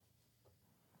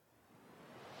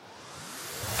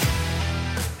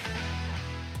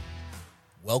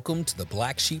Welcome to the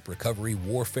Black Sheep Recovery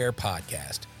Warfare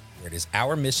Podcast, where it is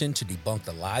our mission to debunk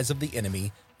the lies of the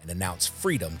enemy and announce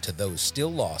freedom to those still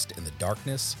lost in the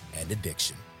darkness and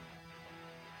addiction.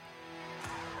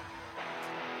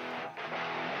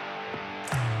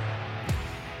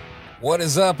 What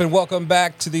is up, and welcome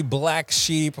back to the Black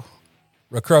Sheep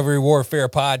Recovery Warfare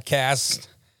Podcast,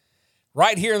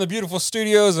 right here in the beautiful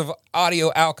studios of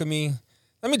Audio Alchemy.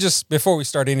 Let me just, before we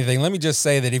start anything, let me just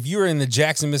say that if you're in the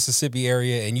Jackson, Mississippi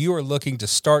area and you are looking to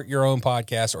start your own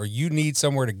podcast, or you need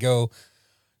somewhere to go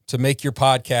to make your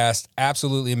podcast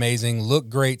absolutely amazing, look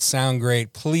great, sound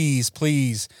great, please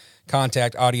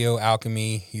contact Audio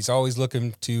Alchemy. He's always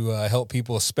looking to help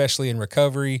people, especially in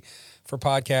recovery for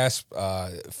podcasts,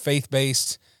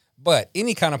 faith-based, but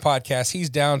any kind of podcast he's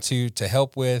down to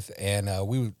help with. And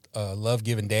we would love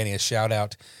giving Danny a shout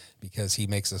out, because he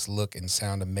makes us look and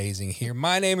sound amazing here.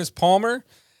 My name is Palmer.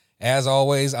 As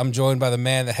always, I'm joined by the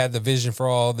man that had the vision for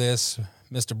all this,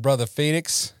 Mr. Brother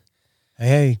Phoenix.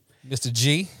 Hey. Mr.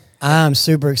 G. I'm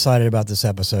super excited about this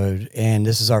episode, and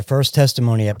this is our first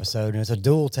testimony episode, and it's a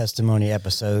dual testimony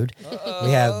episode. Uh-oh.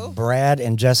 We have Brad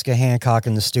and Jessica Hancock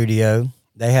in the studio.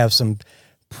 They have some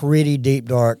pretty deep,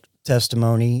 dark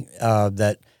testimony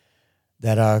that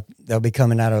they'll be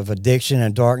coming out of addiction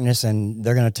and darkness, and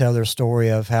they're going to tell their story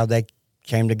of how they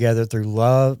came together through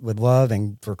love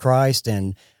and for Christ,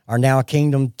 and are now a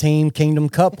kingdom team, kingdom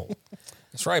couple.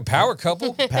 That's right, power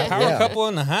couple. Power couple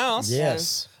in the house.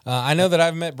 Yes. I know that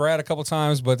I've met Brad a couple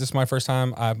times, but this is my first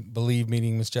time, I believe,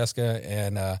 meeting Miss Jessica,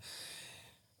 and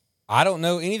I don't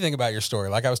know anything about your story.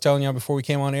 Like I was telling y'all before we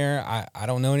came on air, I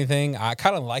don't know anything. I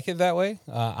kind of like it that way.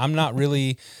 I'm not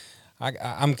really...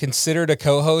 I'm considered a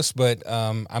co-host, but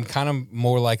I'm kind of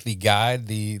more like the guide,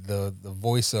 the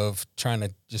voice of trying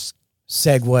to just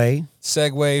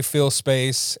segue, fill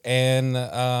space. And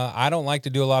I don't like to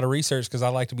do a lot of research because I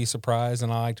like to be surprised,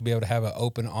 and I like to be able to have an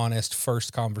open, honest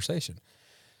first conversation,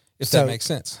 if that makes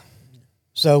sense.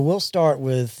 So we'll start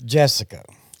with Jessica.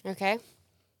 Okay.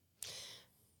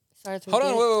 Hold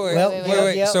on,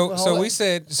 wait. Yeah, so we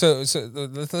said, so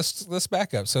let's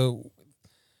back up. So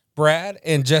Brad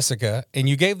and Jessica, and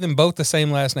you gave them both the same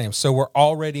last name, so we're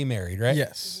already married, right?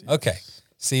 Yes. Okay.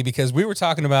 See, because we were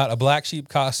talking about a black sheep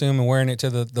costume and wearing it to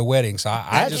the wedding, so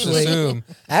I just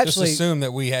assumed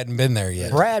that we hadn't been there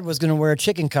yet. Brad was going to wear a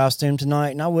chicken costume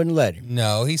tonight, and I wouldn't let him.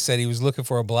 No, he said he was looking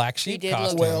for a black sheep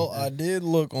costume. Well, I did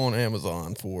look on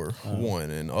Amazon for one,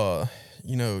 and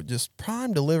just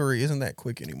Prime delivery isn't that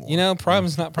quick anymore. Prime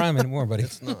is not Prime anymore, buddy.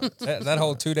 It's not. That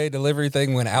whole 2-day delivery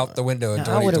thing went out the window in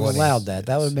 2020. I would have allowed that.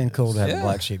 That would have been cool to have a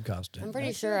black sheep costume. I'm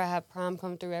pretty sure I have Prime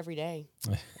come through every day.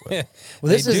 Well,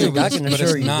 this isn't. I can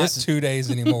assure you, not 2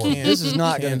 days anymore. This is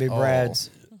not going to be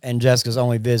Brad's and Jessica's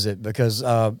only visit, because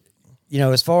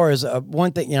as far as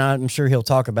one thing, I'm sure he'll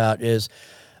talk about is.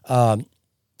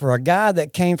 For a guy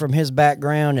that came from his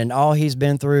background and all he's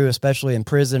been through, especially in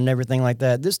prison and everything like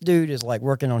that, this dude is like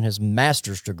working on his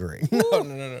master's degree.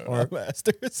 No. Or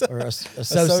master's. Or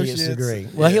associate's degree.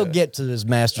 Well, he'll get to his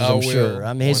master's, I'm sure.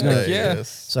 I mean, he's going to. Yes.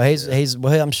 So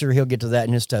I'm sure he'll get to that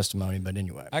in his testimony, but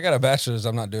anyway. I got a bachelor's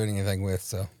I'm not doing anything with,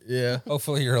 so yeah.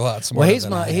 Hopefully you're a lot smarter.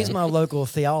 Well, he's my local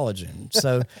theologian.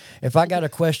 So if I got a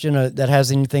question that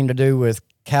has anything to do with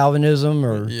Calvinism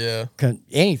or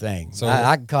anything, so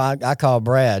I call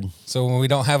Brad. So when we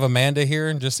don't have Amanda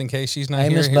here, just in case she's not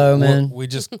here, Miss Bowman, we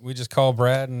just call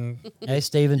Brad and hey,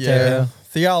 Stephen Terra.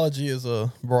 Theology is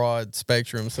a broad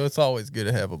spectrum, so it's always good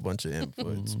to have a bunch of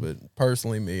inputs. But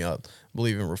personally, I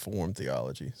believe in Reformed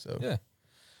theology. So yeah.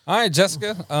 All right,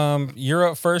 Jessica, you're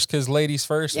up first because ladies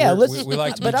first. Yeah, we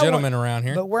like to be gentlemen around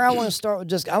here. But where I want to start with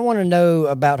Jessica, I want to know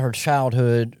about her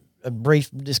childhood. A brief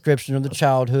description of the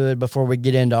childhood before we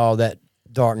get into all that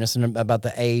darkness and about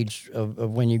the age of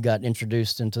when you got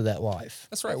introduced into that life.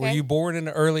 That's right. Okay. Were you born in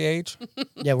an early age?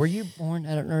 Yeah, were you born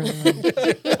at an early age?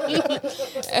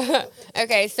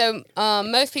 Okay, so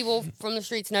most people from the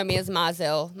streets know me as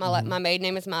Mizell. My maiden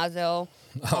name is Mizell.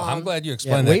 I'm glad you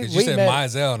explained that, because you said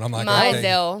Mizell, and I'm like,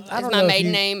 Mizell is my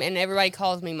maiden name, and everybody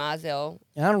calls me Mizell.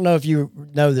 I don't know if you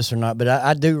know this or not, but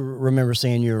I do remember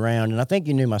seeing you around, and I think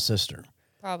you knew my sister.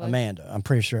 Probably. Amanda, I'm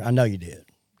pretty sure. I know you did.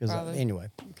 Anyway,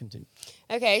 continue.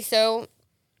 Okay, so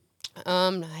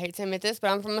I hate to admit this, but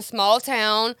I'm from a small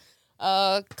town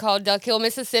called Duck Hill,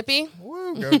 Mississippi.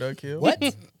 Woo, go Duck Hill.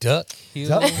 What? Duck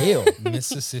Hill,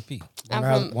 Mississippi.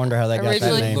 Wonder how they got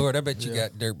that name. Lord, I bet you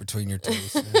got dirt between your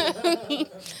toes.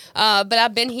 But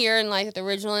I've been here in like the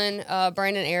Ridgeland,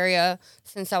 Brandon area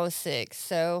since I was 6.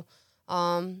 So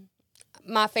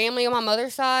my family on my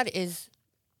mother's side is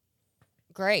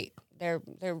great. They're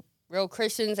real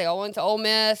Christians. They all went to Ole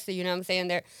Miss. You know what I'm saying?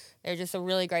 They're just a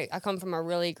really great. I come from a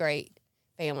really great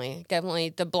family. Definitely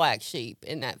the black sheep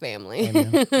in that family.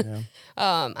 Amen.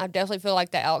 Yeah. I definitely feel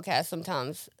like the outcast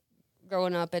sometimes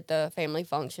growing up at the family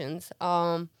functions.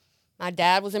 My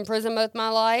dad was in prison most of my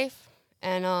life,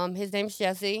 and his name's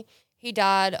Jesse. He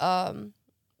died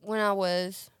when I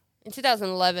was, in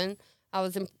 2011, I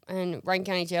was in Rankin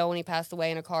County Jail when he passed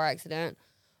away in a car accident.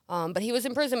 But he was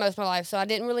in prison most of my life, so I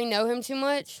didn't really know him too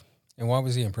much. And why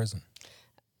was he in prison?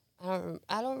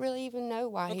 I don't really even know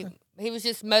why. Okay. He was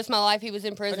just, most of my life he was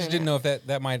in prison. I just didn't know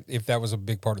if that was a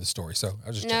big part of the story. So I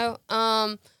was just checking.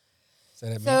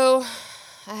 So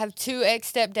I have 2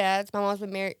 ex-stepdads. My mom's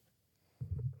been married.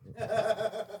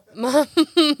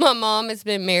 my mom has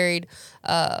been married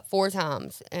 4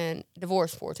 times and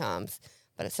divorced 4 times.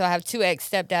 But so I have 2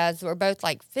 ex-stepdads who are both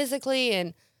like physically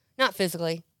and not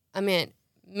physically. I meant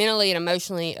mentally and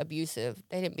emotionally abusive.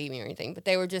 They didn't beat me or anything, but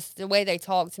they were just the way they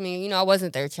talked to me. You know, I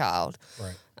wasn't their child.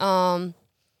 Right.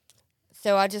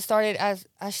 So I just started, I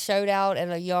showed out at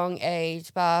a young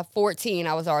age. By 14,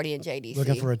 I was already in JDC.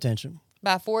 Looking for attention.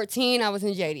 By 14, I was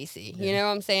in JDC. Yeah. You know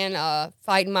what I'm saying?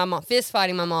 Fighting my mom, fist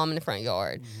fighting my mom in the front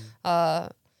yard. Mm-hmm.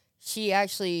 She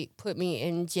actually put me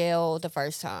in jail the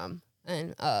first time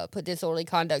and put disorderly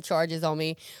conduct charges on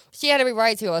me. She had every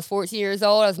right to. I was 14 years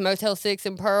old. I was Motel 6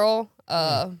 in Pearl.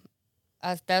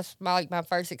 That's my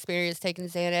first experience taking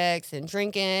Xanax and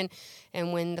drinking.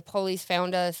 And when the police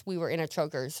found us, we were in a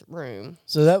choker's room.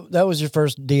 So that was your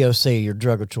first DOC, your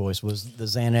drug of choice, was the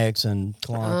Xanax and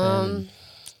Klonopin?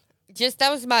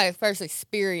 That was my first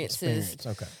experiences.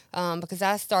 Okay. Because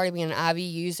I started being an IV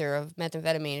user of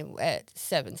methamphetamine at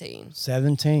 17.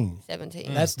 17.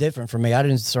 That's different for me.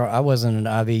 I wasn't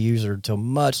an IV user until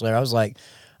much later. I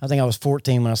think I was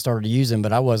 14 when I started using,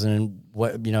 but I wasn't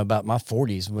in about my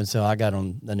 40s until I got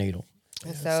on the needle.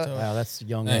 Wow, that's a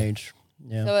young age.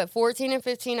 Yeah. So at 14 and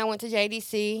 15, I went to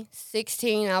JDC.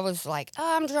 16, I was like,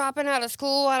 I'm dropping out of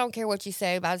school. I don't care what you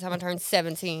say. By the time I turned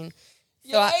 17.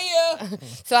 So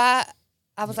I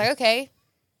was like, okay,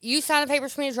 you sign the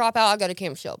papers for me to drop out. I'll go to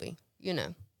Camp Shelby. You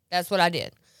know, that's what I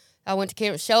did. I went to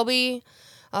Camp Shelby.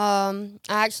 I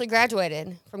actually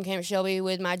graduated from Camp Shelby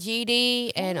with my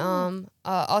GED and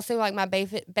also like my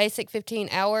basic 15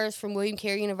 hours from William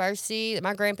Carey University.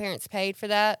 My grandparents paid for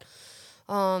that,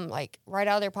 like right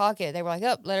out of their pocket. They were like,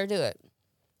 "Oh, let her do it."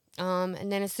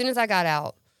 And then as soon as I got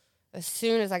out,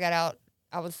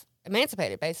 I was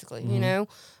emancipated, basically. Mm-hmm. You know,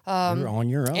 you're on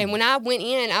your own. And when I went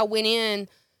in.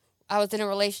 I was in a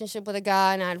relationship with a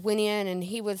guy, and I went in, and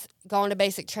he was going to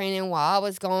basic training while I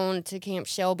was going to Camp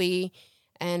Shelby.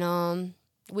 And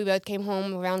we both came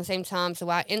home around the same time, so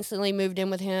I instantly moved in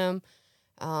with him.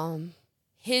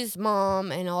 His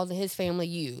mom and all his family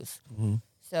used. Mm-hmm.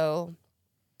 So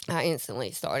I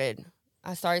instantly started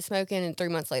smoking, and 3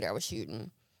 months later I was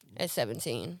shooting at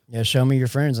 17. Yeah, show me your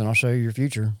friends, and I'll show you your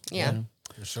future. Yeah.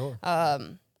 For sure.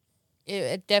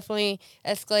 It definitely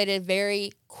escalated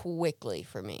very quickly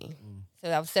for me.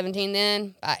 So I was 17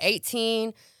 then. By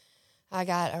 18, I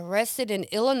got arrested in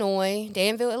Illinois,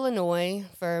 Danville, Illinois,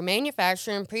 for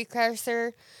manufacturing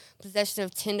precursor possession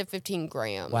of 10 to 15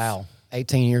 grams. Wow.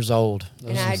 18 years old.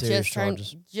 Those and I just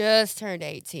turned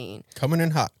 18. Coming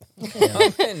in hot.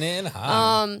 Coming in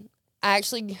hot. I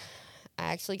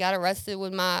actually got arrested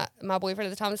with my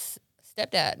boyfriend at the time,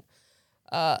 stepdad,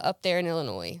 up there in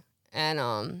Illinois.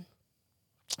 And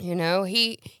you know,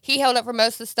 he held up for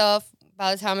most of the stuff.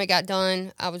 By the time it got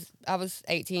done, I was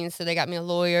 18, so they got me a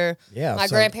lawyer. Yeah, my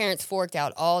grandparents forked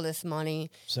out all this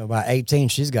money. So by 18,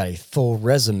 she's got a full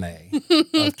resume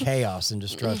of chaos and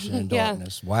destruction and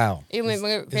darkness. Wow. It went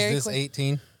very Is this quick.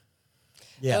 18?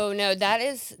 Yeah. Oh no,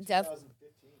 that's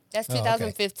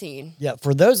 2015. Okay. Yeah,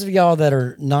 for those of y'all that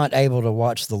are not able to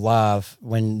watch the live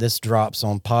when this drops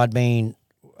on Podbean,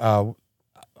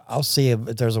 I'll see if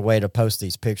there's a way to post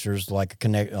these pictures, however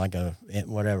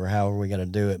we got to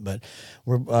do it. But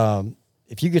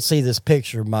if you could see this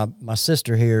picture, my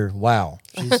sister here, wow,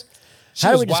 she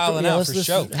was wilding out for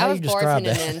show. I was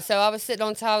bartending then, so I was sitting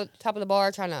on top of the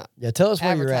bar trying to. Yeah, tell us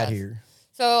where you're at here.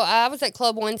 So I was at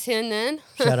Club 110 then.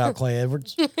 Shout out Clay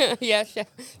Edwards. Yeah,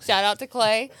 shout out to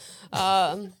Clay.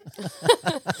 Sure,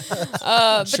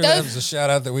 that was a shout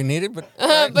out that we needed, but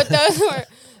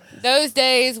those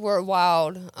days were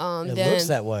wild. It looks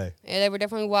that way. Yeah, they were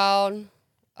definitely wild.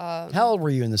 How old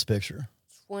were you in this picture?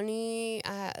 20.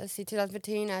 Let's see,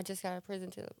 2015. I just got out of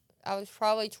prison too. I was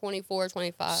probably 24,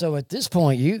 25. So at this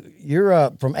point, you're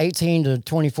up from 18 to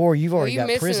 24. You've already got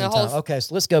prison time. Okay,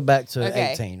 so let's go back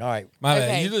to 18. All right. My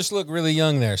bad. You just look really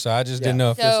young there, so I just didn't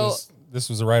know if this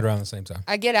was right around the same time.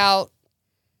 I get out.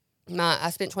 I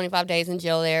spent 25 days in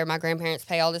jail there. My grandparents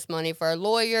pay all this money for a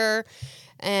lawyer,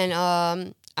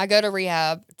 and I go to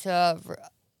rehab to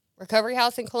recovery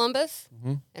house in Columbus,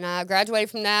 and I graduated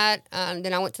from that.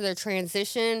 Then I went to their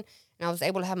transition, and I was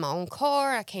able to have my own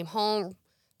car. I came home,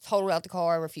 totaled out the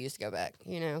car, refused to go back.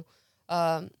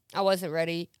 I wasn't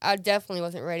ready. I definitely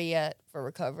wasn't ready yet for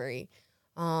recovery.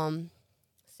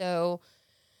 So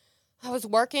I was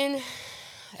working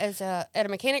at a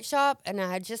mechanic shop, and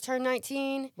I had just turned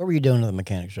 19. What were you doing at the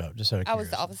mechanic shop? Just out of I was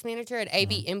the curiosity. office manager at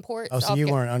AB Imports. Oh, so you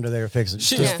weren't under there fixing.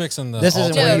 She so was Yeah. fixing the. this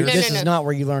isn't where you, No, this no, is no. not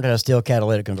where you learned how to steal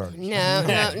catalytic converters. No,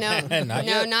 Not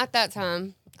yet. not that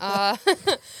time. I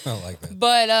don't like that.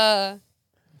 But That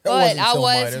but wasn't I till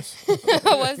was Midas.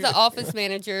 I was the office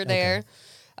manager there.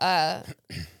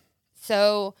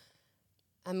 So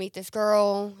I meet this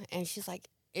girl, and she's like,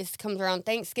 it comes around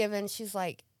Thanksgiving. She's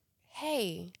like,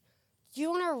 hey, do you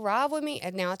want to ride with me?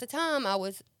 And now at the time, I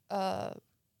was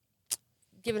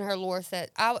giving her Lorcet.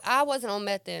 I wasn't on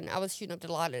meth then. I was shooting up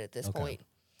Dilaudid at this point.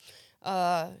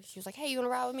 She was like, hey, you want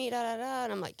to ride with me? Da, da, da.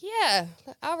 And I'm like, yeah,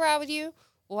 I'll ride with you.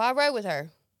 Well, I rode with her.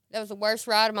 That was the worst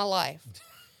ride of my life.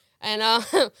 And I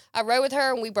rode with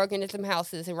her, and we broke into some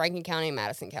houses in Rankin County and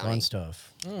Madison County. Fun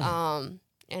stuff.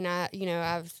 And I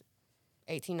was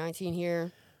 18, 19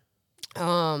 here.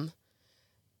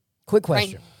 Quick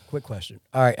question. Quick question.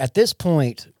 All right. At this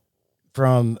point,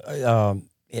 from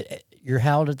you're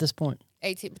how old at this point?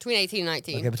 Between 18 and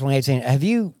 19. Okay, between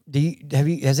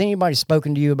 18. Has anybody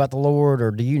spoken to you about the Lord,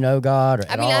 or do you know God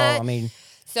at all?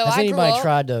 So has anybody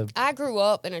tried to? I grew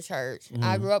up in a church.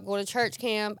 I grew up going to church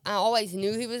camp. I always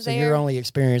knew he was So there. your only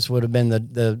experience would have been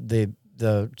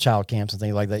the child camps and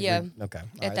things like that. Yeah. Okay. All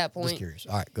At right. that point. Just curious.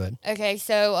 All right. Good. Okay,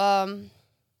 so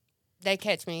they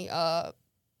catch me.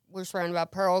 We're surrounded by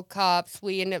Pearl cops. I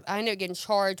ended up getting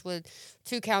charged with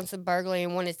 2 counts of burglary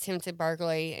and 1 attempted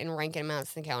burglary in Rankin,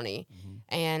 Madison County.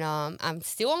 And I'm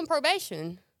still on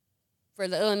probation for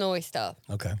the Illinois stuff.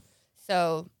 Okay.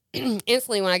 So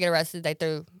instantly when I get arrested, they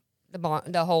threw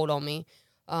the hold on me.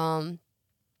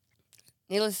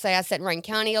 Needless to say, I sat in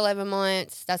Rankin County 11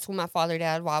 months. That's when my father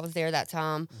died while I was there that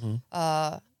time.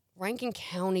 Rankin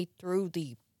County threw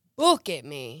the book at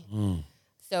me.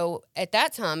 So at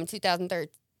that time, in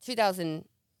 2011,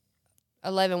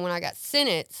 when I got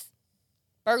sentenced,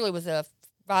 burglary was a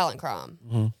violent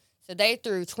crime. So they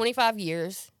threw 25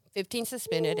 years, 15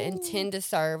 suspended, and 10 to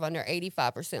serve under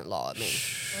 85% law at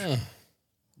me.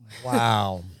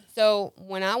 Wow. So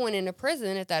when I went into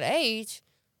prison at that age,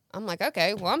 I'm like,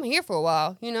 okay, well, I'm here for a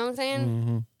while. You know what I'm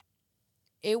saying?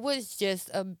 It was just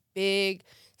a big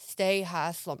stay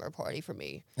high slumber party for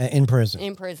me. In prison.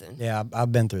 In prison. Yeah,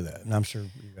 I've been through that, and I'm sure you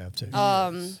have too.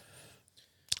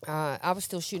 I was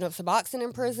still shooting up Suboxone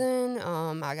in prison.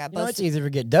 I got It's busted. easier to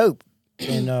get dope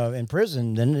in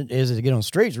prison than it is to get on the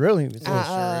streets. Really,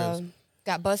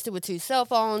 Got busted with 2 cell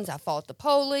phones. I fought the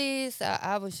police.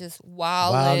 I was just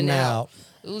wilding out.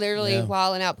 Literally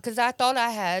wilding out because I thought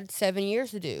I had 7 years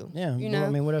to do. Yeah, you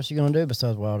know. what else are you gonna do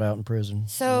besides wild out in prison?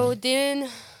 So then,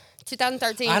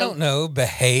 2013. I don't know.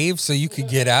 Behave so you could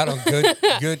get out on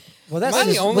good. Well, that's Am I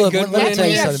the just, only look, good let one me tell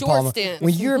you in here? something, Short Palmer. stints.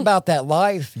 When you're about that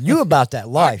life, you about that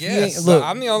life. You Yes, ain't- look,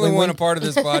 I'm the only one a part of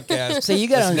this podcast. See, you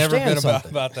gotta that's never been understand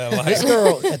about that This life.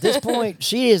 girl, at this point,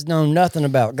 she has known nothing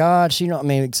about God. She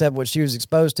don't, except what she was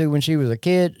exposed to when she was a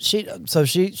kid.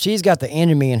 She's got the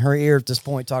enemy in her ear at this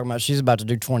point, talking about she's about to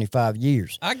do 25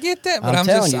 years. I get that, but I'm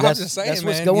telling you, I'm that's, just saying, that's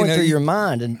what's man, going you know, through you- your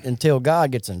mind until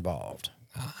God gets involved.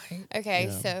 Okay,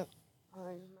 so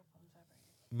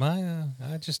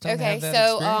I just don't okay, have that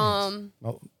so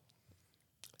experience.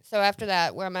 so after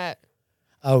that, where I'm at.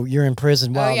 Oh, you're in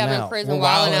prison. Oh Wilding yeah, I'm in out. prison, We're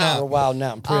wilding wilding out. We're wilding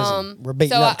out in prison. We're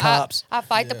beating so up cops. I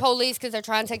fight the police because they're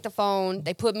trying to take the phone.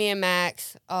 They put me in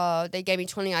max. They gave me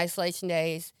 20 isolation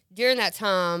days. During that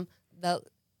time,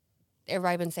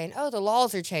 everybody been saying, "Oh, the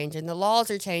laws are changing. The laws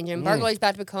are changing. Burglary's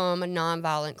about to become a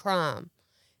nonviolent crime."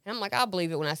 And I'm like, I'll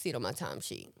believe it when I see it on my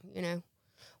timesheet. You know,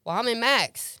 well, I'm in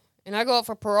max, and I go up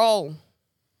for parole.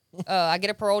 I get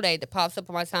a parole date that pops up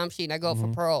on my timesheet, and I go up for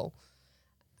parole.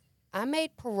 I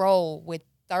made parole with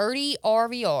 30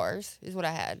 RVRs, is what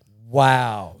I had.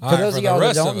 Wow. All For right, those for of the y'all that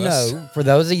rest don't of us. know, for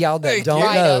those of y'all that Thank don't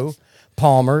you. know,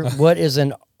 Palmer, what is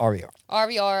an RVR?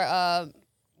 RVR,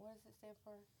 what does it stand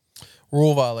for?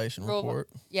 Rule violation Rule- report.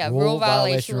 Yeah, rule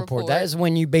violation report. That is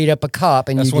when you beat up a cop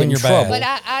and That's you get when in you're trouble. bad. But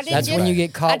I didn't That's just, when you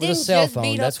get caught I with a didn't cell just phone.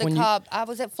 beat That's up the when cop. I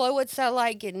was at Flowood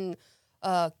Satellite getting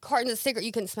cartons of cigarettes.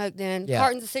 You couldn't smoke then. Yeah.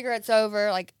 Cartons of cigarettes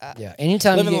over. Like Yeah,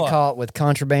 anytime you Living get life. caught with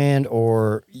contraband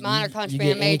or Minor you contraband,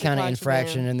 get any major kind of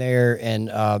infraction in there,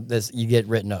 and you get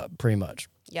written up pretty much.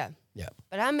 yeah. Yeah,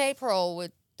 But I made parole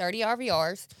with 30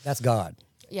 RVRs. that's God.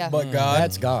 Yeah. But God,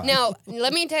 That's God. Now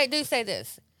let me say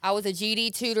this. I was a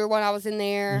GD tutor when I was in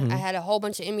there. Mm-hmm. I had a whole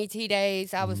bunch of MET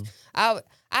days. I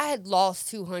had lost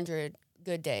 200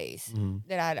 good days Mm-hmm.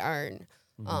 that I'd earned.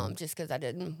 Just because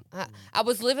I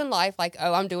was living life like,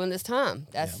 oh, I'm doing this time.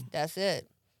 That's it.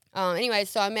 Anyway,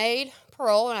 so I made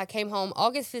parole and I came home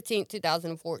August 15th,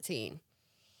 2014.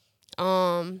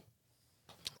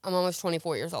 I'm almost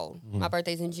 24 years old. My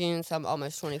birthday's in June, so I'm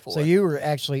almost 24. So you were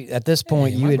actually, at this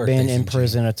point, Hey, you my had been birthday's in in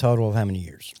prison a total of how many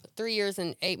years? 3 years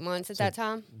and 8 months at that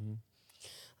time.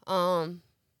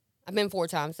 I've been 4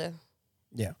 times though.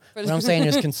 Yeah. What I'm saying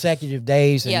is consecutive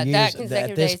days and Yeah, years. that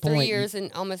consecutive at this days, point, 3 years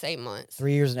and almost 8 months.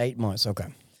 3 years and 8 months. Okay.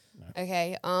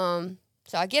 Okay.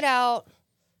 So I get out.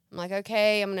 I'm like,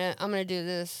 okay, I'm gonna do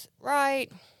this right.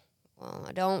 Well,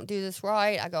 I don't do this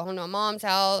right. I go home to my mom's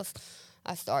house.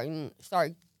 I start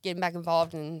getting back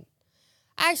involved, and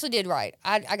I actually did right.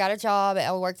 I got a job.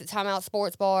 I worked at Time Out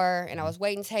Sports Bar, and I was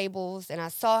waiting tables, and I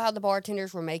saw how the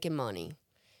bartenders were making money.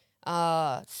 So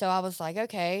I was like,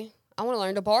 okay, I want to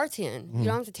learn to bartend. You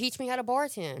don't have to teach me how to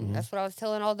bartend. That's what I was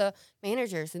telling all the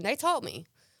managers, and they taught me.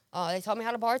 They taught me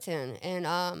how to bartend,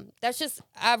 and that's just,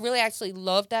 I really actually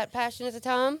loved that passion at the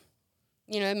time,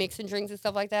 mixing drinks and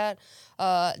stuff like that.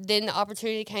 Then the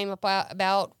opportunity came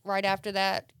about right after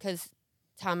that because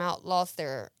Time Out lost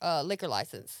their liquor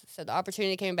license. So the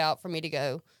opportunity came about for me to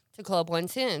go to Club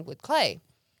 110 with Clay.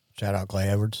 Shout out Clay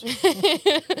Edwards.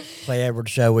 Clay Edwards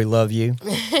Show, we love you.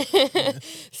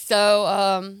 So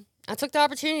I took the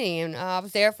opportunity, and I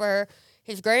was there for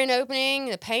his grand opening,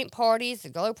 the paint parties, the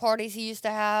glow parties he used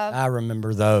to have. I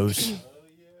remember those.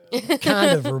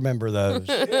 Kind of remember those.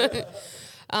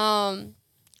 And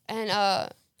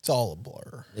It's all a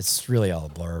blur. It's really all a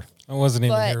blur. I wasn't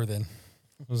even But- here then.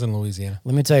 I was in Louisiana.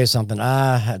 Let me tell you something.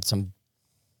 I had some,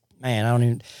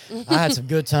 man, I had some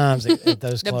good times at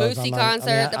those the clubs. Boosie I'm not-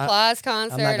 concert, the Plies I'm not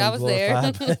concert, gonna I was there.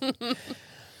 glorify it, but,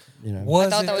 you know, Was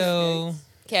thought it that was though?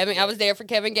 Kevin, I was there for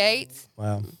Kevin Gates.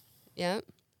 wow. Yeah.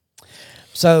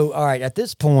 So, all right, at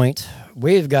this point,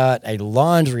 we've got a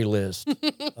laundry list,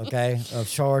 okay, of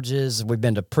charges. We've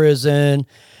been to prison.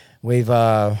 We've,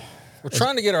 We're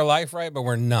trying to get our life right, but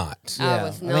we're not. I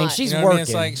was I mean, not. she's You know what I mean? working.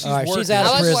 It's like she's all right, she's working. out I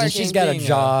of was prison. working. She's got a Being a-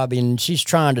 job, and she's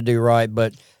trying to do right,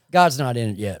 but God's not in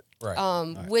it yet.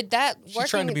 Right. With that, She's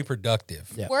trying to be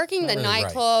productive. Yeah. working the Not really right.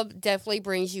 nightclub definitely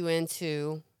brings you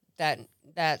into that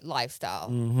lifestyle.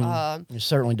 It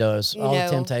certainly does. All the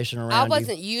know, temptation around I you.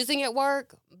 wasn't using it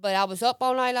work, but I was up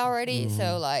all night already, Mm-hmm.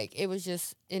 so like it was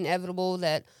just inevitable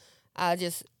that I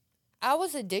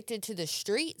was addicted to the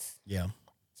streets Yeah.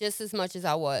 just as much as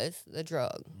I was the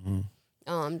drug.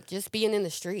 Just being in the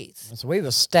streets. So we've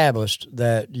established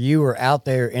that you were out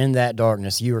there in that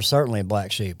darkness. You were certainly a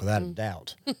black sheep, without a Mm.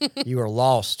 doubt. You were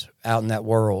lost out in that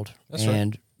world, That's right.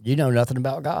 and you know nothing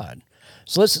about God.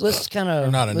 So let's kind Or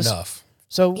of not enough.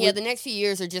 So Yeah, the next few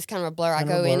years are just kind of a blur. I kind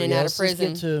of go in where- and yeah, out of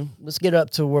prison. Let's get up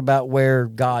to about where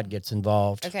God gets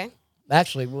involved. Okay.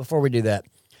 Actually, before we do that,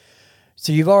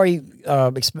 so you've already.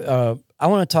 I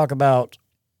want to talk about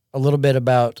a little bit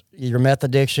about your meth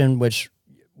addiction, which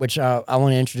I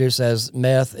want to introduce as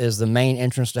meth is the main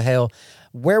entrance to hell.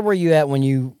 Where were you at when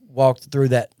you walked through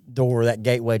that door, that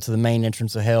gateway to the main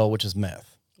entrance of hell, which is meth?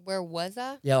 Where was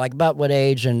I? Yeah, like about what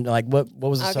age and like what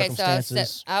was the Okay, so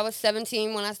circumstances? I was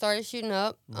 17 when I started shooting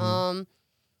up. Mm-hmm.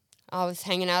 I was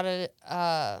hanging out at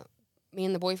me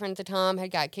and the boyfriend at the time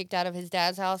had got kicked out of his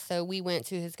dad's house, so we went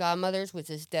to his godmother's, which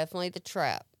is definitely the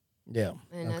trap, Yeah,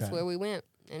 and that's okay. where we went,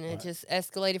 and it just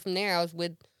escalated from there. I was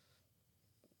with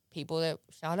people that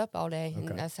shot up all day, and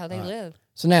Okay. that's how they All right. live.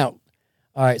 So now,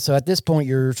 all right. So at this point,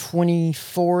 you're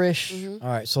 24ish. Mhm. All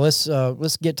right. So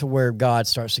let's get to where God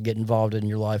starts to get involved in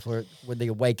your life, where with the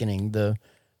awakening, to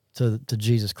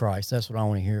Jesus Christ. That's what I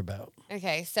want to hear about.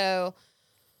 Okay, so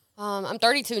I'm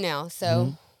 32 now, so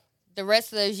Mm-hmm. the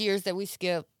rest of those years that we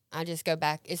skip, I just go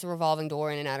back. It's a revolving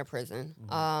door in and out of prison.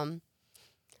 Mm-hmm.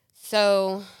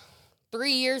 So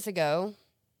 3 years ago,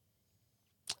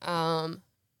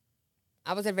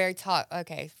 I was in a very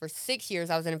for 6 years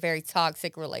I was in a very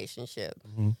toxic relationship.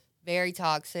 Mhm. Very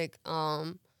toxic.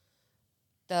 The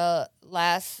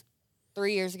last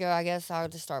 3 years ago, I guess I'll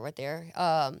just start right there.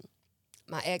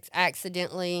 My ex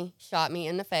accidentally shot me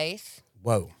in the face.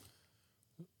 Whoa.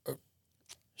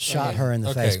 Shot Okay. her in the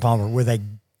Okay. face, Palmer, with a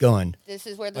gun. This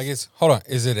is where the Like it's hold on.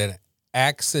 Is it an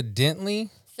accidentally?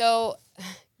 so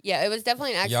yeah, it was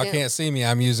definitely an Y'all accident. can't see me.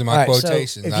 I'm using my All right, so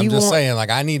quotations. if I'm you just want- saying, like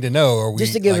I need to know. Are we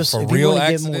Just to give like, us, for if you real want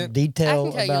to give more accident? detail I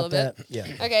can tell you a about little that.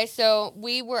 Yeah. Okay, so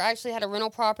we were actually had a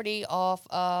rental property off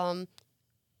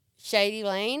Shady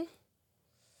Lane.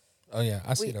 Oh yeah,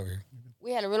 I see We- it over here.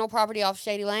 We had a rental property off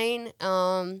Shady Lane.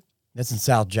 That's in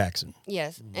South Jackson.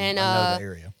 Yes, and I know the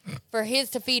area.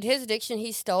 to feed his addiction,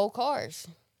 he stole cars,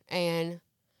 and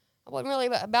I wasn't really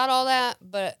about all that,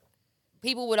 but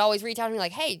people would always reach out to me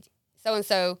like, "Hey, so and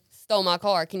so stole my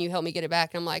car. Can you help me get it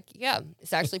back?" And I'm like, "Yeah,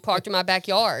 it's actually parked in my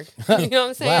backyard." You know what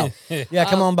I'm saying? Wow. Yeah,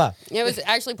 come on by. It was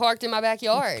actually parked in my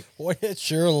backyard. Boy,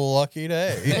 it's your lucky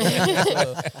day.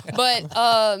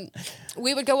 But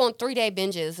we would go on 3-day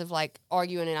binges of like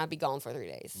arguing, and I'd be gone for 3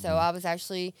 days. So I was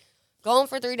actually gone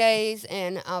for 3 days,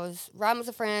 and I was riding with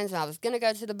some friends, and I was gonna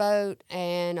go to the boat,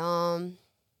 and I'm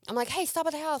like, "Hey, stop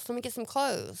at the house. Let me get some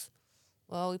clothes."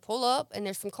 Well, we pull up, and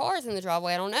there's some cars in the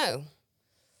driveway. I don't know.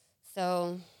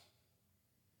 So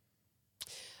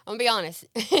I'm gonna be honest.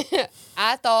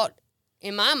 I thought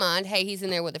in my mind, hey, he's in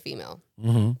there with a female.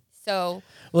 Mm-hmm. So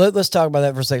Well, let's talk about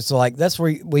that for a second. So, like, that's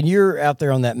where when you're out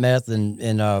there on that meth and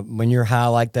when you're high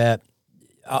like that,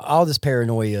 all this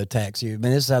paranoia attacks you. I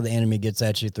mean, this is how the enemy gets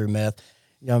at you through meth.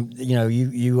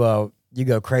 You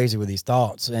go crazy with these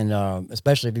thoughts, and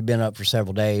especially if you've been up for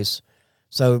several days.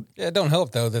 So Yeah, it don't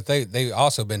help though that they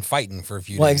also been fighting for a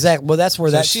few well, days. exactly. Well, that's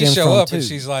where So that she stems show from up too. and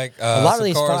she's like, a lot of some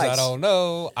these cars fights, I don't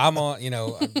know. I'm on,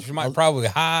 she might probably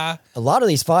high. a lot of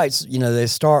these fights, they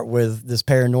start with this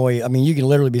paranoia. I mean, you can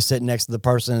literally be sitting next to the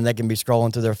person and they can be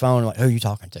scrolling through their phone like, who are you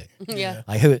talking to? yeah,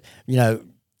 Like who? it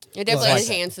definitely like-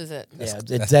 enhances it. Yeah,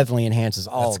 it definitely enhances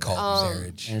all That's of it. called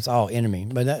marriage. And it's all enemy.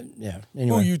 But that, yeah. Who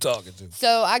Anyway, you talking to?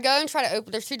 So I go and try to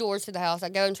open. There's 2 doors to the house. I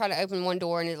go and try to open one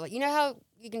door, and it's like, you know how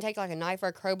you can take like a knife or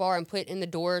a crowbar and put in the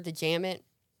door to jam it.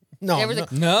 No, There was no.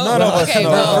 a- No, None of us Okay, know.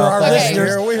 well, for our okay.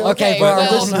 listeners, We- okay, Okay, for our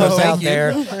well- listeners No, out thank you.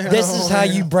 there, this is how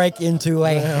you break into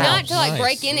a house. Not to like nice.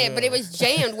 break in it, but it was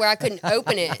jammed where I couldn't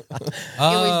open it. It was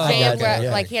Oh, jammed gotcha, where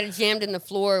yeah. like he had it jammed in the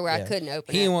floor where I Yeah. couldn't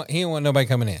open he it. didn't want nobody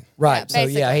coming in. Right. Yeah, So yeah,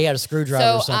 basically. he had a screwdriver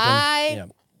or So something. I Yeah.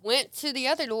 went to the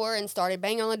other door and started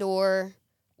banging on the door.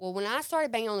 Well, when I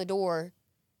started banging on the door,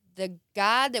 the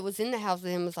guy that was in the house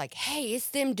with him was like, "Hey, it's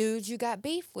them dudes you got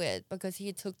beef with," because he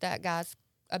had took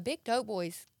a big dope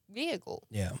boy's vehicle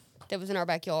Yeah. that was in our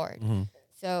backyard. Mhm.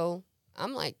 So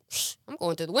I'm like, I'm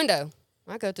going through the window.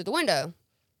 I go through the window,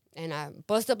 and I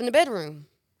bust up in the bedroom.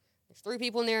 There's 3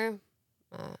 people in there.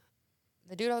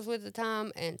 The dude I was with at the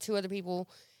time and 2 other people.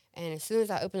 And as soon as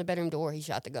I opened the bedroom door, he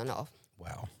shot the gun off.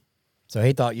 Wow. So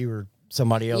he thought you were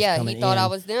somebody else Yeah, coming he thought in I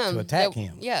was them. to attack That-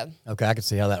 him. Yeah. Okay, I could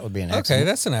see how that would be an Okay, accident.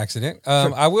 that's an accident.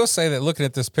 I will say that looking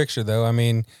at this picture though, I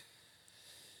mean,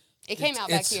 It came out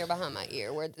back it's- here behind my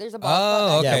ear where there's a Oh, bald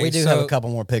spot. okay. Yeah, we do have so- a couple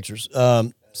more pictures.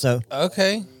 So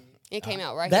okay. It came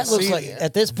out right that here. looks See, like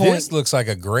at this point. This looks like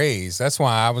a graze. That's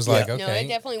why I was like, Yeah. okay. No, it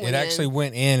definitely went in. actually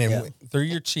went in and Yeah. went through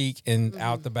your cheek and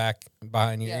out the back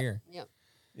behind your Yeah. ear. Yep.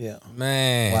 Yeah.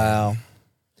 Man, Wow.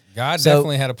 God So-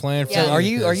 definitely had a plan for Yeah.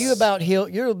 you. So are with you this. about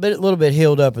healed? You're a little bit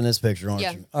healed up in this picture, aren't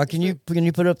Yeah. you? Can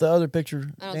you put up the other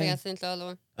picture? I don't think I Dan? sent the other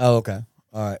one. Oh, okay.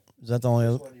 All right. Is that the only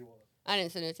other? I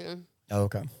didn't send it to him. Oh,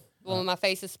 okay. The one with my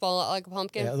face is swollen out like a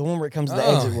pumpkin. Yeah, the one where it comes to the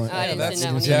Oh, exit one. I yeah, didn't that's send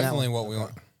that one either. definitely what we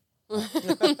want.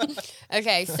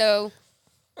 Okay, so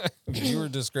Your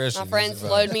discretion. my is friends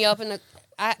advised. load me up in the.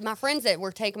 My friends that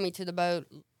were taking me to the boat,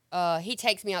 he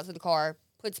takes me out to the car,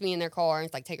 puts me in their car, and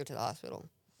it's like, take her to the hospital.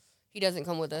 He doesn't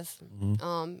come with us.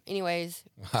 Anyways,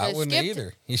 I so wouldn't skipped-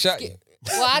 either. He shot you.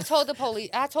 Well, I told the police.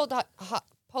 I told the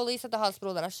police at the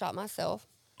hospital that I shot myself.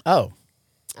 Oh,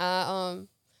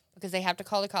 Because they have to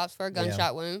call the cops for a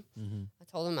gunshot wound. Mm-hmm. I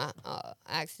told them I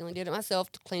accidentally did it myself,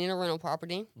 cleaning a rental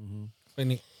property.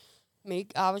 And he-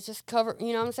 I was just covered.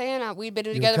 You know what I'm saying? We'd been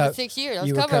You were together co- for 6 years. I was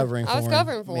you were covering. I was him.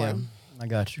 covering for Yeah, him. I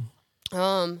got you.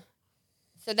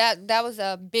 So that was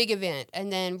a big event,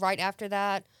 and then right after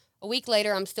that, a week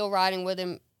later, I'm still riding with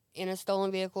him in a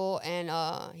stolen vehicle, and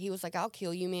he was like, "I'll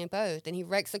kill you, me and both." And he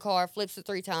wrecks the car, flips it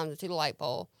 3 times into the light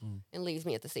pole, and leaves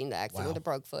me at the scene of the accident with a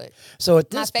broke foot. So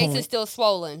at My this face point, is still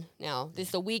swollen now. This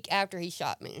is a week after he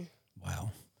shot me.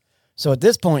 wow. So at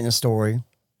this point in the story,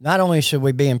 not only should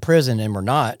we be in prison and we're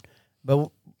not,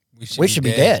 but we should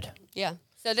be dead. Yeah.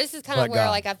 So this is kind But of where God.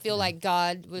 like I feel like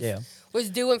God was Yeah. was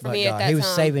doing for But me God, at that he was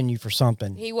time. saving you for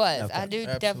something. He was. Okay. I do.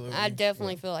 Absolutely. I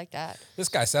definitely feel like that. This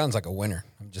guy sounds like a winner.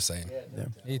 I'm just saying.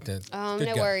 He did. Good No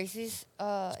guy. worries. He's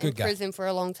in good guy. prison for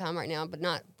a long time right now, but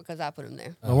not because I put him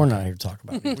there. Well, we're not here to talk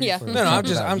about it. Yeah. No,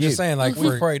 I'm just saying. Like We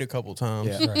we're prayed a couple times.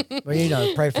 Yeah. But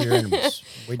pray for your enemies.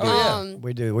 We do. yeah.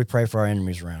 We do. We pray for our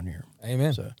enemies around here.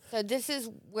 amen. So So this is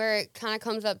where it kind of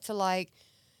comes up to like,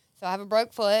 so I have a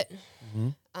broke foot.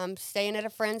 I'm staying at a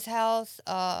friend's house,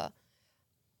 but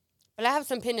I have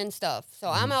some pending stuff. So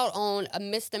I'm out on a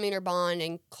misdemeanor bond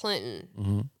in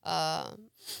Clinton,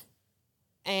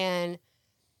 and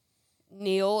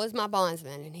Neil is my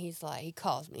bondsman, and he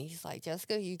calls me. He's like,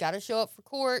 Jessica, you got to show up for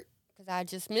court because I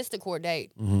just missed a court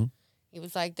date. He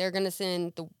was like, they're going to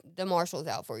send the marshals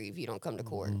out for you if you don't come to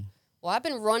court. Well, I've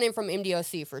been running from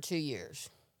MDOC for 2 years.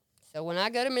 So when I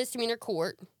go to misdemeanor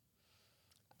court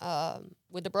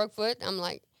with the broke foot, I'm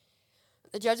like,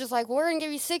 the judge is like, we're going to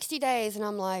give you 60 days. And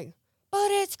I'm like, but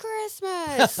it's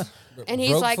Christmas. And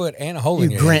he's Broke like, foot and a hole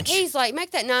in You your head. Grinch. he's like,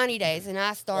 make that 90 days. And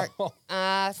I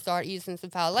start using some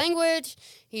foul language.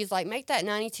 He's like, make that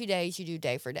 92 days. You do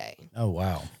day for day. Oh,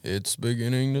 wow. It's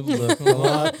beginning to look a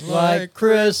Lot like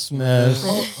Christmas.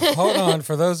 Hold on,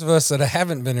 for those of us that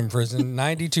haven't been in prison,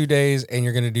 92 days, and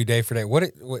you're going to do day for day.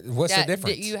 What's the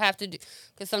difference? You have to do,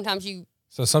 because sometimes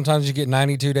So sometimes you get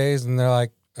 92 days, and they're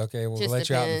like, okay, we'll just let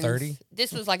you out in depends. 30.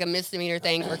 This was like a misdemeanor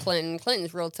thing for Clinton.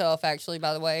 Clinton's real tough, actually,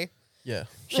 by the way. Yeah.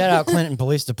 Shout out Clinton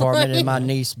Police Department and my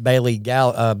niece Bailey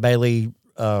Bailey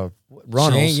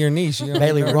Runnels. She ain't your niece. You don't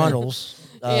Bailey know her. Runnels.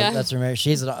 Yeah. That's her name.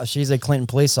 She's a Clinton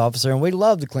police officer, and we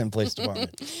love the Clinton Police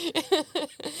Department.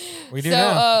 We do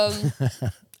now.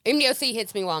 MDOC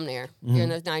hits me while I'm there during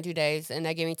those 92 days, and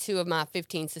they give me 2 of my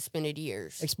 15 suspended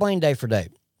years. Explain day for day.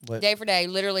 What, Day for day,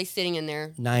 literally sitting in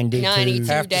there. 92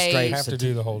 have to days. have to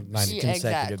do the whole 90. Yeah.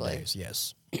 consecutive Exactly. days.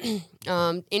 Yes.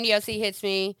 NDOC hits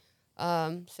me,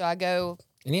 so I go.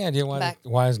 Any idea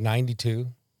why is 92?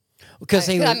 Because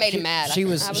I made him mad. She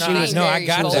was. I was She being was. No, I very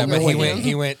got vulgar that, but with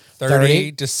he him. went 30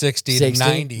 30, to 60 to 60,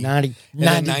 90. 90, and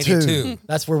then 92.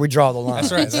 That's where we draw the line.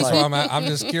 That's right. It's That's like, why I'm at. I'm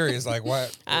just curious, like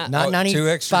what? not oh, 95, 2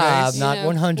 extra days? not Yeah.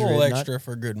 100. A little not- extra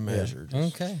for good measure.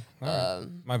 Just- Okay. All right.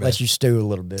 My bad. Let you stew a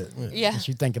little bit. Yeah. Let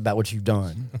you think about what you've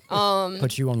done.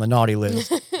 Put you on the naughty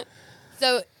list.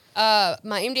 So my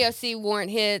MDOC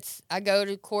warrant hits. I go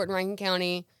to court in Rankin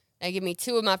County. They give me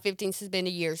 2 of my 15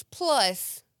 suspended years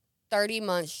plus 30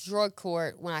 months drug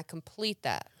court when I complete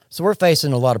that. So we're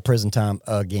facing a lot of prison time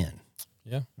again.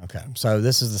 Yeah. Okay. So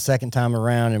this is the second time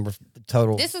around, and we're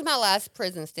total. This is my last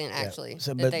prison stint, actually.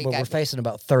 So, that but they we're got me. facing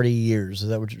about 30 years. Is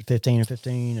that what 15 and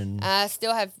 15? And I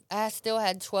still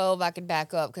had 12 I could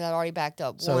back up because I'd already backed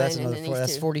up so one. that's and another then four, these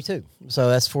that's 2. 42. So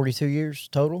that's 42 years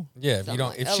total. Yeah. If you Something don't,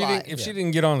 like- if a she lot. didn't, if she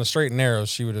didn't get on the straight and narrow,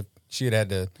 she'd had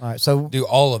to All right. So do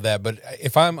all of that. But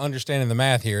if I'm understanding the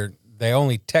math here, they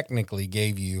only technically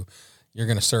gave you're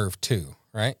going to serve 2,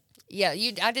 right? Yeah,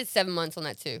 I did 7 months on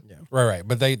that too. Yeah. Right.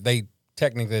 But they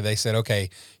technically they said,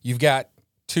 okay, you've got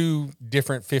 2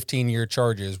 different 15-year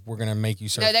charges. We're going to make you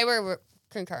serve. No, they were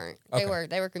concurrent. Okay.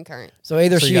 They were concurrent. So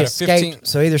either So you she got a escaped. 15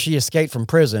 So either she escaped from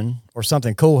prison, or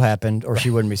something cool happened, or she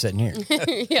wouldn't be sitting here.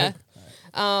 Yeah.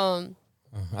 I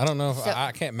don't know if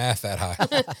I can't math that high.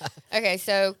 Okay,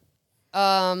 so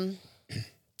I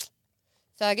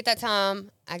get that time.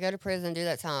 I go to prison, do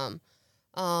that time.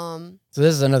 So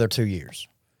this is another 2 years.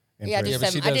 in Yeah, I prison. did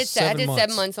but she 7. I does did 7 7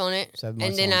 months. months on it. 7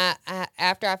 months and then on I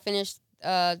after I finished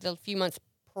the few months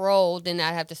parole, then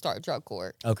I'd have to start drug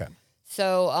court. Okay.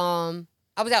 So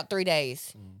I was out 3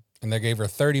 days. And they gave her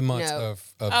 30 months No. of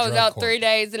I was drug out court. 3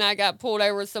 days and I got pulled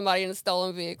over with somebody in a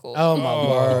stolen vehicle. Oh my Oh,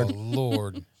 word!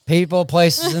 Lord. People,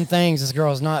 places, and things. This girl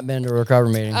has not been to a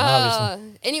recovery meeting.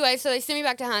 Obviously. Anyway, so they send me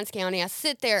back to Hines County. I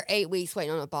sit there 8 weeks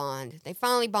waiting on a bond. They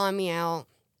finally bond me out.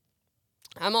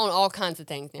 I'm on all kinds of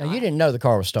things now. Now, you didn't know the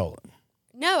car was stolen.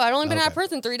 No, I'd only been out of Okay.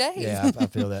 prison 3 days. Yeah, I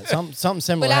feel that. Something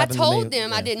similar But I happened to me. told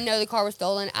them I Yeah. didn't know the car was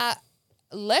stolen. I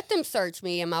let them search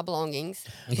me and my belongings.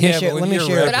 Yeah, share- but let with me your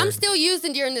share- But I'm record- still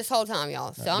using during this whole time,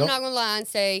 y'all. So I'm don't- not going to lie and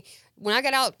say when I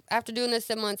got out after doing this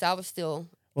 7 months, I was still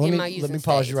Well, in my let me using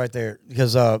pause stage. you right there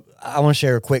because I want to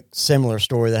share a quick similar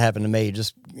story that happened to me.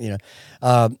 Just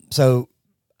so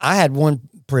I had one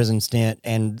prison stint,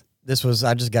 and this was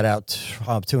I just got out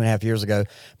 2.5 years ago.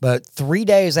 But 3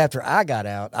 days after I got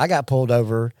out, I got pulled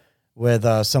over with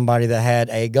somebody that had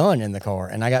a gun in the car,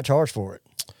 and I got charged for it.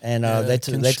 And they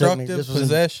took me. constructive This was in,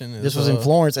 possession. this was in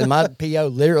Florence, and my PO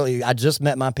literally. I just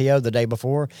met my PO the day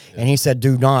before, and he said,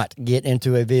 "Do not get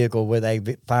into a vehicle with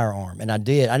a firearm." And I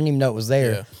did. I didn't even know it was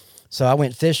there. Yeah. So I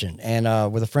went fishing and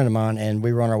with a friend of mine, and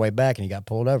we were on our way back, and he got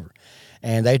pulled over.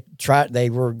 And they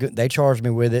charged me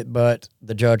with it, but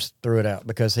the judge threw it out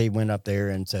because he went up there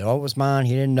and said, "Oh, it was mine."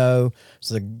 He didn't know,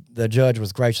 so the judge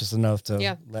was gracious enough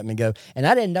to let me go. And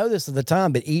I didn't know this at the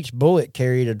time, but each bullet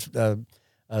carried an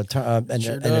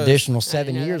additional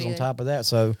 7 know that years on either. top of that.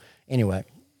 So anyway,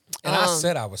 And I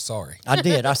said I was sorry. I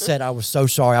did. I said I was so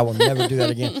sorry. I will never do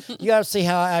that again. You got to see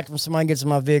how I act when somebody gets in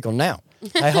my vehicle. Now,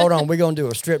 hey, hold on. We're gonna do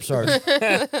a strip search.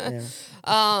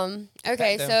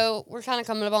 Okay, so we're kind of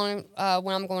coming up on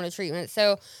when I'm going to treatment.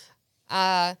 So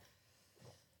I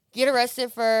get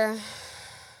arrested for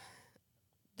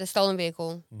the stolen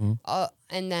vehicle,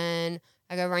 and then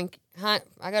I go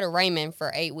to Raymond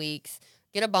for 8 weeks,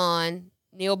 get a bond,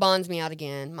 Neil bonds me out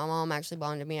again. My mom actually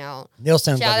bonded me out. Neil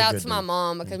sounds Shout like a out good to my dude.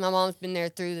 mom because my mom's been there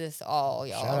through this all,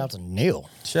 y'all. Shout out to Neil.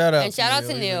 Shout out And shout out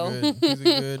to Neil. He's a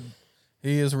good.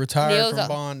 He is retired Neil's from a-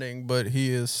 bonding, but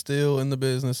he is still in the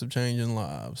business of changing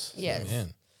lives. Yes.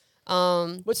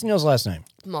 Man. What's Neil's last name?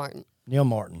 Martin. Neil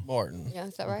Martin. Martin. Yeah,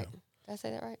 is that right? Did I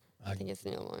say that right? I think it's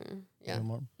Neil Martin. Yeah.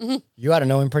 Neil Martin. You ought to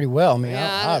know him pretty well. I mean,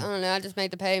 Yeah, I I don't know. I just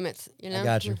made the payments, you know.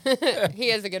 got you. He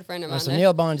is a good friend of mine. so though.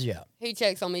 Neil bonds you out. He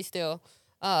checks on me still.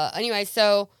 Anyway,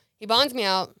 so he bonds me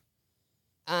out.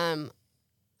 I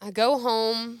go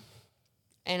home,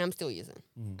 and I'm still using.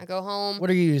 I go home. What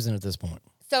are you using at this point?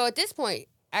 So at this point,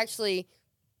 actually,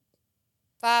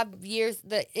 5 years.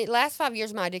 Last 5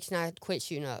 years of my addiction, I had quit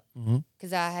shooting up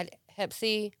because I had Hep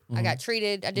C. I got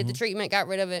treated. I did the treatment, got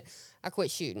rid of it. I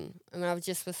quit shooting. I mean, I was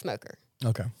just a smoker.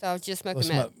 Okay. So I was just smoking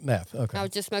Well, meth. meth. Okay. I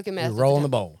was just smoking meth. You're at the rolling time. the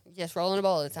bowl. Just rolling the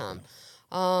ball at the time.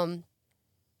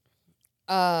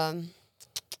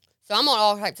 So I'm on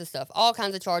all types of stuff, all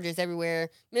kinds of charges everywhere,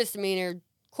 misdemeanor,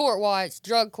 court watch,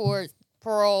 drug court,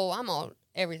 parole. I'm on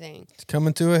everything. It's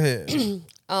coming to a head.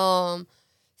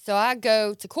 So I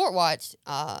go to court watch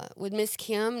with Miss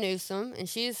Kim Newsom, and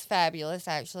she's fabulous,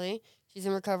 actually. She's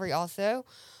in recovery also.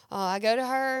 I go to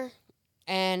her,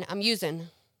 and I'm using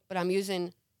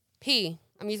pee.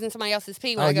 I'm using somebody else's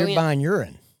pee when Oh, I go you're in. buying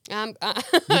urine. I'm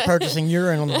You're purchasing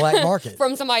urine on the black market.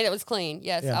 from somebody that was clean.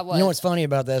 Yes, Yeah. I was. You know what's funny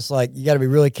about that? It's like you got to be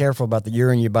really careful about the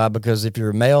urine you buy because if you're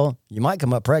a male, you might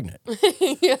come up pregnant.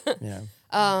 yeah. Yeah.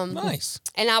 Nice.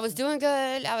 And I was doing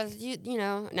good. I was, you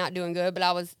know, not doing good, but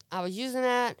I was using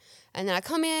that. And then I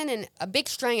come in, and a big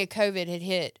strain of COVID had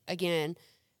hit again.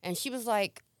 And she was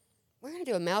like, "We're gonna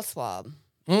do a mouth swab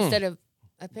instead of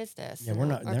a piss test." Yeah, we're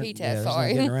not. or they're- pee yeah, test. there's no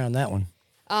Sorry. getting around that one.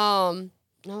 And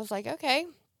I was like, okay.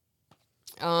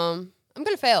 I'm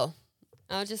gonna fail.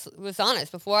 I just was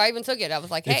honest before I even took it. I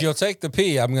was like, If hey. you'll take the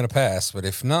pee, I'm going to pass. But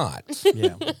if not,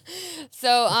 Yeah.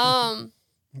 So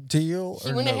Deal she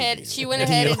or went no ahead. deal? She went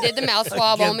ahead and did the mouth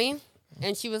swab on me,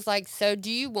 and she was like, "So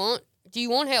do you want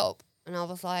help?" And I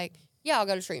was like, "Yeah, I'll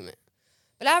go to treatment."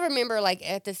 But I remember, like,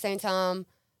 at the same time,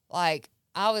 like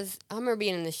I remember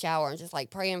being in the shower and just like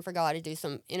praying for God to do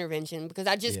some intervention because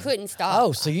I just couldn't stop.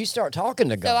 Oh, so you start talking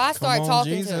to God. So I started on,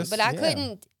 talking to him, Jesus. but I Yeah.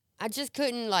 couldn't. I just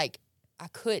couldn't I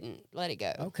couldn't let it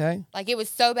go. Okay. Like it was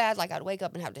so bad. Like I'd wake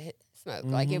up and have to smoke.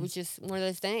 Like it was just one of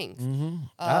those things. Mm-hmm.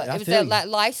 It was that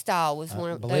lifestyle was one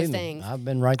of Believe those me, things. I've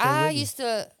been right there I with you. used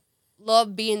to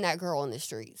love being that girl in the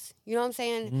streets. You know what I'm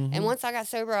saying? Mm-hmm. And once I got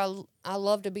sober, I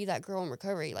love to be that girl in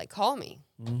recovery. Like, call me.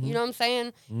 Mm-hmm. You know what I'm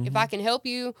saying? If I can help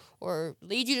you or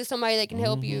lead you to somebody that can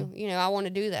help you, Mm-hmm. you know, I want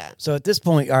to do that. So at this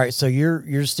point, all right. So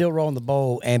you're still rolling the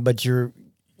bowl, but you're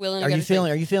Willing to are go you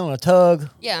to feeling a tug?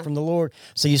 Yeah. From the Lord.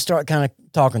 So you start kind of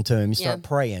talking to Him. You start Yeah.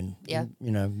 praying. Yeah. You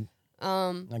know.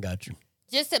 treatment. I got you.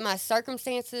 Just at my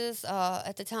circumstances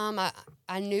at the time,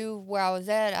 I knew where I was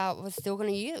at. I was still going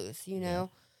to use, you know.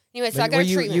 Anyway, so I got Well,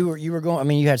 a treatment. you were going. I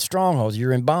mean, you had strongholds. You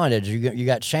were in bondage. You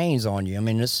got chains on you. I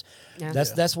mean,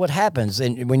 that's what happens.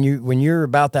 And when you're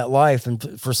about that life,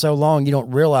 and for so long, you don't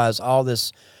realize all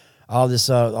these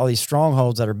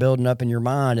strongholds that are building up in your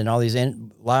mind, and all these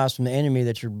lies from the enemy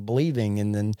that you're believing,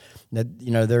 and then that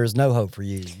there is no hope for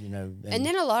you. And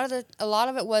then a lot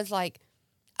of it was like,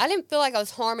 I didn't feel like I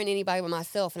was harming anybody but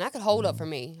myself, and I could hold up for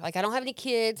me. Like, I don't have any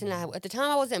kids, and at the time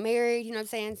I wasn't married. You know what I'm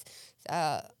saying?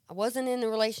 I wasn't in the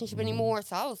relationship anymore,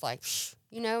 so I was like, shh,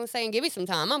 you know what I'm saying? Give me some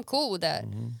time. I'm cool with that.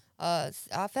 I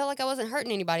felt like I wasn't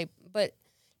hurting anybody, but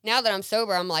now that I'm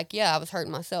sober, I'm like, yeah, I was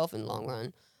hurting myself in the long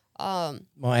run.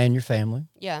 well, and your family.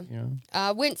 Yeah. You know.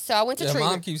 I went to yeah, treatment.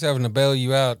 mom keeps having to bail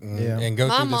you out and go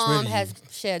My through this mom with you. has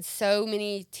shed so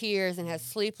many tears and has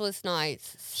sleepless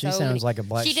nights. She so sounds many- like a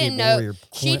black she sheep didn't know. warrior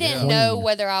She queen. didn't know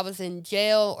whether I was in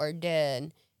jail or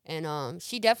dead, and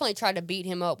she definitely tried to beat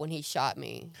him up when he shot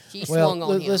me. She swung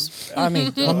on him. I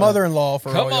mean, My mother-in-law,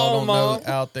 for Come all y'all on, don't know Mom.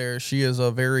 out there, she is a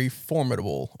very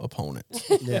formidable opponent.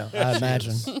 yeah, I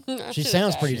imagine. She should've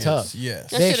sounds tagged pretty her. tough.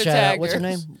 Yes. I Big should've shout out. tagged What's her her.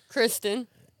 name? Kristen.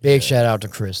 Big shout out to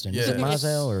Kristen. Is it Yeah.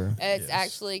 Mizell or It's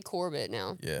actually Corbett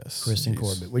now. Yes. Kristen She's-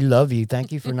 Corbett? We love you.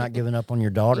 Thank you for not giving up on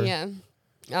your daughter. Yeah.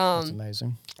 That's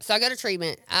amazing. So I go to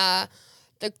treatment. I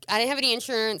didn't have any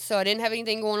insurance, so I didn't have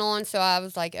anything going on. So I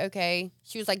was like, okay.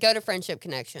 She was like, go to Friendship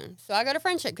Connection. So I go to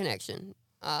Friendship Connection,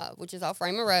 which is off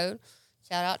Raymond Road.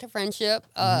 Shout out to Friendship.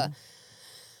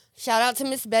 Shout out to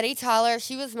Miss Betty Tyler.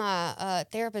 She was my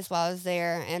therapist while I was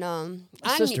there, and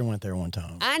My sister went there one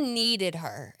time. I needed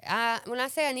her. When I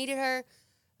say I needed her,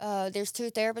 there's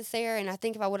 2 therapists there, and I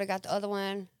think if I would have got the other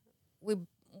one,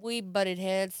 we butted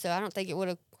heads, so I don't think it would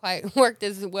have quite worked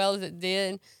as well as it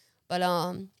did. But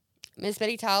Miss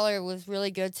Betty Tyler was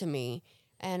really good to me,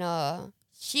 and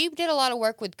she did a lot of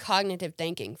work with cognitive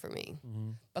thinking for me,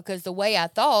 because the way I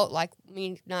thought, like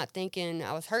me not thinking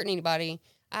I was hurting anybody,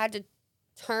 I had to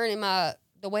turn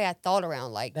the way I thought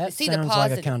around, like That see sounds the like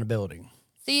positive, accountability.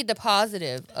 see the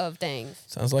positive of things.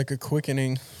 Sounds like a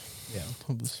quickening Yeah.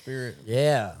 of the spirit.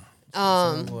 Yeah.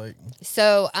 Sounds like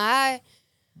So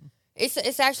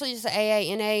it's actually just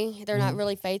AA, NA. They're not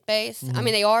really faith based. I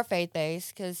mean, they are faith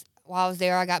based because while I was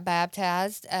there, I got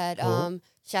baptized at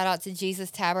shout out to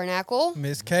Jesus Tabernacle.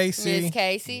 Miss Casey. Miss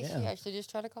Casey, Yeah. she actually just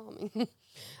tried to call me.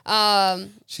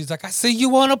 She's like, I see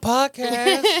you on a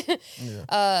podcast.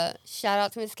 Shout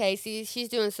out to Miss Casey. She's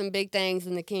doing some big things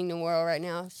in the kingdom world right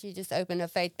now. She just opened a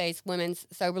faith based women's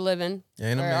sober living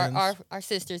And a where men's. our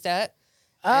sisters at.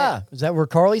 Is that where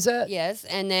Carly's at? Yes,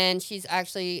 and then she's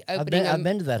actually I've opening. been, I've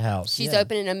been to that house. She's yeah.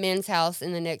 opening a men's house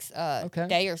in the next Okay.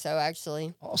 day or so,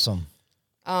 actually. Awesome.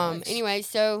 Anyway,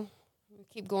 so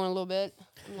keep going a little bit.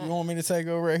 You want me to take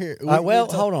over right here? All right, well,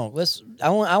 hold on.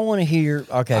 I want to hear.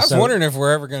 Okay, I was so wondering if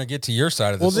we're ever going to get to your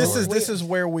side of the Well, story. this is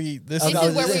where we. This This is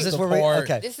is where we- is this the where we? part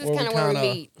Okay. This is where kind of we where we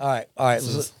kinda- meet. All right. All right.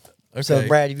 Okay. So,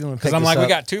 Brad, if you want to pick Because I'm this like, up. we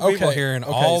got two people Okay, here, and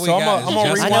okay, all we so I'm got gonna is rewind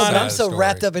just I one know, side but of I'm the so story.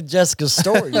 wrapped up in Jessica's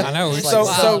story. I know. It's It's like,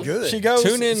 like, so wow. good. She goes.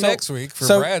 Tune in so- next week for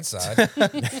so- Brad's side.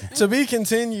 To be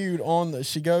continued on the.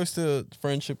 She goes to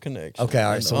Friendship Connection. Okay, all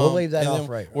right, And, so we'll leave that and off then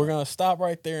right. We're gonna stop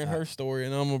right there in her story,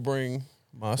 and I'm gonna bring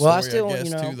my story. Well, I still, guess,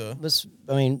 you know, to the. let's.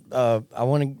 I mean, I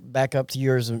want to back up to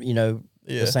yours, and Yeah.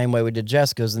 the same way we did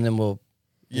Jessica's, and then we'll.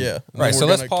 Yeah. And Right, then so we're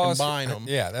let's gonna pause. Combine them.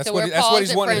 Yeah, that's So what we're that's what he's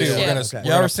paused at wanting to do. We're gonna. friendship. Okay. You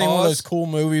we're ever gonna seen one of those pause. cool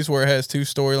movies where it has two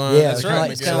storylines? Yeah, That's it's right. kinda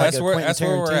like, it's So kind of like that's a where- Quentin that's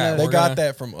where we're Tarantino. at. They We're got gonna-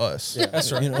 that from us. Yeah, That's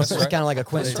right. You know, That's it's right. kind of like a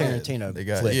Quentin Tarantino. They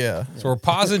got flick. yeah. So we're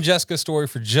pausing Jessica's story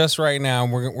for just right now,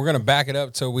 and we're going to back it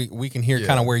up so we can hear Yeah.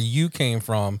 kind of where you came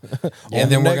from, On and then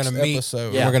the we're next going to meet.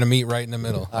 episode. We're going to meet right in the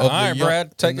middle. All Of the right, young-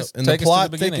 Brad, take and us the, and take the us plot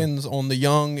to the beginning. thickens on the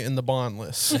young and the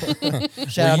bondless.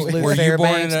 Shout out to Luke were you born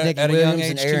Fairbanks, at a- Nick at a young Williams,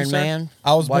 and age too, Aaron sir? Mann.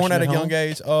 I was born watching at a home. young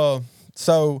age.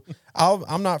 So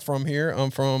I'm not from here. I'm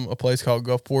from a place called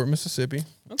Gulfport, Mississippi.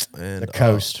 And The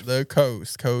coast. the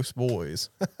coast boys.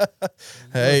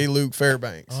 Hey, Luke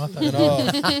Fairbanks.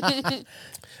 And,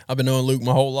 I've been knowing Luke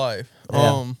my whole life.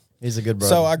 Yeah. He's a good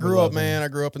brother. So I We grew love up, him. man. I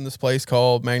grew up in this place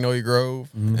called Magnolia Grove,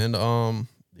 and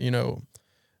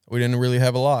we didn't really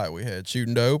have a lot. We had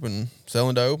shooting dope and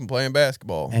selling dope and playing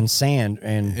basketball And sand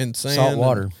and, and sand salt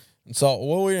water. And salt.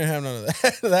 Well, we didn't have none of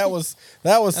that. that was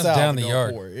south down of the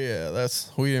yard. Gulfport. Yeah,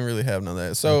 we didn't really have none of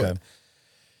that. So,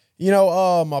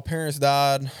 Okay. my parents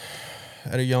died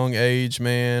at a young age,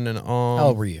 man, and How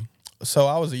old were you? so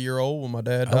I was a year old when my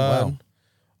dad Oh, wow.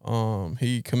 died.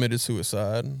 He committed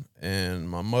suicide, and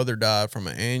my mother died from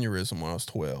an aneurysm when I was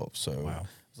 12. So I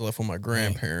was left with my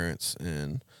grandparents,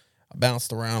 and I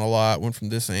bounced around a lot. Went from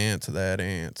this aunt to that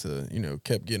aunt to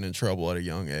kept getting in trouble at a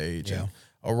young age. Yeah. And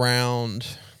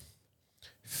around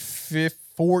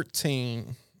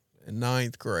 14 in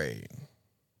ninth grade,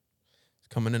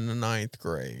 coming into ninth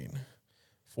grade.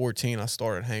 14, I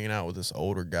started hanging out with this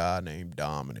older guy named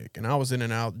Dominic, and I was in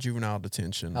and out juvenile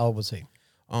detention. How old was he?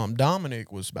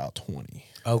 Dominic was about 20.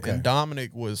 Okay. And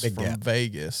Dominic was Big from gap.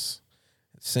 Vegas,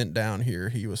 sent down here.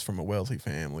 He was from a wealthy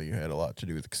family who had a lot to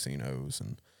do with casinos,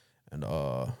 and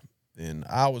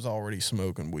I was already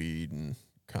smoking weed, and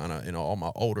kind of all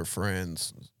my older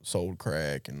friends sold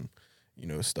crack and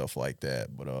stuff like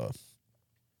that. But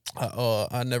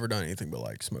I never done anything but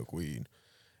like smoke weed.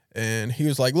 And he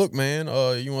was like, "Look, man,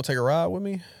 you want to take a ride with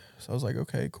me?" So I was like,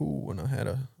 "Okay, cool." And I had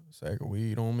a sack of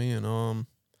weed on me, and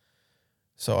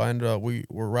so I ended up we're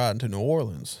riding to New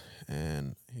Orleans,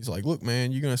 and he's like, "Look,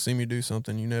 man, you're gonna see me do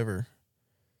something you never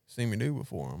seen me do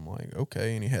before." I'm like,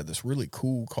 "Okay." And he had this really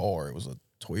cool car. It was a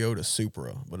Toyota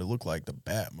Supra, but it looked like the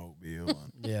Batmobile.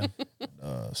 Yeah.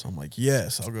 So I'm like,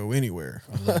 "Yes, I'll go anywhere."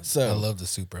 I love the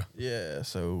Supra. Yeah,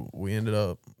 so we ended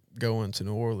up going to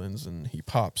New Orleans, and he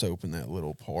pops open that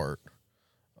little part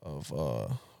of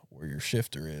where your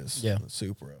shifter is, Yeah. the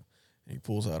Supra, and he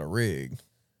pulls out a rig.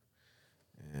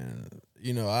 And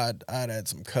I'd had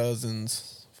some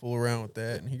cousins fool around with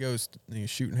that, and he was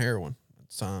shooting heroin at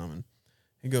the time, and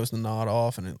he goes to nod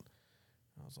off, and I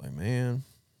was like, man,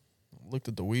 I looked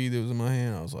at the weed that was in my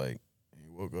hand. I was like, he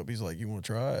woke up, he's like, "You want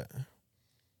to try it?"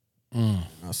 And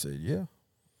I said, "Yeah."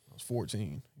 I was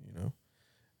 14,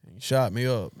 And he shot me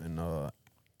up, and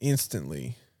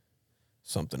instantly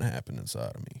something happened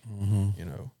inside of me,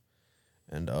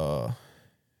 and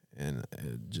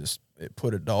it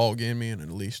put a dog in me and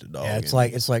unleashed a dog. Yeah, it's in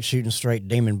like me. it's like shooting straight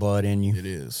demon blood in you. It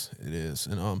is,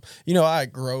 and I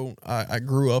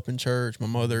grew up in church. My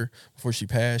mother, before she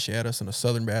passed, she had us in a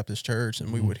Southern Baptist church,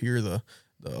 and we would hear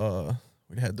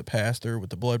We'd had the pastor with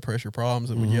the blood pressure problems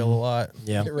that would yell a lot,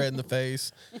 Yeah. get red in the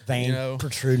face, Vein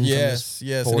protruding from yes, his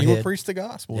yes, and he forehead. would preach the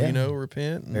gospel, Yeah. you know,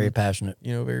 repent, and, Very passionate.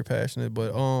 you know, very passionate.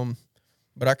 But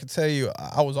I could tell you,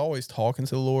 I was always talking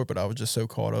to the Lord, but I was just so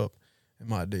caught up in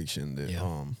my addiction that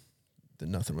that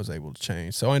nothing was able to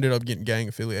change. So I ended up getting gang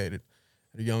affiliated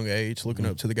at a young age, looking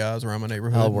up to the guys around my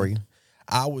neighborhood. How old were you?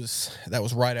 That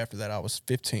was right after that. I was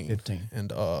 15. 15.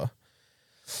 And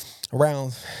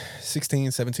around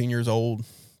 16, 17 years old,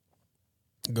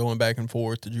 going back and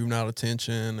forth to juvenile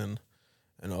detention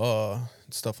and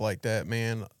stuff like that,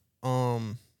 man. I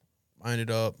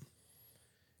ended up,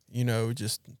 you know,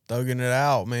 just thugging it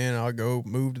out, man. I'd go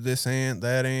move to this aunt,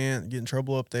 that aunt, get in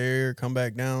trouble up there, come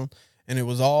back down. And it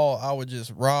was all, I would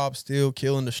just rob, steal,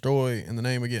 kill, and destroy in the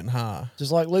name of getting high.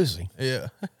 Just like Lucy. Yeah.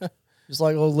 Just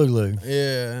like old Lulu.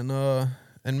 Yeah, and man,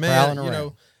 Prowling you around.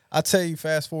 know, I tell you,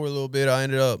 fast forward a little bit, I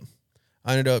ended up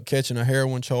catching a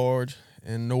heroin charge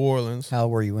in New Orleans. How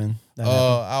old were you when that happened?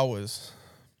 I was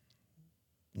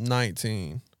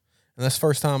 19, and that's the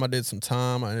first time I did some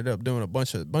time. I ended up doing a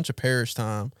bunch of parish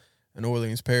time in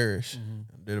Orleans Parish. I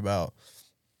did about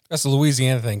That's the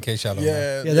Louisiana thing, in case y'all don't know.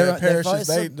 Yeah, their they're parishes,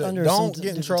 advised they under don't some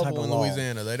get in different type trouble of in law.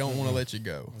 Louisiana. They don't want to let you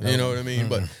go. You know what I mean?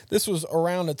 But this was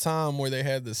around the time where they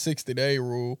had the 60-day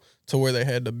rule to where they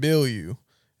had to bill you.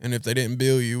 And if they didn't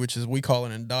bill you, which is we call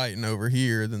an indicting over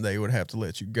here, then they would have to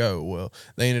let you go. Well,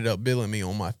 they ended up billing me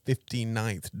on my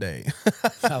 59th day.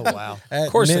 Oh, wow.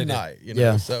 At course they did. midnight, you know.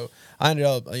 Yeah. So I ended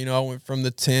up, you know, I went from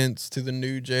the tents to the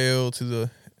new jail to the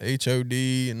HOD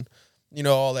and, you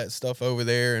know, all that stuff over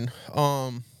there. And,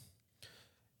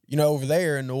 you know, over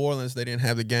there in New Orleans, they didn't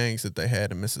have the gangs that they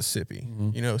had in Mississippi.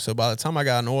 You know, so by the time I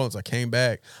got in New Orleans, I came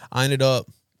back. I ended up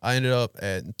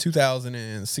at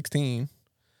 2016.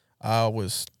 I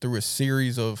was through a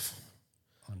series of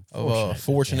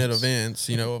fortunate events,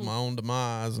 you know, of my own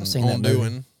demise and seen that own movie.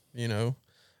 doing. You know,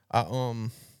 I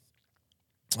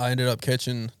ended up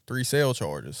catching 3 sale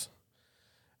charges,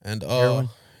 and Heroin?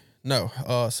 no,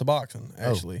 Suboxone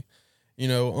actually. You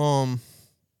know,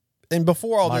 and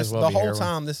before all Might this, as well the be whole heroin.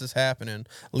 time this is happening,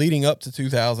 leading up to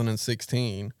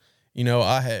 2016, you know,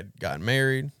 I had gotten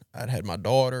married. I'd had my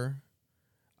daughter.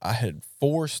 I had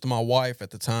forced my wife at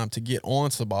the time to get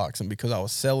on Suboxone because I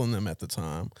was selling them at the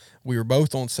time. We were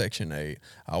both on Section 8.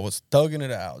 I was thugging it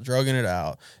out, drugging it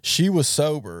out. She was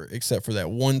sober, except for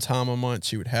that one time a month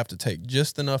she would have to take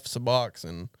just enough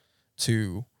Suboxone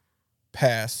to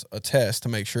pass a test to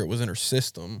make sure it was in her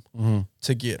system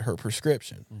to get her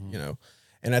prescription, you know.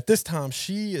 And at this time,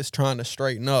 she is trying to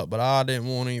straighten up, but I didn't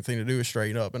want anything to do with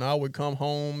straighten up. And I would come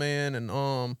home, man, and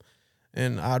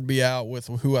I'd be out with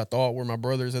who I thought were my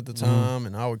brothers at the time,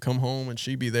 and I would come home and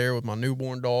she'd be there with my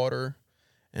newborn daughter.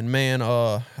 And man,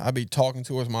 I'd be talking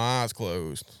to her with my eyes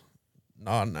closed,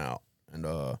 nodding out. And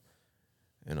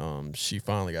she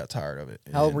finally got tired of it.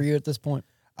 How old And were you at this point?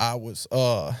 I was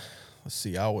let's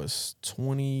see, I was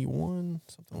 21,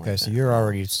 something like Okay, that. so you're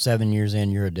already 7 years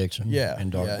in your addiction. Yeah,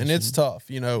 and darkness. and it's tough,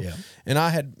 you know. Yeah. And I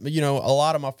had, you know, a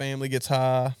lot of my family gets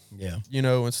high, Yeah. you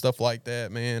know, and stuff like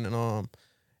that, man. And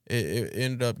it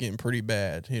ended up getting pretty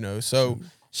bad, you know. So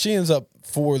she ends up,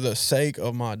 for the sake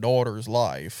of my daughter's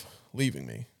life, leaving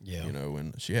me. Yeah. You know,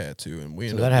 and she had to, and we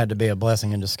So ended that up. had to be a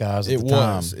blessing in disguise at It the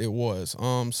time. was. It was.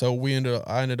 So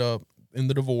I ended up in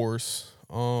the divorce.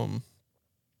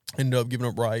 Ended up giving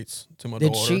up rights to my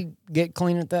Did daughter. she get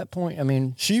clean at that point? I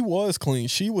mean, She was clean.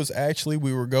 She was actually,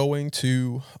 we were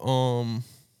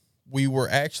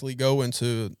actually going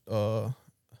to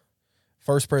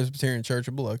First Presbyterian Church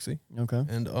of Biloxi. okay.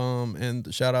 And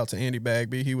shout out to Andy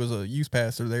Bagby. He was a youth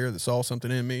pastor there that saw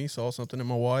something in me, saw something in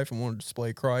my wife, and wanted to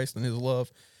display Christ and his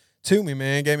love to me,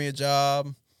 man. Gave me a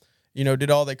job, you know,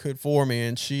 did all they could for me.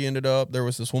 And she ended up, there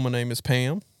was this woman named Miss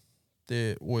Pam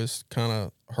that was kind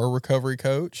of her recovery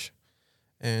coach.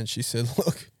 And she said,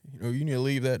 look, you know, you need to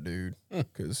leave that dude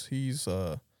because he's,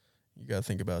 you got to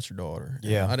think about your daughter.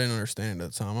 And Yeah. I didn't understand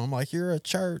at the time. I'm like, you're a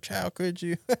church. How could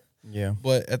you? Yeah.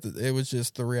 But it was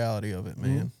just the reality of it,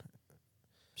 man.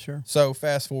 Sure. So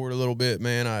fast forward a little bit,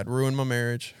 man. I had ruined my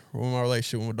marriage, ruined my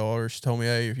relationship with my daughter. She told me,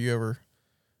 hey, we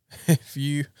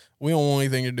don't want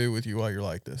anything to do with you while you're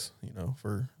like this, you know,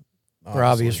 for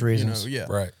obvious obviously, you know, reasons. yeah.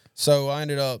 Right. So I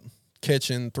ended up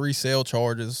catching 3 sale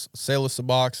charges, sale of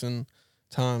Suboxone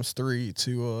 ×3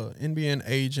 to an NBN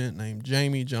agent named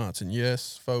Jamie Johnson.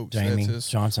 Yes, folks, Jamie that's his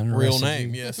Johnson. real arrested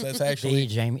name. you. Yes, that's The actually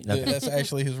Jamie. yeah, that's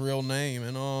actually his real name.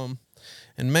 And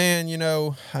man, you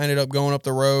know, I ended up going up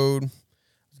the road,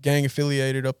 gang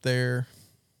affiliated up there,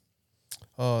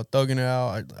 thugging it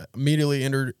out. I immediately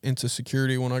entered into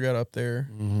security when I got up there.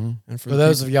 Mm-hmm. And For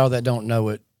those of y'all that don't know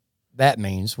what that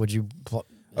means, would you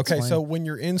Okay, Explain. so when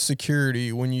you're in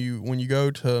security, when you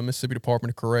go to Mississippi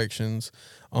Department of Corrections,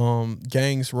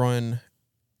 gangs run.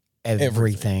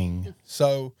 Everything.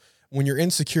 So when you're in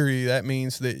security, that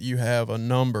means that you have a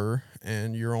number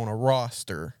and you're on a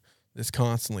roster that's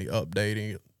constantly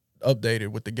updated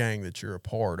with the gang that you're a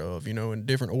part of. You know, and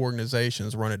different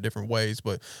organizations run it different ways,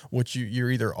 but you're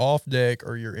either off deck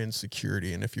or you're in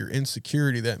security. And if you're in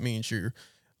security, that means you're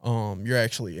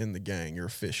actually in the gang. You're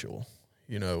official.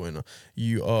 You know, and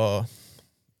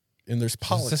and there's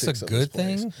politics. Is this a of good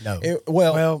place. thing? No.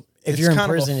 Well, if it's you're in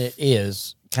kind of a- prison, it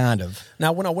is kind of.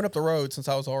 Now, when I went up the road, since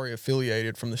I was already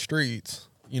affiliated from the streets,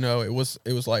 you know, it was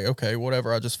like, okay,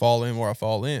 whatever, I just fall in where I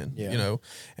fall in, Yeah. you know.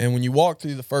 And when you walk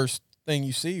through, the first thing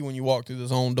you see when you walk through the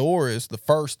zone door is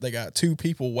they got two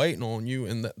people waiting on you,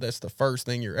 and that's the first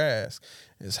thing you're asked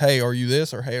is, hey, are you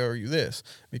this, or hey, are you this?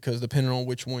 Because depending on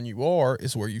which one you are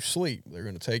is where you sleep. They're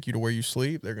going to take you to where you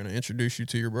sleep. They're going to introduce you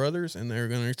to your brothers, and they're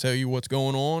going to tell you what's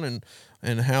going on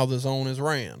and how the zone is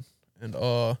ran. And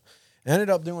I ended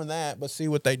up doing that, but see,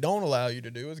 what they don't allow you to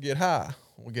do is get high.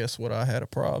 Well, guess what I had a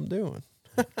problem doing?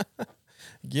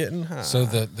 Getting high. So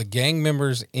the gang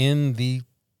members in the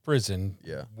prison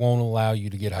Yeah. won't allow you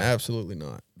to get high. Absolutely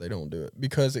not. They don't do it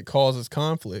because it causes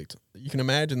conflict. You can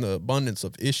imagine the abundance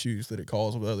of issues that it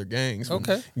causes with other gangs. When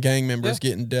Okay. gang members Yeah.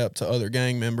 get in debt to other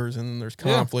gang members, and then there's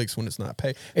Yeah. conflicts when it's not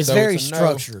paid. It's So very a no.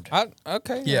 structured.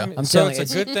 Okay. Yeah. I'm so telling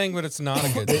it's you, a good thing, but it's not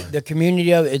a good thing. The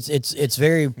community of it's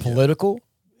very political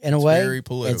in a way. very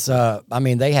political. It's I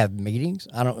mean, they have meetings.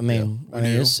 I mean we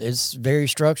do. it's very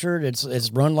structured. It's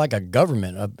run like a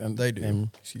government. They do. and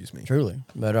Excuse me. truly.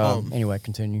 But anyway,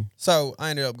 continue. So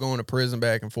I ended up going to prison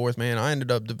back and forth, man. I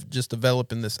ended up just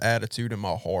developing this attitude in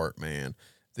my heart, man,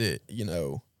 that, you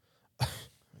know,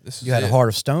 this is You had it. a heart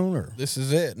of stone, or This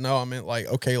is it. No, I meant like,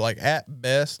 okay, like at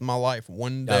best, my life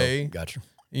one day, Oh, gotcha.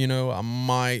 you know, I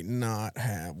might not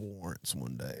have warrants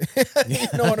one day. You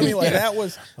know what I mean? Like that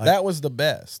was the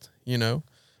best, you know.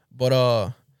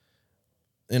 But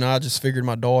and I just figured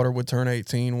my daughter would turn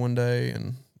 18 one day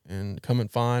and come and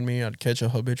find me. I'd catch a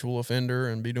habitual offender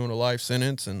and be doing a life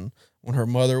sentence. And when her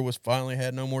mother was finally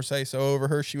had no more say so over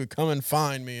her, she would come and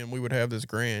find me, and we would have this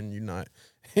grand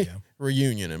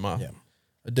reunion in my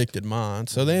addicted mind.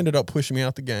 So they ended up pushing me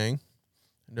out the gang,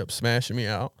 ended up smashing me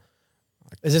out.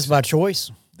 Is this by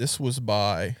choice? This was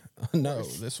by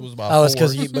this was by Oh, it's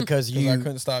because force, you I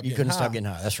couldn't stop. You couldn't stop getting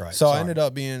high. That's right. So I Sorry. ended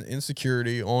up being in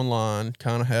security online.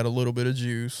 Kind of had a little bit of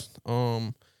juice.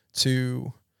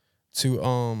 To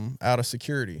out of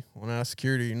security. When out of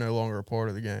security, you're no longer a part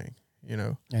of the gang. You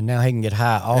know. And now he can get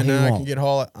high all And he now I wants. can get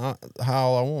high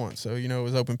all I want. So, you know, it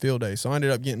was open field day. So I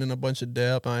ended up getting in a bunch of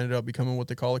debt. I ended up becoming what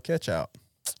they call a catch out.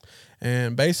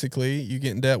 And basically, you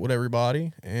get in debt with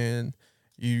everybody, and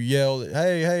you yell,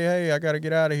 hey, I got to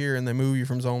get out of here. And they move you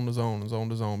from zone to zone and zone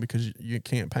to zone because you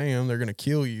can't pay them. They're going to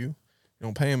kill you. You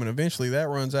don't pay them. And eventually that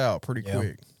runs out pretty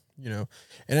quick, you know.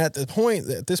 And at this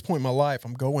point in my life,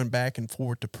 I'm going back and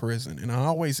forth to prison. And I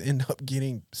always end up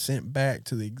getting sent back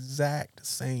to the exact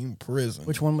same prison.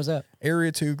 Which one was that?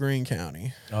 Area 2, Greene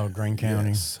County. Oh, Greene County.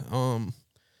 Yes.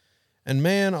 And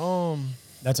man,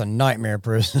 That's a nightmare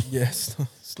prison. yes,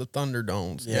 it's the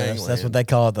Thunderdomes. Yeah, that's gangland. what they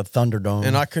call it, the Thunderdome.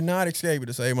 And I could not escape it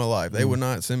to save my life. They would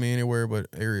not send me anywhere but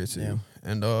Area 2. Yeah.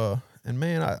 And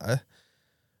man,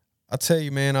 I tell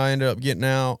you, man, I ended up getting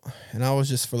out, and I was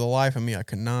just, for the life of me, I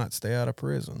could not stay out of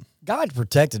prison. God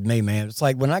protected me, man. It's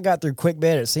like when I got through quick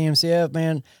bed at CMCF,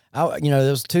 man,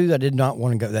 there's two that I did not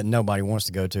want to go, that nobody wants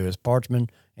to go to, is Parchman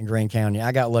and Greene County.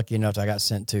 I got lucky enough that I got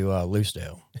sent to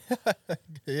Loosedale.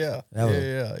 Yeah, That was-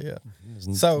 yeah. It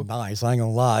was So- nice. I ain't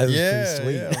gonna lie. It was pretty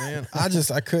sweet. Yeah, man.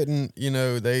 I couldn't,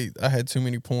 I had too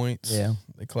many points. Yeah.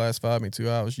 They classified me too.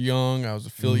 I was young. I was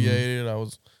affiliated. I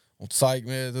was on psych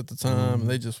meds at the time. And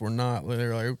they just were not. They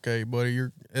were like, okay, buddy,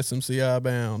 you're SMCI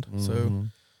bound. So,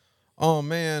 oh,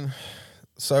 man.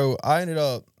 So I ended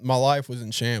up, my life was in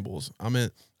shambles. I mean,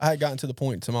 I had gotten to the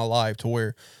point to my life to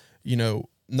where,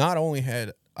 not only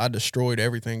had I destroyed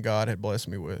everything God had blessed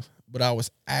me with, but I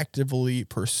was actively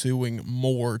pursuing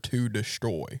more to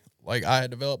destroy. Like, I had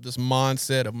developed this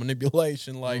mindset of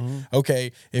manipulation. Like,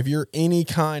 okay, if you're any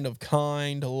kind of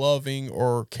kind, loving,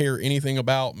 or care anything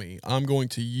about me, I'm going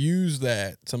to use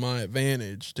that to my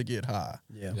advantage to get high.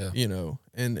 Yeah.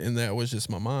 And that was just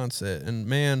my mindset. And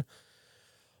man,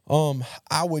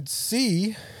 I would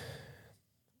see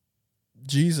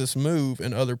Jesus move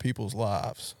in other people's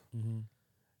lives.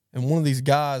 And one of these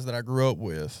guys that I grew up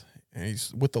with, and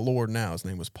he's with the Lord now, his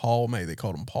name was Paul May. They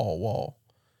called him Paul Wall.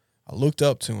 I looked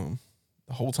up to him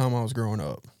the whole time I was growing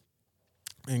up.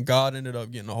 And God ended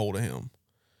up getting a hold of him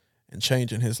and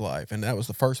changing his life. And that was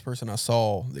the first person I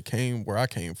saw that came where I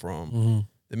came from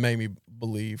that made me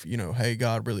believe, you know, hey,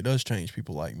 God really does change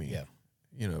people like me. Yeah.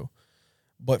 You know,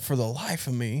 but for the life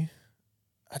of me,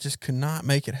 I just could not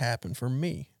make it happen for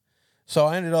me. So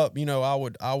I ended up, you know,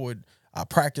 I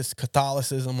practiced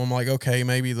Catholicism. I'm like, okay,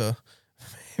 maybe the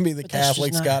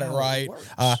Catholics got it right.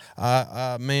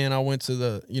 I went to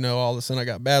the, you know, all of a sudden I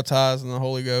got baptized in the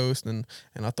Holy Ghost, and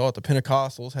I thought the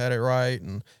Pentecostals had it right,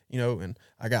 and you know, and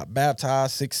I got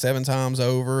baptized 6-7 times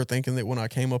over, thinking that when I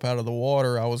came up out of the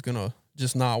water, I was gonna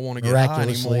just not want to get high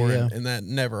anymore, and that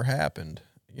never happened,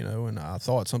 you know, and I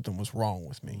thought something was wrong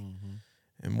with me.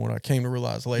 And what I came to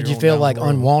realize later, did you feel like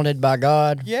unwanted by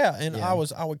God? Yeah, and I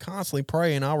would constantly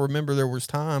pray, and I remember there was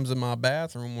times in my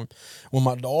bathroom when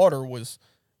my daughter was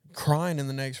crying in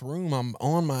the next room. I'm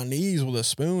on my knees with a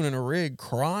spoon and a rig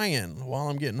crying while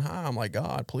I'm getting high. I'm like,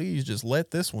 God, please just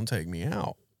let this one take me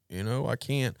out. You know, I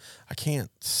can't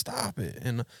stop it.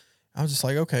 And I was just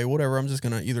like, okay, whatever. I'm just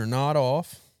gonna either nod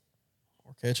off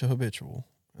or catch a habitual,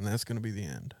 and that's gonna be the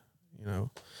end. You know,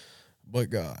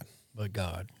 but God.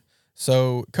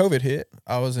 So COVID hit.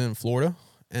 I was in Florida,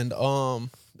 and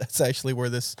that's actually where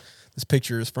this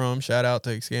picture is from. Shout out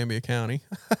to Escambia County.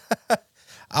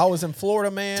 I was in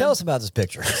Florida, man. Tell us about this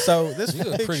picture. So this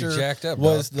picture jacked up,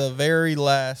 was the very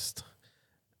last.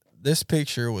 This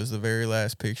picture was the very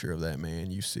last picture of that man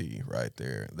you see right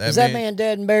there. Is that man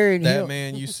dead and buried? That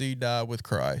man you see died with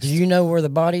Christ. Do you know where the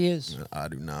body is? I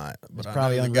do not. But I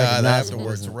probably know the guy that unrecognizable,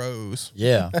 afterwards isn't it? rose.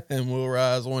 Yeah. And will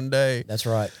rise one day. That's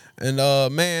right. And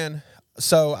man,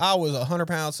 so I was 100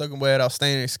 pounds soaking wet. I was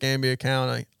staying in Escambia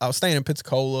County. I was staying in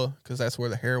Pensacola because that's where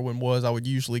the heroin was. I would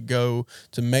usually go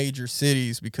to major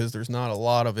cities because there's not a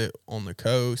lot of it on the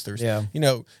coast. There's, you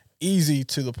know, easy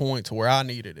to the point to where I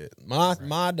needed it.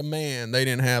 My demand, they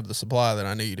didn't have the supply that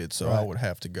I needed, so I would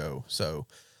have to go. So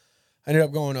I ended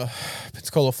up going to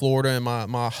Pensacola, Florida, and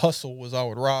my hustle was I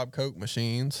would rob Coke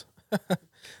machines.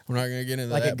 I'm not gonna get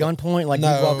into like that. At gunpoint, like you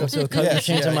walk up to a Coke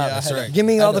machine, right. Give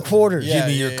me all the quarters. Give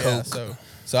me your Coke.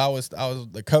 So I was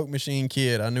the Coke machine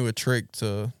kid. I knew a trick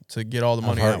to get all the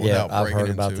money out without breaking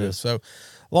into about it. this. So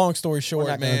long story short,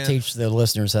 We're not man. going to teach the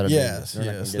listeners how to do this.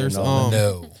 Yes. There's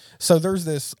So there's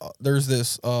this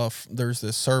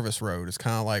service road. It's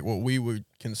kind of like what we would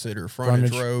consider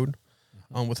frontage road,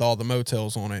 with all the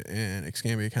motels on it in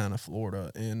Escambia County,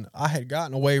 Florida. And I had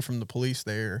gotten away from the police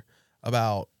there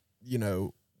about,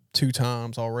 2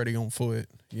 times already on foot.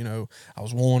 I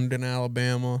was wanted in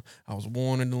Alabama. I was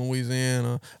wanted in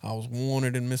Louisiana. I was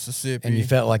wanted in Mississippi. And you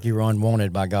felt like you were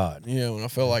unwanted by God. Yeah, and I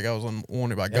felt like I was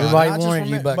unwanted by God. Everybody wanted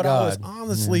you but God. I was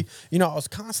honestly, I was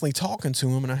constantly talking to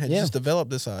him, and I had just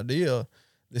developed this idea,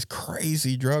 this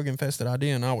crazy drug-infested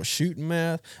idea, and I was shooting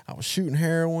meth. I was shooting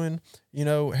heroin.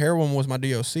 Heroin was my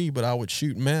DOC, but I would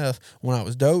shoot meth when I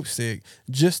was dope sick,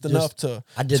 just enough to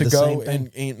go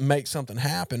and make something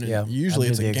happen. And usually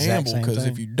it's a gamble, because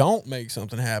if you don't make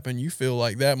something happen, you feel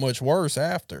like that much worse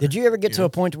after. Did you ever get to a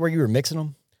point where you were mixing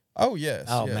them? Oh, yes.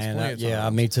 Oh, yes,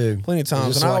 man. Me too. Plenty of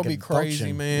times. And I would be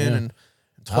crazy, man, and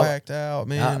twacked out,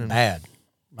 man. Bad.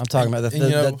 I'm talking about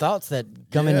the thoughts that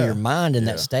come into your mind in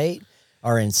that state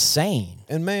are insane.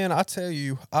 And, man, I tell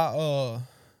you,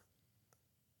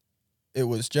 it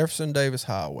was Jefferson Davis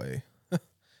Highway,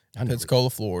 Pensacola,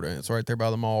 Florida. And it's right there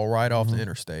by the mall, right off the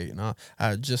interstate. And I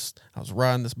was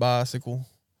riding this bicycle,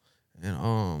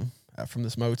 and from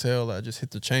this motel that I just hit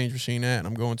the change machine at, and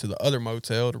I'm going to the other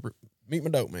motel to meet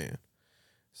my dope man.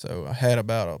 So I had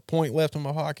about a point left in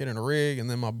my pocket and a rig, and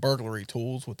then my burglary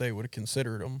tools, what they would have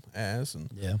considered them as.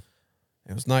 And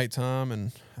it was nighttime,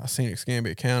 and I seen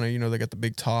Escambia County. They got the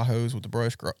big Tahoes with the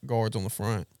brush guards on the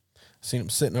front. I seen them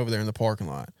sitting over there in the parking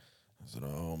lot. I said,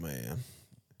 "Oh man,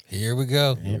 here we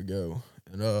go." Here we go.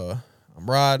 And I'm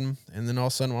riding, and then all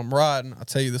of a sudden, when I'm riding, I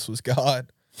tell you, this was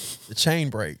God. The chain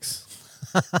breaks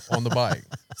on the bike,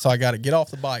 so I got to get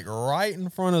off the bike right in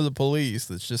front of the police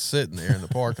that's just sitting there in the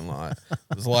parking lot.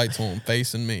 His lights on,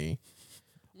 facing me.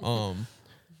 So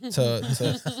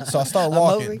I start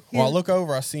walking. Well, I look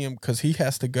over, I see him, because he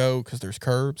has to go, because there's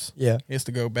curbs. Yeah, he has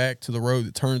to go back to the road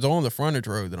that turns on the frontage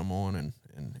road that I'm on, and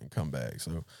come back.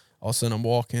 So all of a sudden I'm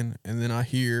walking, and then I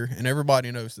hear, and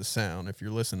everybody knows the sound if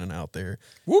you're listening out there.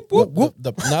 Whoop, whoop, whoop.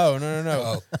 No.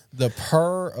 Oh. The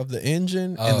purr of the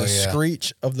engine and the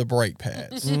screech of the brake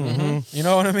pads. Mm-hmm. You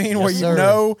know what I mean? Yes,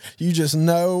 Where you just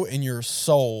know in your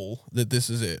soul that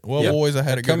this is it. Well, boys, I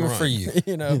had a good run. Coming for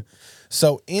you.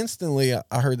 So instantly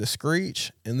I heard the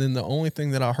screech, and then the only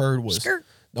thing I heard was,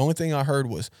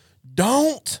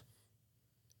 don't.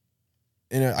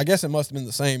 And I guess it must have been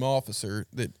the same officer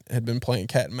that had been playing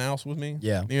cat and mouse with me.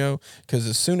 Yeah. Because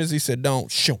as soon as he said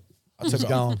don't, shoo, I took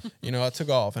off. I took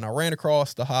off, and I ran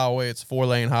across the highway. It's a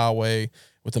 4-lane highway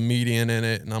with a median in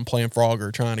it, and I'm playing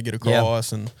Frogger trying to get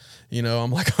across, and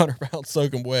I'm like 100 pounds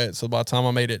soaking wet. So by the time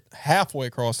I made it halfway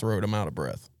across the road, I'm out of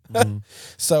breath. Mm-hmm.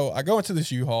 So I go into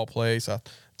this U-Haul place. I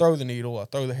throw the needle, I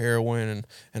throw the heroin,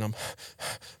 and I'm,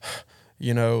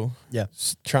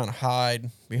 trying to hide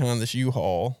behind this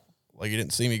U-Haul. Like, he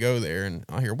didn't see me go there, and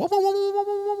I hear, whoa, whoa, whoa, whoa,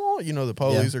 whoa, whoa. The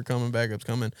police are coming, backup's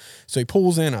coming. So he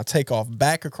pulls in, I take off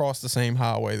back across the same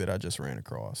highway that I just ran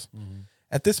across. Mm-hmm.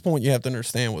 At this point, you have to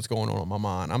understand what's going on in my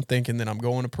mind. I'm thinking that I'm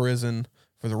going to prison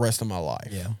for the rest of my life.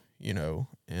 Yeah.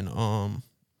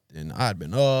 And I'd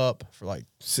been up for like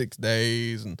 6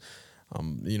 days, and I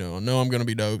know I'm going to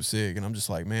be dope sick, and I'm just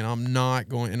like, man, I'm not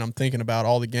going, and I'm thinking about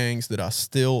all the gangs that I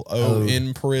still owe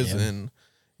in prison,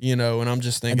 and I'm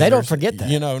just thinking. And they don't forget that.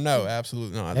 No,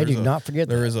 absolutely not. They do not forget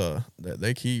that. There is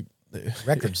they keep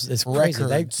records. It's crazy.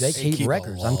 They keep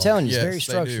records. I'm telling you, it's very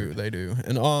structured. They do.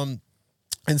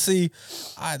 And see,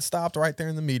 I had stopped right there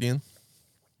in the median,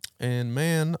 and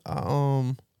man,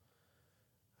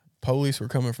 police were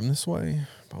coming from this way.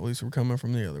 Police were coming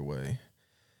from the other way.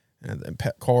 And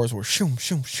cars were shoom,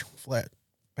 shoom, shoom, flat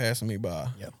passing me by.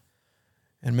 Yeah.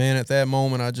 And man, at that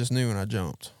moment, I just knew, and I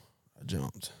jumped.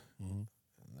 Mm-hmm.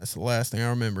 That's the last thing I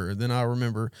remember. Then I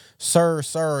remember, sir,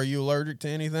 are you allergic to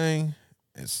anything?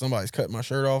 And somebody's cutting my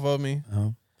shirt off of me. Uh-huh.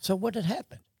 So what had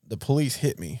happened? The police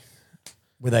hit me.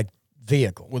 With a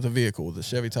vehicle? With a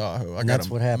Chevy Tahoe. I got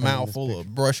a mouthful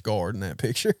of brush guard in that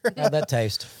picture. How'd that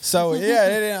taste? So,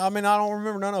 yeah, I don't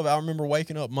remember none of it. I remember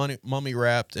waking up mummy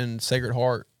wrapped in Sacred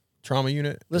Heart trauma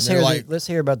unit. Let's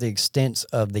hear about the extent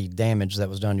of the damage that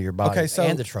was done to your body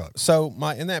and the truck. So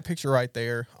in that picture right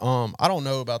there, I don't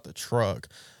know about the truck,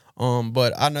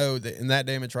 but I know that in that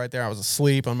damage right there, I was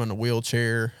asleep. I'm in a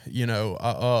wheelchair.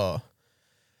 All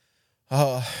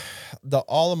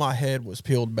of my head was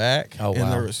peeled back,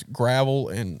 and there was gravel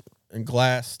and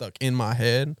glass stuck in my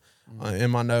head, in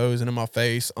my nose, and in my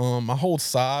face. My whole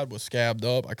side was scabbed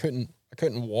up. I couldn't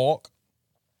walk.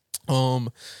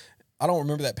 I don't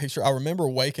remember that picture. I remember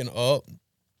waking up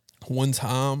one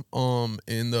time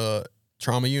in the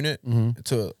trauma unit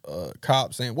to a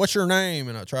cop saying, "What's your name?"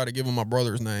 And I tried to give them my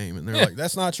brother's name, and they're like,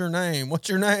 "That's not your name. What's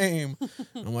your name?"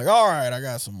 And I'm like, "All right, I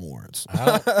got some warrants."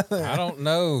 I don't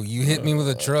know. You hit me with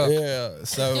a truck. Yeah,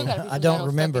 so I don't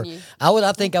remember.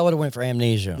 I think I would have went for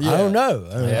amnesia. Yeah. I don't know.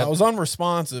 I was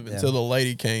unresponsive until the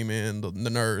lady came in,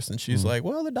 the nurse, and she's like,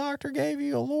 "Well, the doctor gave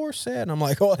you a Lorcet," and I'm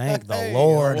like, "Oh, thank the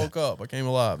Lord!" I woke up. I came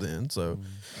alive then. So,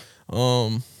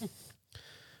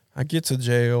 I get to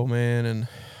jail, man, and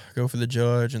go for the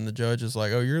judge, and the judge is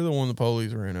like, "Oh, you're the one the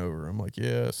police ran over." I'm like,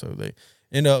 "Yeah." So they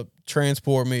end up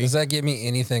transport me. Does that get me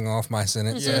anything off my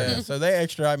sentence? Yeah. So they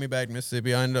extradited me back to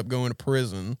Mississippi. I ended up going to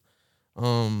prison.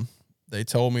 They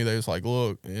told me, they was like,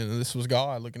 "Look," and this was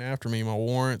God looking after me. My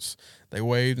warrants, they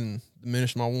waived and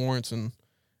diminished my warrants in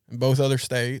both other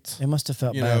states. They must have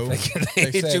felt bad.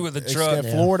 They hit you with a truck.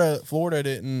 Florida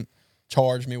didn't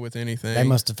charge me with anything. They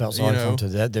must have felt sorry for him too.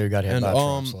 That dude got hit by a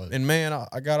truck. And man,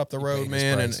 I got up the road,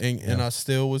 man, and I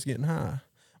still was getting high.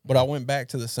 But I went back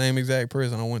to the same exact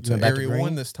prison. I went to Area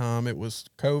 1 this time. It was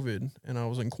COVID, and I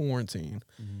was in quarantine.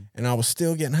 Mm-hmm. And I was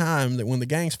still getting high. And when the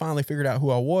gangs finally figured out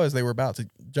who I was, they were about to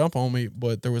jump on me,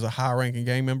 but there was a high-ranking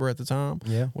gang member at the time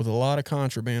with a lot of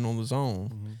contraband on the zone.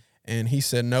 Mm-hmm. And he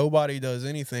said, "Nobody does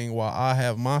anything while I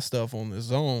have my stuff on the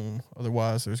zone.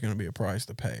 Otherwise, there's going to be a price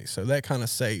to pay." So that kind of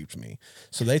saved me.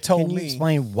 So they told me. Can you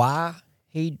explain why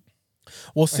he?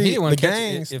 Well, see, the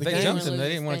gangs. If they jumped him, they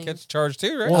didn't want to catch a charge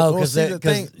too, right? Well, the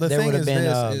thing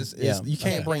is you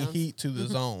can't bring heat to the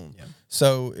zone. Yeah.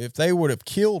 So if they would have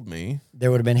killed me,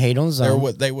 there would have been hate on the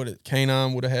zone.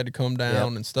 Canine would have had to come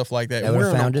down and stuff like that.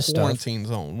 We're in a quarantine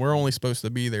zone. We're only supposed to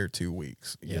be there 2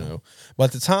 weeks, you know. But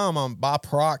at the time, I'm by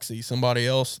proxy. Somebody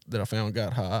else that I found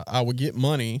got high. I would get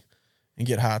money and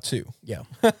get high too. Yeah.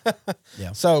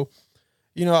 Yeah. So,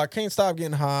 I can't stop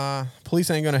getting high. Police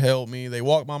ain't going to help me. They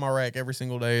walk by my rack every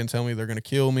single day and tell me they're going to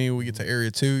kill me. We get to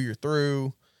Area 2, you're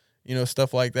through,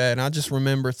 stuff like that. And I just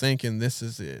remember thinking, this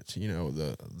is it.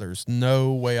 There's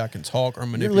no way I can talk or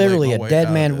manipulate. You're literally a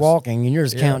dead man walking, and you're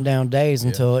just counting down days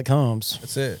until it comes.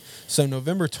 That's it. So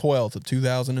November 12th of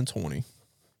 2020,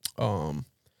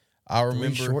 I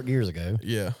remember 3 short years ago.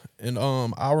 Yeah. And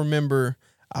I remember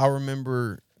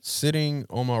sitting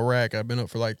on my rack. I've been up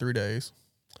for like 3 days.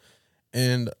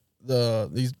 And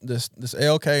this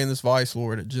LK and this vice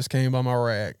lord that just came by my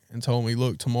rack and told me,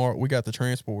 "Look, tomorrow we got the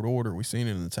transport order. We seen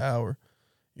it in the tower.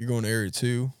 You're going to Area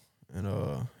 2, and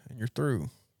you're through."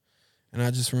 And I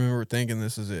just remember thinking,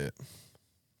 this is it.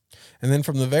 And then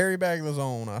from the very back of the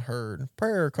zone, I heard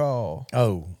prayer call.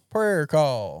 Oh, prayer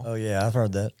call. Oh yeah, I've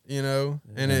heard that.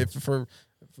 And if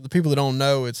for the people that don't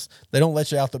know, they don't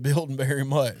let you out the building very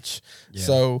much. Yeah.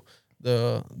 So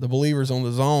the believers on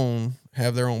the zone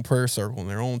have their own prayer circle and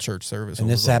their own church service. And on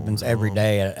the this zone. happens every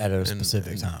day at a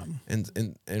specific time.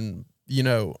 And you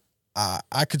know,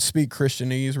 I could speak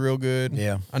Christianese real good.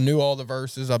 Yeah. I knew all the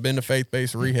verses. I've been to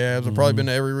faith-based rehabs. I've probably been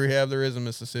to every rehab there is in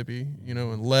Mississippi, you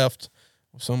know, and left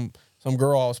some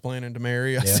girl I was planning to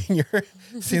marry. I seen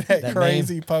that That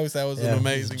crazy post. That was an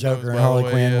amazing Joker post, and by Harley the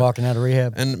way, Quinn walking out of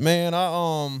rehab. And man, I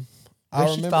Wish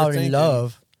she remember found thinking, in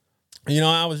love. you know,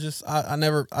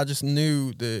 I just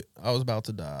knew that I was about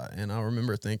to die. And I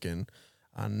remember thinking,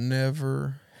 I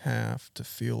never have to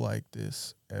feel like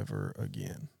this ever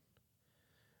again.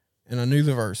 And I knew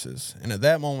the verses. And at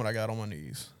that moment, I got on my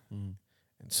knees. And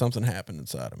something happened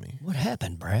inside of me. What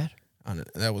happened, Brad? And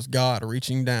that was God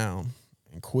reaching down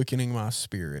and quickening my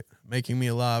spirit, making me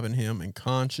alive in him and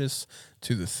conscious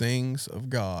to the things of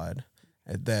God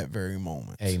at that very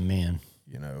moment. Amen.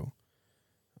 You know,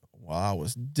 while I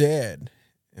was dead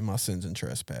in my sins and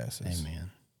trespasses,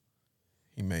 Amen.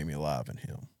 he made me alive in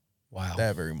him. Wow.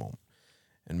 That very moment.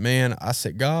 And man, I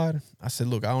said, God,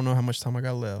 look, I don't know how much time I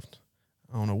got left.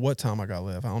 I don't know what time I got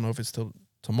left. I don't know if it's till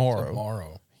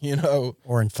tomorrow. You know,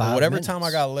 Or in but 5 whatever minutes. time I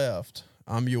got left,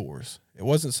 I'm yours. It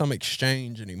wasn't some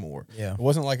exchange anymore. Yeah. It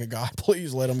wasn't like a God,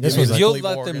 please let them This give me was the If you'll plea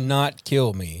let bargain. them not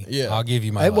kill me, Yeah. I'll give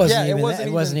you my It life. wasn't Yeah, it even wasn't that. It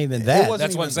even- wasn't even it that. wasn't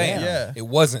That's what I'm even saying. that. Yeah. It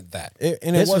wasn't that. And This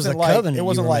it was wasn't a like covenant it you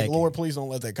wasn't were like making. Lord, please don't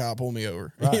let that cop pull me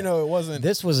over. Right. You know, it wasn't.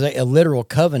 This was a literal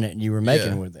covenant you were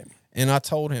making Yeah. with him. And I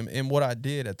told him, and what I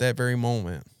did at that very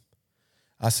moment,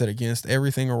 I said, against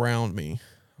everything around me,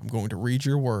 I'm going to read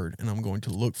your word and I'm going to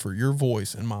look for your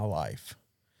voice in my life.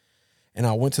 And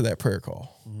I went to that prayer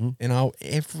call, and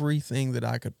everything that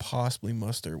I could possibly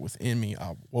muster within me,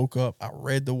 I woke up, I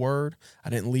read the word, I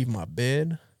didn't leave my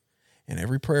bed, and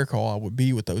every prayer call I would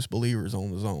be with those believers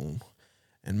on the zone.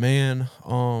 And man,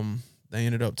 they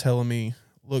ended up telling me,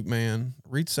 look, man,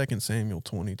 read 2 Samuel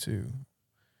 22,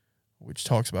 which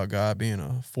talks about God being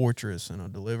a fortress and a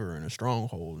deliverer and a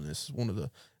stronghold. And this is one of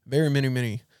the very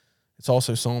many, it's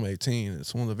also Psalm 18.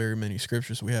 It's one of the very many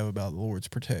scriptures we have about the Lord's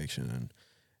protection. And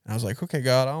I was like, okay,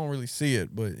 God, I don't really see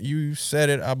it, but you said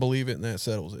it, I believe it, and that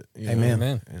settles it. You know? Amen.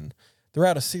 Amen. And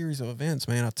throughout a series of events,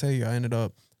 man, I tell you, I ended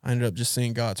up just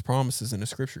seeing God's promises in the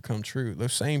scripture come true.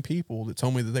 Those same people that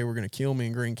told me that they were going to kill me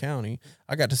in Greene County,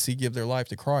 I got to see give their life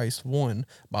to Christ one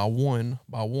by one,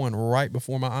 right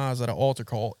before my eyes at an altar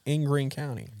call in Greene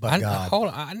County. But God. Hold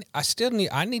on.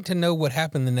 I need to know what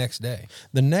happened the next day.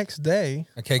 The next day,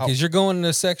 Okay, because you're going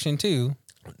into section 2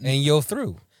 and you're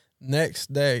through.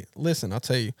 next day, listen, I'll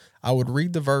tell you, I would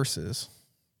read the verses,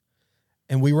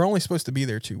 and we were only supposed to be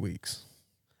there 2 weeks.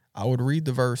 I would read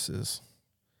the verses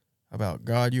about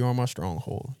God, you are my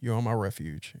stronghold, you are my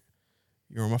refuge,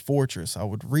 you are my fortress. I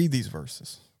would read these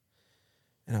verses,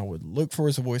 and I would look for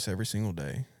his voice every single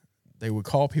day. They would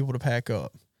call people to pack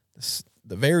up.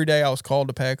 The very day I was called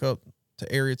to pack up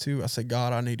to Area 2, I said,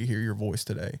 God, I need to hear your voice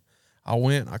today. I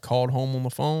went, I called home on the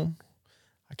phone.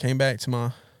 I came back to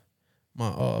my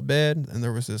bed, and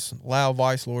there was this loud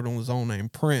vice lord on his own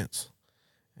named Prince.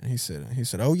 And he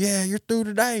said, oh yeah, you're through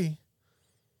today.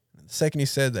 And the second he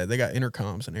said that, they got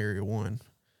intercoms in Area 1. He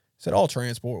said, all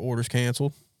transport orders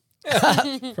canceled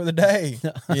for the day,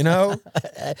 you know?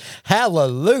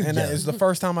 Hallelujah. And it's the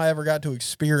first time I ever got to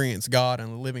experience God in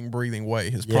a living, breathing way.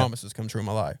 His promises come true in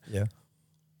my life. Yeah.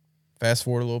 Fast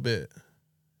forward a little bit. A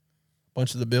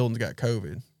bunch of the buildings got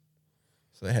COVID.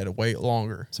 So they had to wait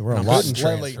longer. So we're And on I'm lockdown.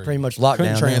 transfer. Pretty much lockdown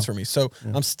couldn't now. transfer me. So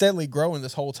I'm steadily growing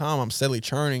this whole time. I'm steadily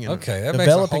churning and Okay, that makes a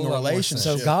developing whole a lot more relationship.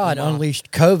 sense. So God with my- unleashed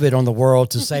COVID on the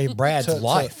world to save Brad's to-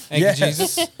 life. Thank Yes. you,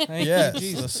 Jesus. Thank Yes, you,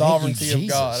 Jesus. the sovereignty of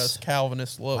God. Jesus. Us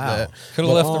Calvinists love Wow. that. Could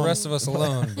have But, left the rest of us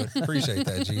alone, but appreciate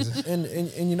that, Jesus.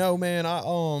 And you know, man,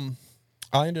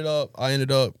 I ended up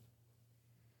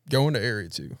going to Area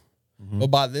 2. But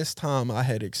by this time, I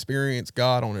had experienced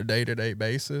God on a day-to-day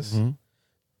basis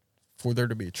for there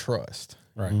to be trust.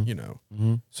 Right. You know,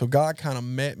 so God kind of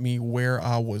met me where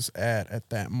I was at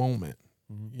that moment.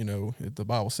 You know, the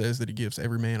Bible says that He gives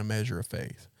every man a measure of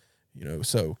faith. You know,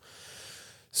 so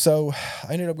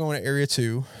I ended up going to Area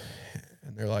 2,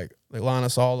 and they're like, they line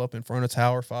us all up in front of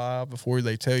Tower 5 before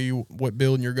they tell you what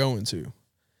building you're going to.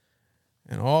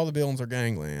 And all the buildings are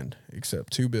gangland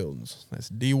except 2 buildings. That's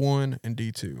D1 and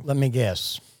D2. Let me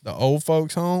guess. The old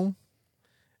folks home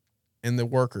and the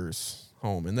workers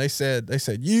home. And they said,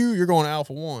 you're going to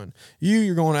Alpha 1.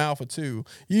 You're going to Alpha 2.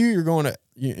 You're going to,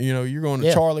 you're going to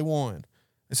Yeah. Charlie 1.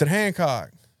 They said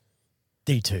Hancock.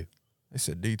 D2. They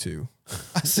said D2.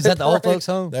 Is that the old folks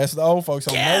home? That's the old folks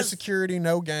home. No Yes. security,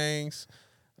 no gangs.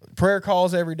 prayer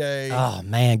calls every day. Oh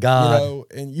man, God. You know,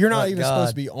 and you're not But even God. supposed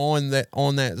to be on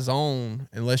that zone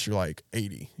unless you're like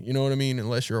 80. You know what I mean?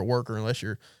 Unless you're a worker, unless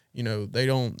you're, they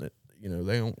don't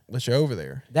let you over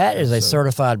there. That is a So,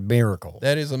 certified miracle.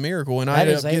 That is a miracle, and I That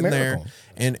ended is up a getting miracle.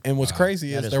 there. And what's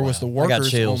crazy That is is there was the wild. I got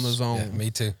workers chills. on the zone. Yeah,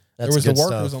 me too. That's There was the good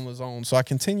workers stuff. on the zone. So I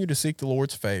continued to seek the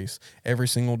Lord's face every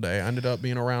single day. I ended up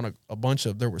being around a bunch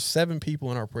of, there were 7 people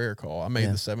in our prayer call. I made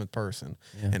Yeah. the 7th person.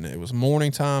 Yeah. And it was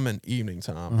morning time and evening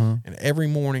time. And every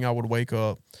morning I would wake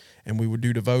up and we would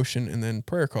do devotion and then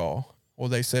prayer call. Well,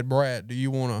 they said, Brad, do you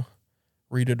want to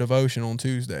read a devotion on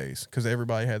Tuesdays? Because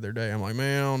everybody had their day. I'm like,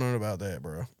 man, I don't know about that,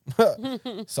 bro.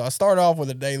 So I started off with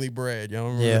a daily bread. Y'all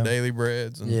remember Yeah. the daily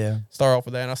breads? And Yeah. start off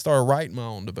with that. And I started writing my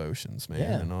own devotions, man.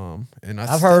 Yeah. And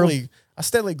I've heard- I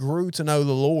steadily grew to know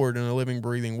the Lord in a living,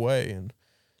 breathing way. And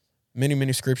many,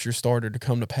 many scriptures started to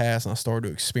come to pass, and I started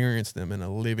to experience them in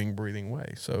a living, breathing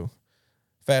way. So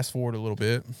fast forward a little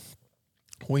bit.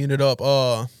 We ended up,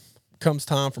 comes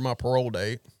time for my parole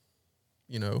date,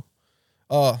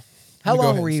 How let me go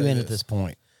long ahead were and you say in at this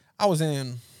point? I was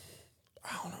in,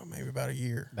 I don't know, maybe about a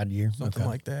year. About a year? Something Okay.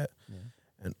 like that.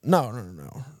 And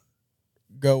no.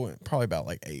 Going probably about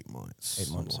like 8 months.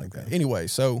 8 months, something like okay. that. Anyway,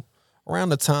 so around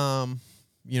the time,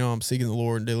 I'm seeking the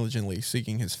Lord and diligently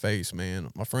seeking his face, man.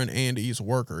 My friend Andy, he's a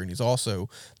worker and he's also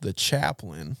the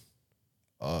chaplain's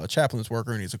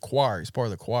worker, and he's a choir. He's part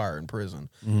of the choir in prison.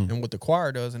 Mm-hmm. And what the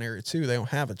choir does in Area 2, they don't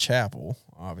have a chapel,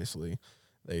 obviously.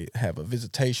 They have a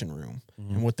visitation room.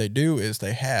 Mm-hmm. And what they do is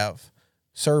they have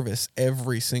service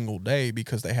every single day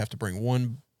because they have to bring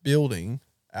one building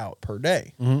out per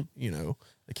day. Mm-hmm.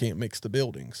 They can't mix the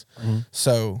buildings.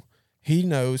 So he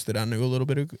knows that I knew a little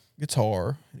bit of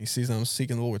guitar. And he sees I'm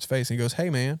seeking the Lord's face. And he goes, hey,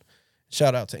 man,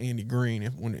 shout out to Andy Green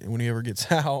when he ever gets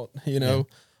out, You'll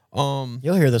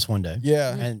hear this one day.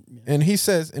 Yeah. And he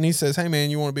says, hey, man,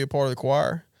 you want to be a part of the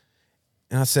choir?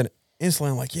 And I said,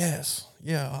 instantly, I'm like, yes.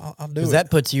 Yeah, I'll do it. Because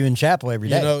that puts you in chapel every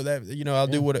day. I'll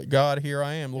do what God, here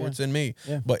I am, Lord, send me.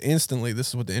 Yeah. But instantly, this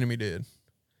is what the enemy did.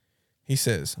 He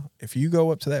says, if you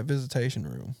go up to that visitation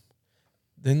room,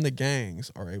 then the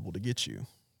gangs are able to get you.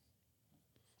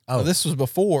 Now, this was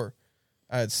before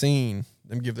I had seen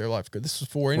them give their life to God. This was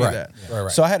before any of that.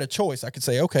 Right. So I had a choice. I could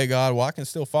say, okay, God, well, I can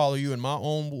still follow you in my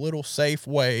own little safe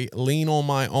way, lean on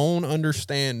my own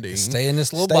understanding. Stay in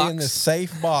this little stay box. in this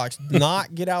safe box,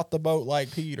 not get out the boat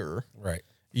like Peter, Right.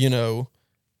 and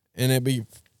it'd be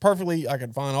perfectly, I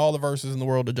could find all the verses in the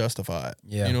world to justify it.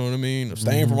 Yeah. You know what I mean?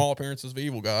 Abstain from all appearances of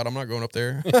evil, God. I'm not going up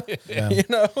there.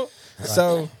 Yeah.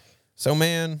 So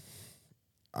man,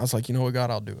 I was like, you know what,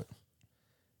 God, I'll do it.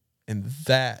 And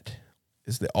that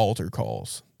is the altar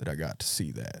calls that I got to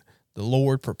see that. The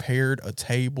Lord prepared a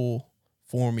table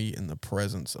for me in the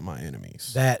presence of my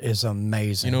enemies. That is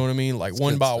amazing. You know what I mean? Like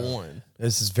one good by stuff. one.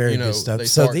 This is very good stuff. they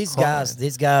So start these crying.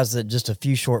 guys that just a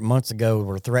few short months ago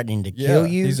were threatening to kill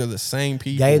you, These are the same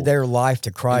people. gave their life to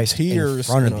in Christ tears in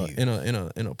front of you.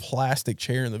 in a plastic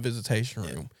chair in the visitation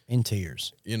room. In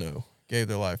tears. Gave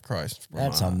their life to Christ. for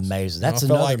That's my eyes. amazing. I That's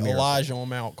felt another like miracle. Elijah on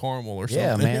Mount Carmel or something.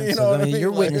 Yeah, man. You know So, what I mean? you're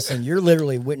Like, witnessing. You're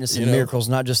literally witnessing miracles,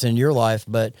 not just in your life,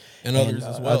 but And others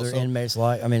as well. Other So- inmates'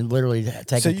 life. I mean, literally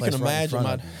taking so you place can right in imagine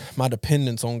front of you. my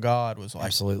dependence on God was like,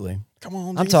 Absolutely. come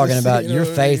on, I'm Jesus, talking about you know your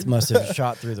what I faith mean? must have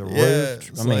shot through the Yeah, roof.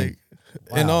 it's I mean, like,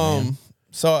 wow, and man.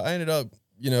 so I ended up,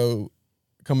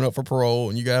 coming up for parole,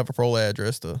 and you gotta have a parole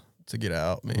address to get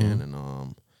out, man.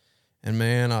 Mm-hmm. And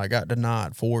man, I got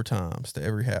denied 4 times to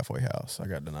every halfway house. I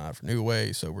got denied for New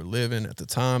Way, Sober Living. At the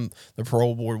time, the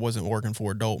parole board wasn't working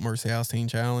for Adult Mercy House Teen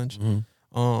Challenge.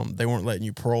 Mm-hmm. They weren't letting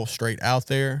you parole straight out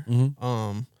there.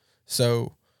 Mhm.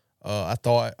 So I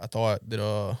thought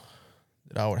that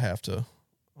I would have to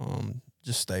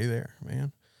just stay there,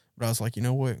 man. But I was like, you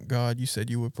know what, God, you said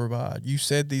you would provide. You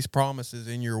said these promises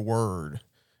in your word.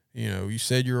 You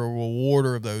said you're a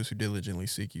rewarder of those who diligently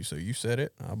seek you. So you said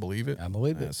it. I believe it. I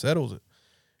believe That it. settles it.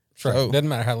 Sure. So- Doesn't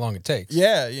matter how long it takes.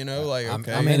 Yeah, like, I'm,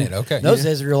 okay. I'm in it. Okay. Those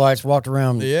Israelites walked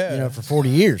around, Yeah. for 40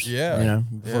 years. Yeah.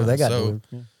 Before Yeah. they got So- delivered.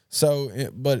 Yeah. So,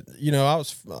 but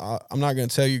I'm not going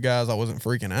to tell you guys I wasn't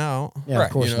freaking out. Yeah, Right.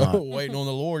 of course not. Waiting on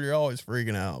the Lord, you're always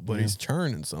freaking out, but he's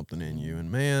churning something in you. And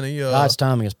man, God's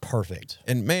timing is perfect.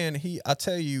 I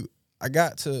tell you,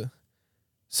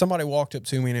 somebody walked up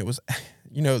to me and it was,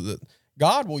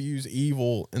 God will use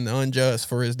evil and the unjust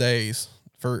for his days,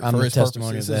 for I'm a his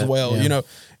testimony purposes of as that, well, yeah.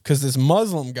 because this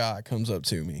Muslim guy comes up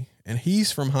to me and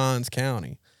he's from Hines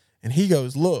County and he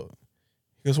goes, look,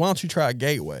 why don't you try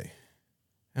Gateway?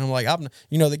 And I'm like,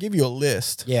 they give you a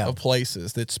list of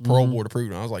places that's parole board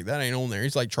approved. And I was like, that ain't on there.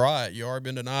 He's like, try it. You already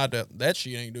been denied that. That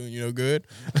shit ain't doing you no good.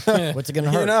 What's it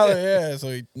gonna hurt? Yeah. So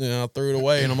he, threw it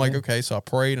away, and I'm like, okay. So I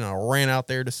prayed and I ran out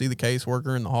there to see the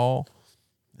caseworker in the hall.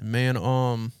 And man,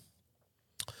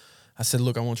 I said,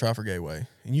 look, I want to try for Gateway.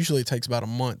 And usually it takes about a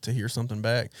month to hear something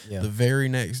back. Yeah. The very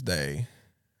next day,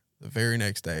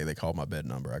 they called my bed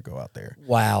number. I go out there.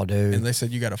 Wow, dude. And they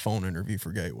said, you got a phone interview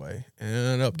for Gateway. And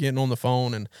I ended up getting on the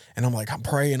phone, and I'm like, I'm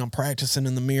praying, I'm practicing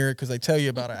in the mirror, because they tell you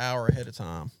about an hour ahead of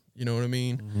time. You know what I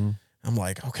mean? Mm-hmm. I'm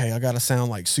like, okay, I got to sound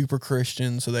like super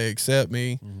Christian so they accept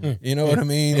me. Mm-hmm. You know what I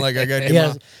mean? Like, I got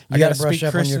to brush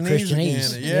up on your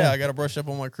Christianese again. Yeah, I got to brush up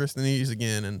on my Christianese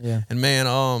again. And man,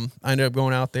 I ended up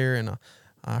going out there, and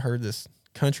I heard this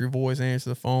country voice answer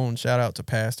the phone. Shout out to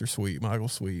Pastor Sweet, Michael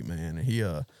Sweet, man.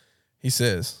 And he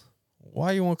says,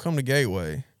 why you want to come to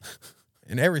Gateway?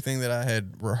 And everything that I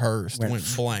had rehearsed went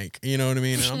blank. You know what I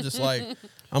mean? And I'm just like,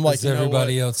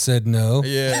 everybody else said no.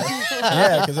 Yeah.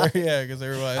 Because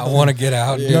everybody. I want to get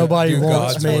out. Yeah. Nobody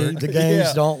wants me. Work. The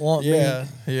games don't want me.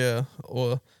 Yeah.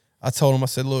 Well, I told him, I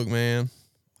said, look, man,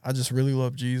 I just really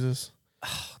love Jesus.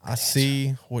 I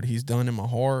see what he's done in my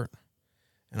heart,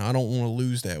 and I don't want to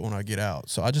lose that when I get out.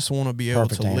 So I just want to be able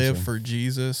to live for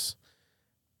Jesus.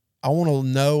 I want to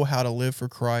know how to live for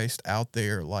Christ out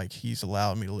there like he's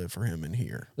allowed me to live for him in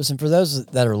here. Listen, for those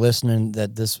that are listening,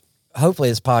 hopefully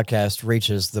this podcast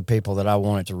reaches the people that I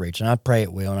want it to reach. And I pray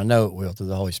it will, and I know it will through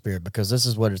the Holy Spirit, because this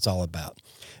is what it's all about.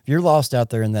 If you're lost out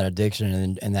there in that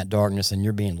addiction and that darkness, and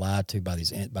you're being lied to by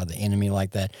the enemy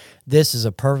like that, this is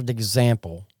a perfect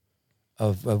example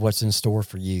of what's in store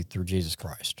for you through Jesus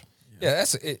Christ. Yeah,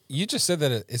 that's it. You just said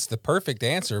that it's the perfect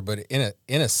answer, but in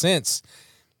a sense,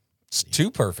 it's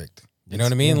too perfect. You know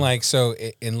what I mean? Yeah. Like, so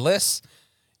unless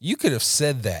you could have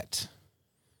said that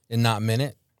and not meant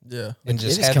it, yeah, and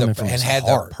just had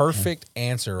the perfect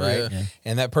answer, right? Yeah.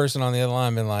 And that person on the other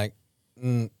line been like,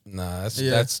 no,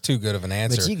 that's too good of an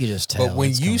answer. But you could just tell. But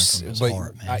when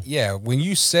when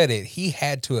you said it, he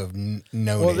had to have known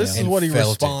it. Well, this is what he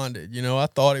responded. I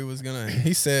thought he was gonna.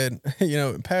 He said,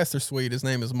 Pastor Sweet, his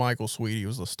name is Michael Sweet. He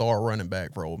was a star running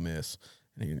back for Ole Miss.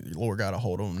 And the Lord got a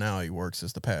hold of him. Now he works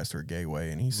as the pastor at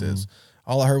Gateway. And he says,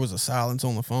 all I heard was a silence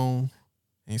on the phone.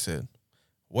 And he said,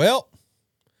 well,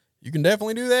 you can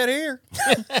definitely do that here.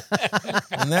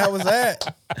 And that was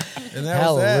that.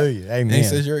 Hallelujah. Amen. And he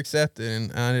says, you're accepted.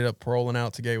 And I ended up paroling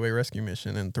out to Gateway Rescue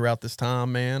Mission. And throughout this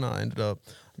time, man,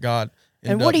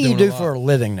 And what do you do for a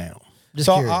living now? Just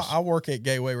so I work at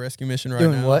Gateway Rescue Mission right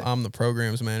now. What? I'm the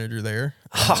programs manager there.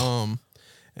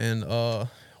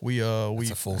 We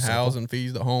house and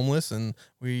feed the homeless, and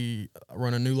we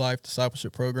run a New Life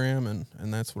discipleship program,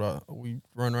 and that's what we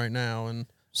run right now. And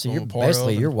so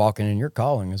you're walking in your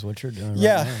calling is what you're doing.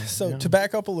 Yeah. Right now. So to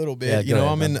back up a little bit,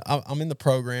 I'm in the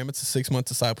program. It's a 6-month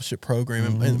discipleship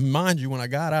program, and mind you, when I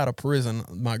got out of prison,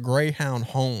 my Greyhound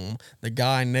home, the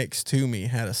guy next to me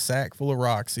had a sack full of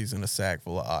Roxy's and a sack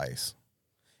full of ice.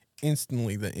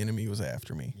 Instantly, the enemy was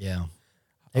after me. Yeah,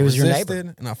 he was your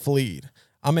neighbor, and I fled.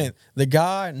 I mean, the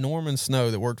guy, Norman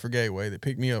Snow, that worked for Gateway, that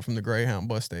picked me up from the Greyhound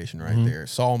bus station right there,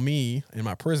 saw me in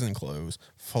my prison clothes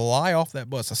fly off that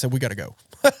bus. I said, we got to go.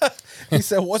 He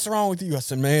said, what's wrong with you? I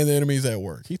said, man, the enemy's at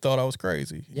work. He thought I was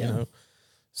crazy, you know.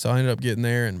 So I ended up getting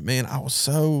there, and, man, I was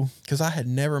because I had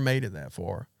never made it that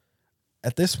far.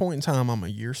 At this point in time, I'm a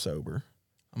year sober.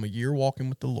 I'm a year walking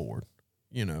with the Lord,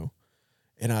 and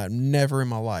I've never in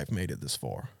my life made it this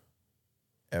far,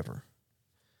 ever.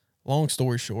 Long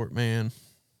story short, man,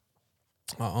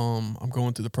 I'm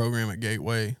going through the program at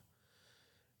Gateway,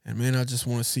 and man, I just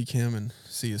want to seek him and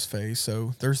see his face.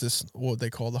 So there's this, what they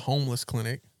call the homeless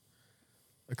clinic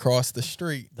across the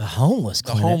street. The homeless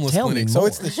clinic? Tell me more. So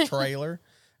it's this trailer.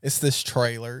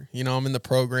 I'm in the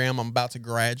program. I'm about to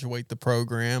graduate the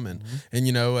program. And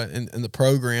in the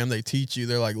program, they teach you,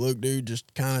 they're like, look, dude,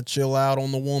 just kind of chill out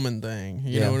on the woman thing.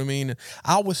 You know what I mean? And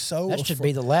I was so... That should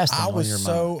be the last thing on your mind.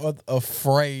 I was so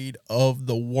afraid of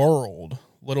the world,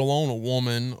 let alone a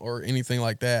woman or anything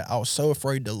like that. I was so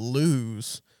afraid to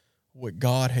lose what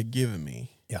God had given me.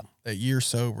 Yeah. That year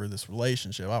sober, this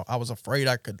relationship. I was afraid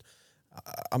I could...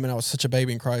 I was such a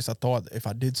baby in Christ. I thought if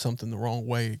I did something the wrong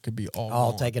way, it could be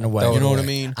all taken away. You know what I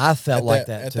mean? I felt like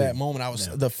that at too. that moment.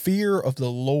 The fear of the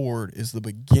Lord is the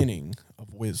beginning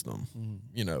of wisdom.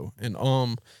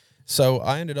 And so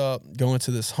I ended up going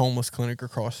to this homeless clinic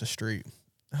across the street.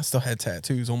 I still had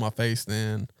tattoos on my face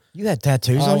then. You had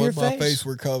tattoos on your face?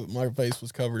 My face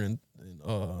was covered in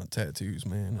tattoos,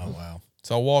 man. Oh wow!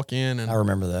 So I walk in, and I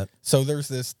remember that. So there's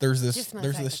this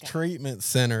treatment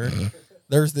center.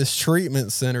 There's this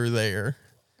treatment center there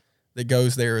that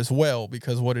goes there as well,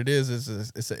 because what it is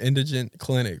it's an indigent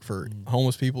clinic for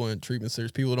homeless people and treatment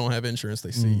centers. People who don't have insurance,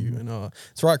 they see you, and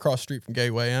it's right across the street from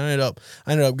Gateway. And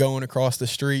I ended up going across the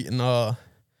street, and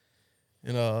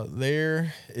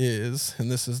there is,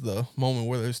 and this is the moment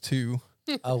where there's two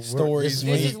stories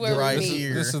this is where we right meet.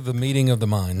 here. This is the meeting of the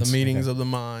minds. The meetings of the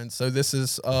mind. So this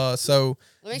is Let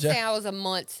me say I was a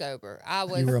month sober.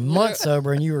 You were a month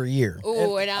sober and you were a year.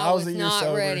 Oh, and I was a year not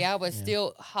sober. ready. I was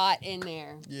still hot in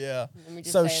there. Yeah. Let me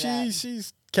just So say that.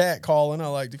 she's cat calling, I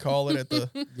like to call it, at the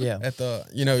Yeah. at the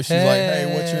she's like,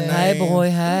 "Hey, what's your name?" Hey,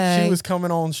 boy, hey. She was coming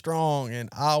on strong, and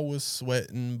I was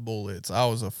sweating bullets. I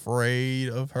was afraid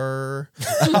of her.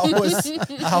 I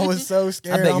was so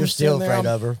scared. I bet I'm you're still sitting there, afraid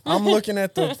of her. I'm looking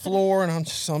at the floor, and I'm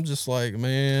just like,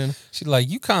 man. She's like,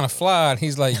 you kind of fly. And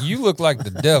he's like, you look like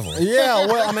the devil. Yeah,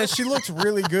 well, I mean, she looked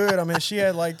really good. I mean, she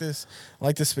had like this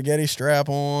spaghetti strap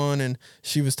on, and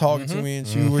she was talking to me, and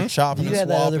she were chopping You and had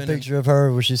that swapping. other picture of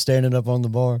her where she's standing up on the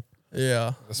bar.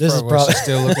 Yeah. That's This is probably what she probably-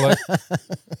 still look like.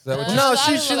 Is that what you No, I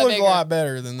she was a she little looked a bigger. lot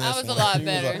better than this. I was a one. lot She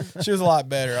better. She was a lot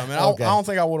better. I mean, Okay. I don't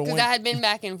think I would have Because went. I had been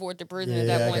back and forth to prison at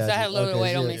Yeah, I that point, got so I you. had a little bit of Okay,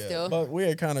 weight on yeah. me still. But we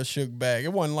had kind of shook back.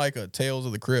 It wasn't like a Tales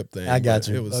of the Crypt thing. I got but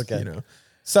you. It was, Okay.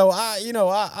 So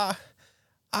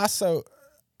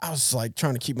I was like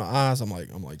trying to keep my eyes. I'm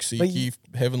like, seek But ye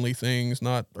heavenly things,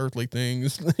 not earthly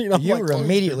things. You like, were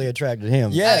immediately attracted to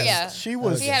him. Yes, Oh, yeah. she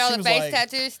was. He had all she the was face like,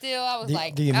 tattoos still. I was Do,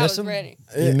 like, do you I miss was them? ready.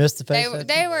 You missed the face They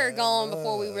tattoo? were gone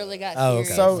before we really got Oh,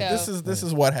 serious. okay. So this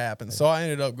is what happened. So I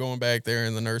ended up going back there,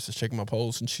 and the nurse is checking my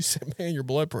pulse, and she said, "Man, your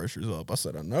blood pressure's up." I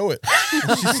said, "I know it."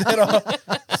 And she said,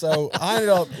 So I ended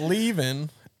up leaving,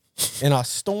 and I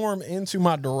storm into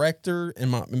my director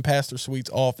and Pastor Sweet's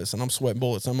office, and I'm sweating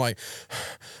bullets. I'm like,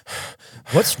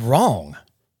 What's wrong?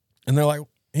 and they're like,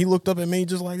 he looked up at me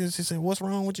just like this. He said, "What's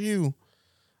wrong with you?"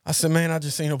 I said, "Man, I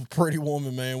just seen a pretty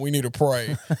woman, man. We need to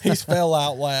pray." He fell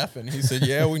out laughing. He said,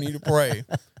 "Yeah, we need to pray."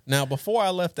 Now, before I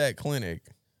left that clinic,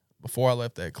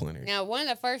 Now, one of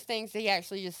the first things he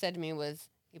actually just said to me was,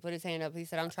 he put his hand up. He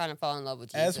said, "I'm trying to fall in love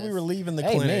with Jesus." as we were leaving the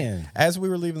Hey, clinic, man. That's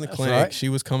right. she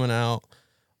was coming out,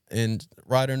 and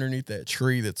right underneath that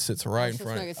tree that sits right I in was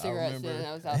front. smoking I cigarettes remember. then.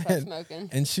 I was outside smoking.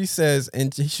 And she says,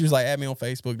 and she was like, add me on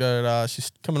Facebook, da da da.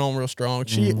 She's coming on real strong.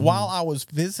 She, while I was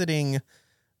visiting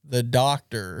the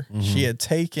doctor, she had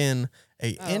taken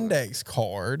a index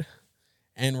card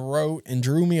and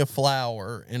drew me a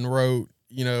flower and wrote,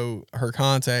 her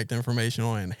contact information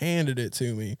on it and handed it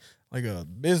to me like a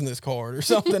business card or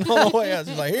something on the way out.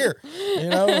 She's like, here,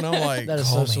 and I'm like, That is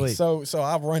so sweet. So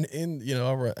I run in,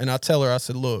 and I tell her, I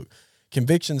said, look,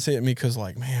 convictions hit me because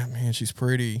like, man, she's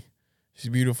pretty, she's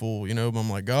beautiful, but I'm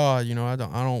like, God,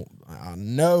 I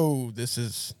know this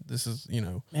is,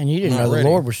 Man, you didn't not know the ready.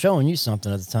 Lord was showing you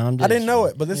something at the time, did I didn't you? know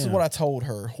it, but this is Yeah. what I told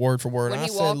her word for word. When I he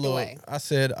said, walked look, away. I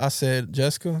said,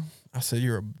 Jessica, I said,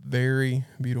 you're a very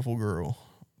beautiful girl,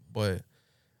 but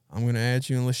I'm going to add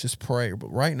you and let's just pray. But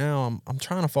right now I'm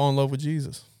trying to fall in love with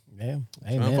Jesus. Yeah.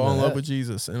 Trying Amen. to fall in to love that. with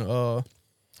Jesus. And,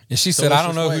 And she So said, let's I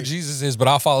don't just know who wait. Jesus is, but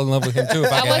I'll fall in love with him too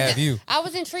if I can have you. I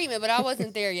was in treatment, but I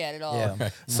wasn't there yet at all. Yeah.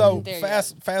 So There you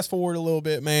fast forward a little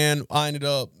bit, man. I ended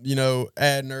up,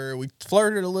 adding her. We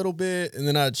flirted a little bit, and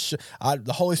then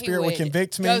the Holy Spirit would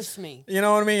convict me. Ghost me. You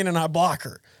know what I mean? And I block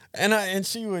her,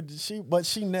 but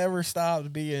she never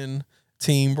stopped being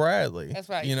Team Bradley. That's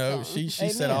right, You know, so. she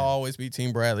said Amen. I'll always be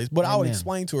Team Bradley's, but I would Amen.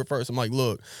 explain to her first. I'm like,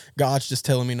 look, God's just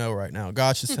telling me no right now.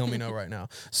 God's just telling me no right now.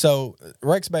 So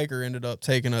Rex Baker ended up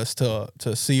taking us to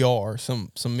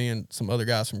CR. Me and some other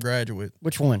guys from Graduate.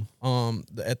 Which one?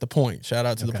 At the Point. Shout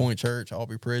out to the Okay. Point Church,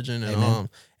 Aubrey Pridgeon, Amen.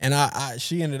 and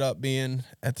she ended up being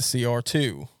at the CR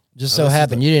too. Just Now, so this is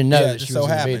happened. You didn't know yeah, that just she so was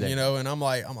going to be happened, there. and I'm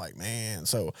like, man.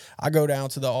 So I go down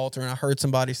to the altar, and I heard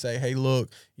somebody say, "Hey, look,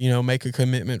 make a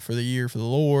commitment for the year for the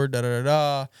Lord." Da da da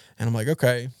da. And I'm like,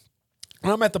 okay.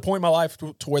 And I'm at the point in my life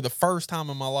to where the first time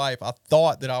in my life I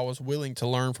thought that I was willing to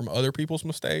learn from other people's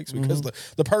mistakes because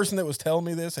the person that was telling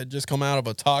me this had just come out of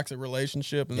a toxic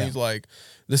relationship, and he's like,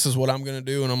 "This is what I'm going to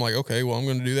do," and I'm like, "Okay, well, I'm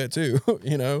going to do that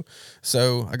too,"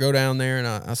 So I go down there and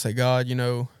I say, God,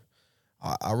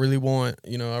 I really want,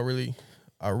 I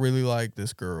really like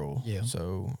this girl. Yeah.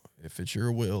 So if it's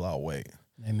your will, I'll wait.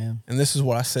 Amen. And this is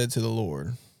what I said to the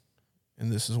Lord.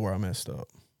 And this is where I messed up.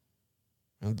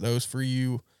 And those for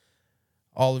you,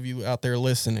 all of you out there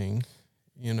listening,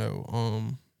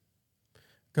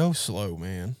 go slow,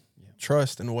 man. Yeah.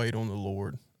 Trust and wait on the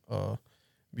Lord.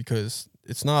 Because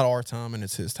it's not our time and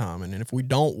it's his time. And if we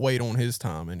don't wait on his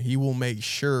time, and he will make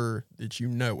sure that you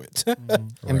know it.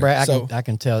 And Brad, So- I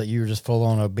can tell that you were just full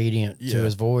on obedient to Yeah.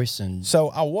 his voice, and So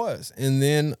I was, and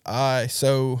then my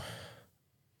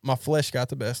flesh got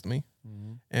the best of me,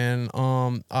 And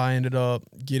I ended up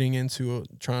getting into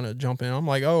trying to jump in. I'm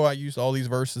like, oh, I used all these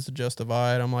verses to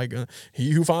justify it. I'm like,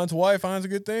 he who finds a wife finds a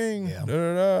good thing. Yeah. Da,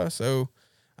 da, da. So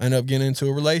I ended up getting into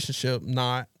a relationship,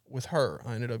 not with her.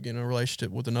 I ended up getting a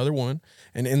relationship with another one.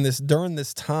 And during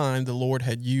this time, the Lord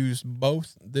had used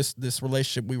both this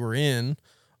relationship we were in.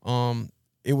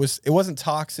 It wasn't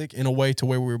toxic in a way to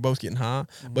where we were both getting high,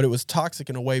 but it was toxic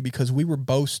in a way because we were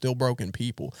both still broken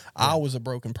people. Yeah. I was a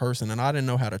broken person and I didn't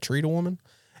know how to treat a woman.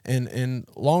 And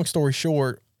long story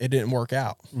short, it didn't work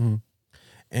out. Mm-hmm.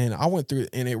 And I went through it,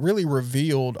 and it really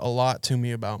revealed a lot to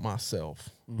me about myself.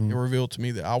 Mm-hmm. It revealed to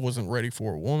me that I wasn't ready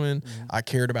for a woman. Mm-hmm. I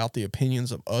cared about the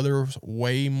opinions of others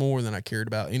way more than I cared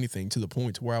about anything, to the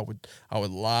point to where I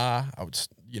would lie. I would,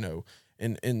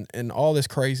 and all this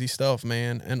crazy stuff,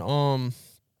 man. And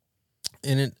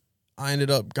I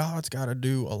ended up, God's got to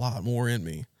do a lot more in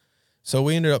me. So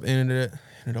we ended up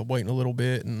waiting a little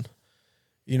bit, and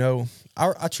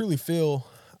I truly feel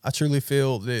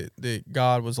that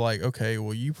God was like, okay,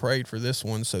 well, you prayed for this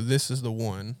one, so this is the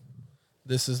one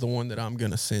that I'm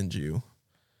going to send you.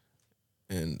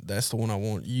 And that's the one I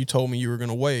want. You told me you were going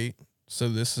to wait, so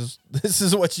this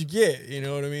is what you get. You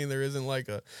know what I mean? There isn't like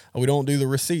we don't do the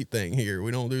receipt thing here.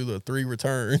 We don't do the 3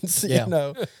 returns.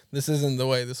 Yeah. This isn't the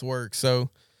way this works. So,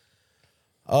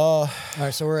 all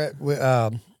right. So we're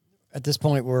at this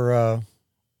point,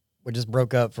 we just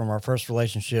broke up from our first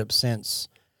relationship since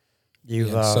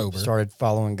you've started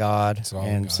following God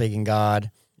and seeking God,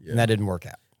 and that didn't work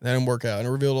out. That didn't work out, and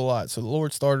it revealed a lot. So the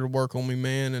Lord started to work on me,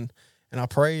 man, and I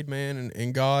prayed, man,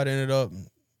 and God ended up,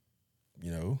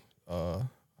 I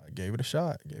gave it a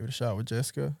shot. I gave it a shot with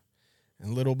Jessica,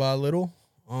 and little by little,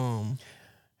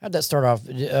 how'd that start off?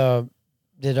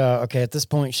 Okay, at this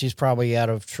point, she's probably out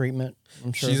of treatment,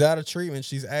 I'm sure. She's out of treatment.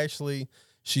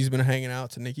 She's been hanging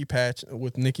out with Nikki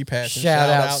Patchen. Shout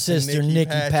out sister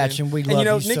Nikki Patchen. We love you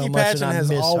so much. Nikki Patchen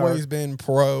has always been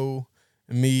pro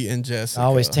me and Jessica.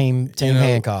 Always team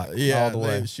Hancock. Yeah, all the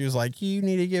way. She was like, you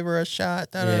need to give her a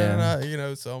shot.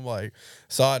 So I'm like,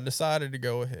 so I decided to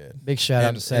go ahead. Big shout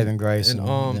out to Saving Grace.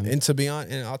 And to be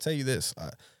honest, and I'll tell you this,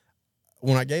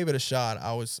 when I gave it a shot,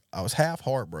 I was half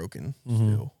heartbroken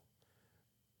still,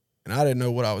 and I didn't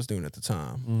know what I was doing at the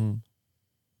time. Mm-hmm.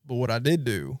 But what I did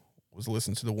do was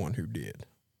listen to the one who did,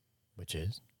 which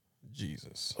is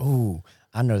Jesus. Ooh,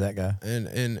 I know that guy.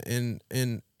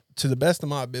 And to the best of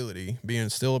my ability, being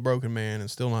still a broken man and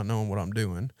still not knowing what I'm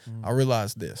doing, I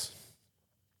realized this.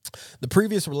 The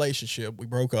previous relationship, we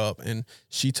broke up, and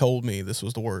she told me, this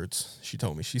was the words she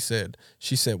told me. She said,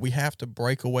 we have to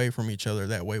break away from each other,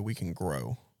 that way we can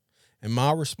grow. And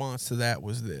my response to that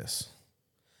was this.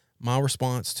 My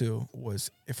response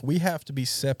was, if we have to be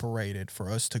separated for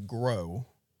us to grow,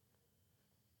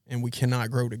 and we cannot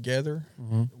grow together,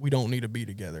 we don't need to be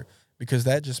together, because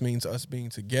that just means us being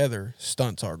together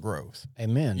stunts our growth.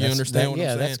 Amen. You understand what I'm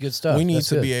saying? Yeah, that's good stuff. We need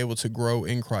to be able to grow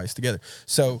in Christ together.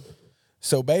 So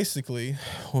basically,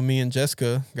 when me and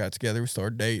Jessica got together, we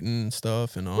started dating and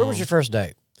stuff. And where was your first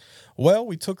date? Well,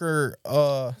 we took her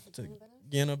to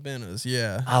Genna Benna's,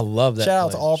 yeah. I love that. Shout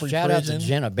out to Aubrey. Shout out to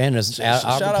Genna Benna's. Shout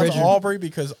out to Aubrey,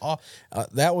 because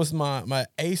that was my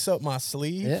ace up my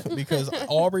sleeve, because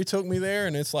Aubrey took me there,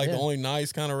 and it's like the only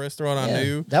nice kind of restaurant I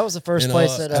knew. That was the first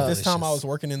place that at this time I was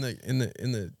working in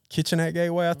the kitchen at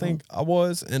Gateway, I think I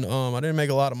was, and I didn't make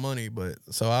a lot of money, but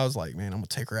so I was like, man, I'm gonna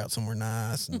take her out somewhere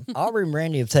nice. And Aubrey and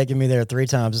Randy have taken me there 3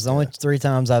 times. It's the only 3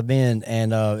 times I've been,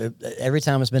 and every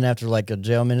time it's been after like a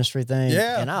jail ministry thing.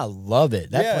 Yeah, and I love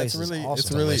it. That place is awesome.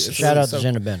 It's really shout out to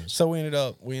Genna Benna's. So we ended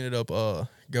up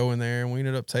going there, and we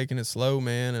ended up taking it slow,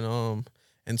 man,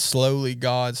 and slowly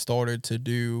God started to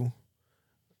do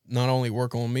not only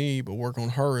work on me but work on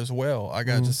her as well. I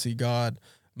got to see God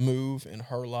move in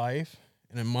her life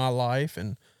and in my life,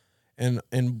 and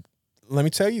let me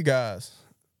tell you guys,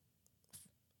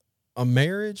 a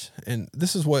marriage, and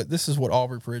this is what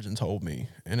Aubrey Pridgeon told me,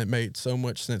 and it made so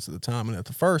much sense at the time, and at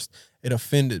the first it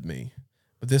offended me,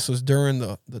 but this was during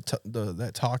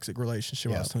that toxic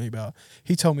relationship I was telling you about.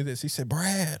 He told me this. He said,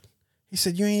 Brad, he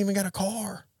said, you ain't even got a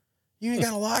car, you ain't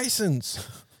got a license.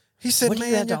 He said, what do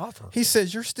you have to offer? He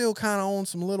says, you're still kind of on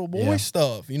some little boy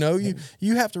stuff.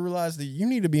 You have to realize that you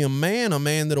need to be a man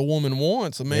that a woman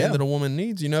wants, a man that a woman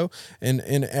needs, And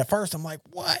at first I'm like,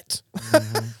 what?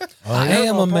 I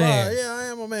am a man. Yeah, I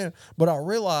am a man. But I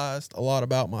realized a lot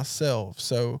about myself.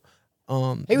 So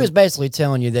he was basically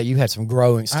telling you that you had some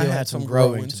growing, had some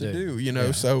growing to do.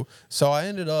 Yeah. So I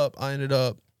ended up,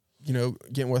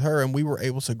 getting with her, and we were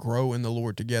able to grow in the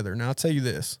Lord together. Now I'll tell you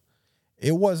this.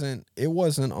 It wasn't,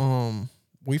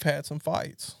 we've had some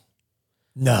fights.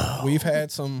 No. We've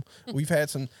had some,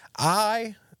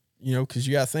 you know, because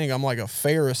you got to think I'm like a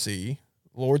Pharisee.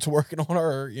 Lord's working on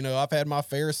her. You know, I've had my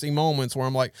Pharisee moments where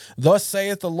I'm like, thus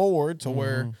saith the Lord, to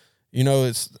where, you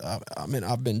know, I mean,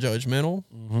 I've been judgmental,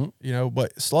 you know,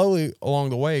 but slowly along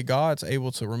the way, God's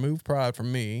able to remove pride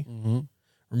from me,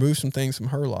 remove some things from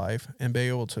her life, and be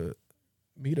able to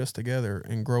meet us together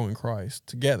and grow in Christ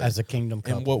together as a kingdom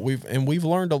couple. And we've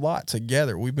learned a lot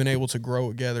together. We've been able to grow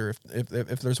together.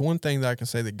 If there's one thing that I can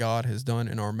say that God has done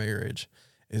in our marriage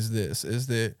is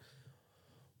that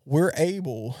we're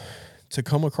able to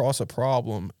come across a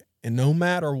problem, and no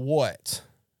matter what,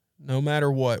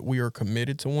 we are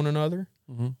committed to one another.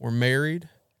 We're married,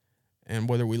 and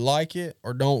whether we like it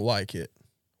or don't like it,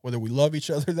 whether we love each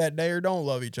other that day or don't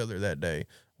love each other that day,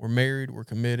 we're married, we're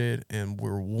committed, and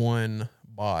we're one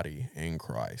body in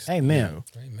Christ. Amen.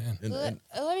 You know? Amen.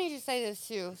 Let me just say this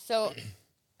too. So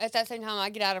at that same time I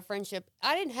get out of friendship,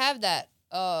 I didn't have that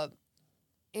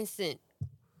instant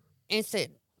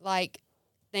like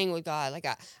thing with God. Like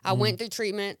I went through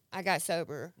treatment, I got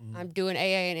sober. I'm doing AA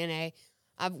and NA.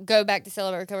 I go back to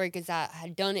Celebrate Recovery because I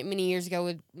had done it many years ago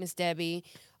with Miss Debbie.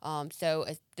 So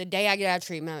the day I get out of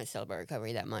treatment, I'm at Celebrate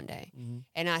Recovery that Monday,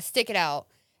 and I stick it out.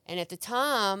 And at the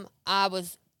time, I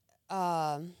was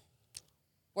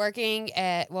living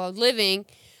at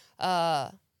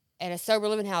a sober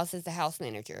living house as the house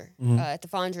manager at the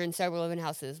Fondren Sober Living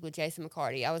Houses with Jason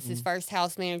McCarty. I was his first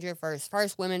house manager for his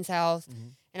first women's house,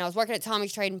 and I was working at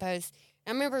Tommy's Trading Post.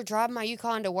 And I remember driving my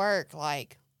Yukon to work,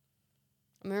 like,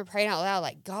 I remember praying out loud,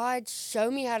 like, God,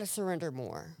 show me how to surrender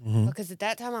more. Because at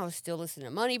that time, I was still listening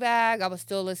to Moneybag. I was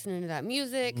still listening to that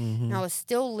music. And I was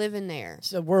still living there. It's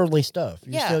the worldly stuff.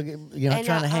 You're still, And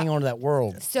trying to hang on to that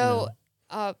world. So,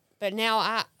 but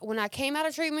now when I came out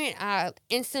of treatment, I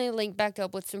instantly linked back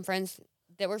up with some friends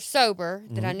that were sober,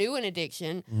 that I knew in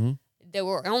addiction, that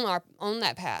were on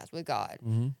that path with God.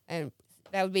 And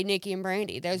that would be Nikki and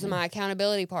Brandy. Those are my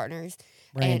accountability partners.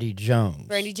 Brandy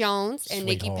Jones and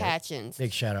Nikki Patchins.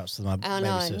 Big shout outs to my baby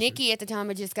sister. Nikki at the time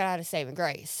had just got out of Saving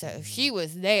Grace, so she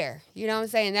was there. You know what I'm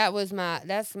saying?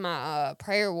 That's my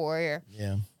prayer warrior.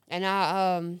 Yeah.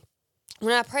 And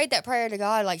when I prayed that prayer to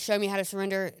God, like, show me how to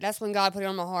surrender, that's when God put it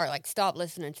on my heart, like, stop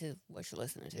listening to what you're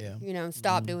listening to. Yeah. You know, and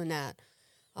stop doing that.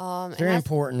 It's very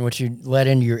important what you let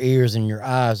into your ears and your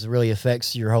eyes really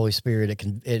affects your Holy Spirit.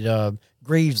 It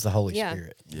grieves the Holy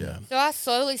Spirit. Yeah. So I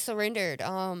slowly surrendered.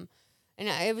 And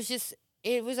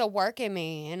it was a work in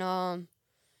me. And,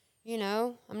 you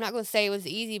know, I'm not going to say it was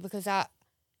easy because I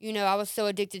was so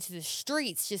addicted to the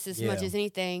streets just as much as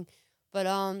anything. But,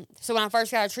 so when I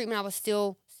first got out of treatment, I was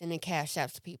still sending cash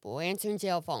apps to people, answering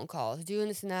jail phone calls, doing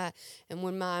this and that. And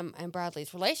when my and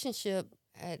Bradley's relationship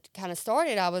had kind of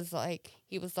started,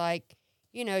 he was like,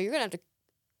 you know, you're going to have to,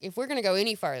 if we're going to go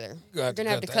any further, you're going to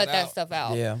have to cut that stuff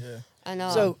out. Yeah. I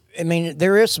know. So, I mean,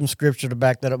 there is some scripture to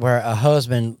back that up where a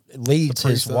husband leads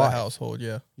his wife. Household,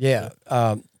 yeah. Yeah.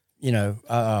 I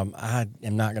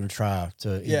am not going to try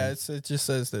to. It just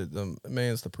says that the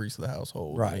man's the priest of the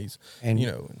household. Right. And you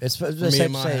know, it's for me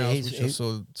and my house, we just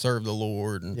serve the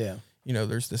Lord. And, you know,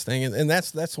 there's this thing. And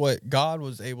that's what God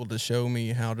was able to show me,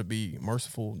 how to be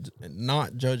merciful and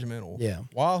not judgmental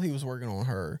while he was working on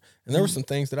her. And there were some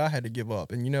things that I had to give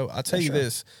up. And, you know, I tell you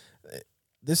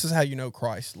this is how you know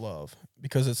Christ's love,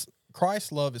 because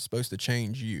Christ's love is supposed to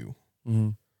change you.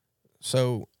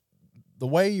 So the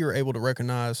way you're able to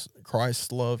recognize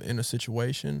Christ's love in a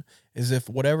situation is if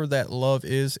whatever that love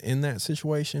is in that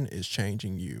situation is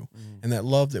changing you. And that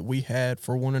love that we had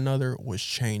for one another was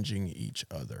changing each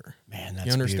other. Man, that's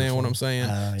you understand beautiful. what I'm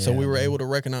saying? So we were able to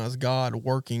recognize God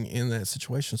working in that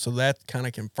situation. So that kind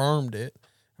of confirmed it.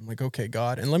 I'm like, okay,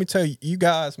 God. And let me tell you, you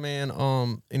guys, man,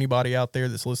 anybody out there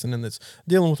that's listening that's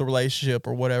dealing with a relationship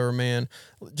or whatever, man,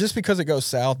 just because it goes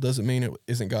south doesn't mean it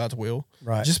isn't God's will.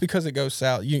 Right. Just because it goes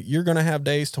south, you're going to have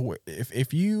days to where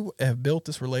if you have built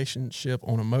this relationship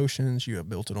on emotions, you have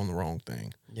built it on the wrong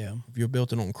thing. Yeah. If you have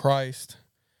built it on Christ,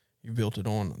 you built it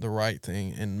on the right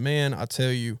thing. And man, I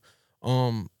tell you,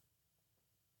 you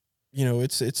know,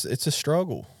 it's a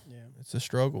struggle. Yeah. It's a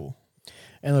struggle.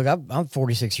 And look, I'm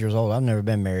 46 years old. I've never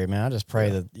been married, man. I just pray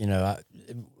that, you know,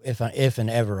 if and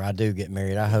ever I do get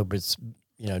married, I hope it's,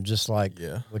 you know, just like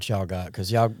what y'all got,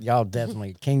 because y'all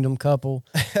definitely kingdom couple,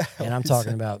 and I'm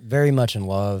talking about very much in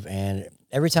love. And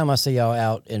every time I see y'all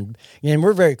out, and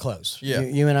we're very close. Yeah,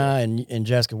 you and I and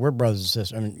Jessica, we're brothers and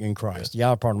sisters in Christ. Y'all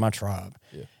are part of my tribe.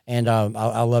 Yeah. And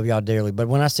I love y'all dearly. But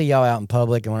when I see y'all out in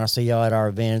public, and when I see y'all at our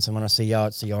events, and when I see y'all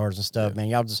at CRs and stuff, man,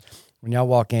 y'all just. When y'all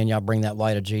walk in, y'all bring that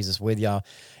light of Jesus with y'all.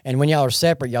 And when y'all are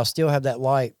separate, y'all still have that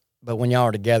light. But when y'all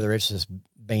are together, it's just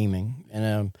beaming.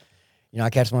 And, I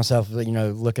catch myself, looking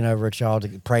over at y'all,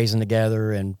 praising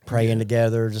together and praying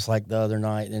together, just like the other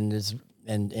night, and it's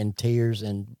and tears,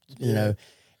 and and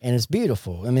it's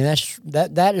beautiful. I mean,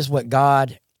 that is what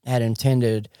God had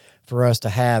intended for us to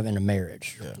have in a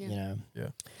marriage. Yeah,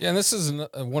 and this is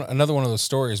another one of those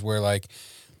stories where, like,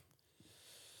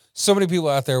 so many people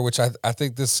out there, which I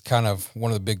think this is kind of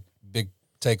one of the big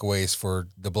takeaways for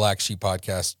the Black Sheep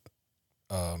podcast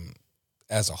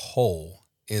as a whole,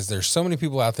 is there's so many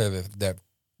people out there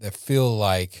that feel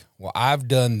like, well, I've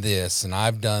done this and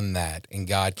I've done that and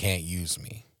God can't use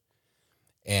me.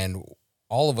 And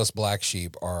all of us Black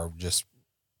Sheep are just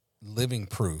living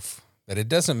proof that it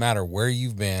doesn't matter where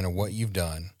you've been or what you've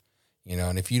done,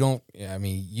 and if you don't, I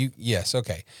mean, yes,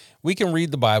 okay. We can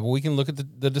read the Bible. We can look at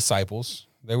the disciples.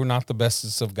 They were not the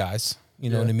bestest of guys. You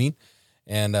know what I mean?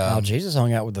 And Jesus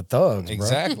hung out with the thugs,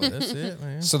 exactly. bro. That's it,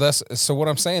 man. So what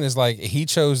I'm saying is, like, he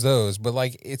chose those, but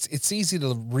like it's easy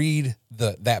to read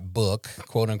that book,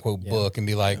 quote unquote book, and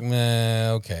be like,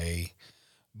 meh, okay.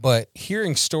 But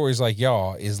hearing stories like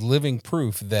y'all is living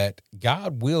proof that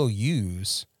God will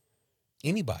use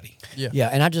anybody. Yeah,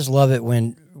 and I just love it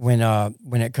when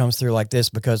it comes through like this,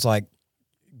 because like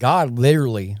God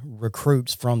literally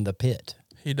recruits from the pit.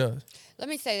 He does. Let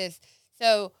me say this.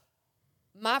 So,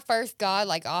 my first God,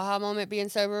 like, aha moment being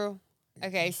sober.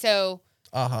 Okay, so.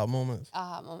 Aha moments.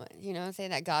 Aha moment. You know what I'm saying?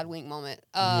 That God wink moment.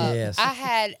 Yes. I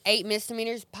had 8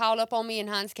 misdemeanors piled up on me in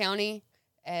Hinds County,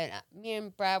 and me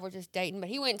and Brad were just dating, but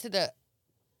he went to the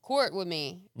court with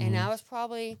me, and I was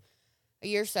probably a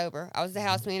year sober. I was the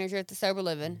house manager at the Sober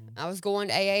Living. I was going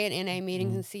to AA and NA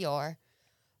meetings and CR.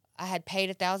 I had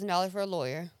paid $1,000 for a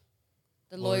lawyer.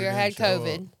 The lawyer had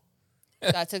COVID.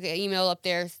 So I took an email up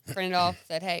there, printed off,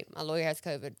 said, hey, my lawyer has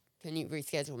COVID. Can you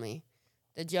reschedule me?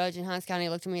 The judge in Hinds County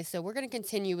looked at me and said, we're going to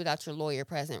continue without your lawyer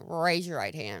present. Raise your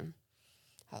right hand.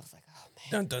 I was like, oh,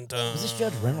 man. Dun, dun, dun. Was this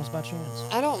Judge Reynolds by chance?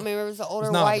 I don't remember. It was an older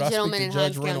It's not, white but I speak gentleman to in Judge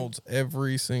Hinds County. Reynolds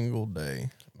every single day.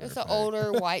 It was an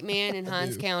older white man in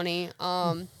Hinds County.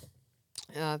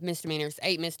 Misdemeanors,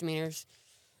 8 misdemeanors.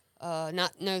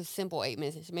 No simple 8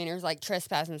 misdemeanors, like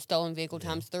trespassing, stolen vehicle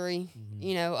times 3.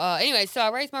 Anyway, so I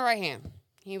raised my right hand.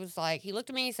 He was like, he looked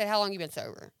at me, he said, how long you been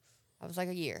sober? I was like,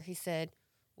 a year. He said,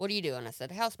 what are you doing? I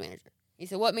said, house manager. He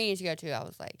said, what meetings you go to? I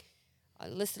was like, I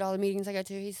listed all the meetings I go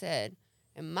to. He said,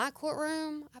 in my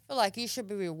courtroom, I feel like you should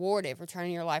be rewarded for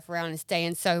turning your life around and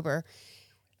staying sober.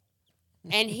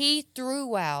 And he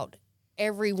threw out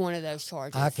every one of those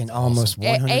charges. I can almost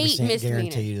 8 100% misdemeanors.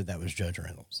 guarantee you that was Judge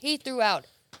Reynolds. He threw out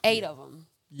 8 of them.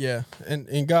 Yeah,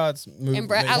 and God's moved. And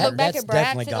Brad, I look back That's at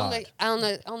Brad definitely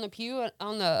sitting on the pew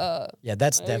on the Yeah,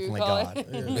 that's whatever you definitely call God. it,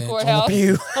 Yeah. in the On courthouse. the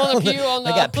pew. On the pew, on They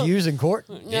the- got pews in court.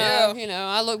 No,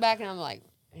 I look back and I'm like,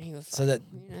 and he was So like,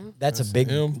 that that's a big.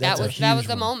 him. That's that was huge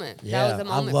the one. moment. Yeah, That was the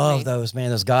moment. I for love me. those, man.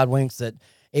 Those God winks that,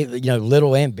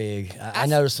 little and big. I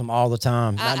notice them all the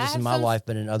time, I not just in have my some- life,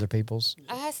 but in other people's.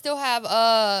 I still have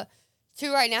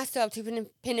 2 right now. I still have 2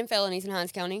 pending felonies in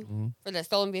Hinds County for that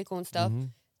stolen vehicle and stuff.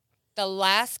 The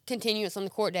last continuance on the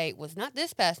court date was not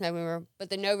this past November, but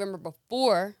the November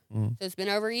before. So it's been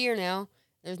over a year now.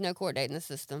 There's no court date in the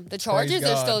system. The charges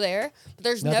are God. still there, but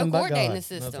there's Nothing no but court date in God. the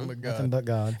system. Nothing but God. Nothing but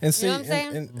God. And see, know what I'm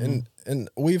saying? and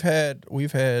we've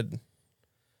had,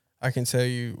 I can tell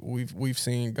you, we've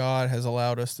seen God has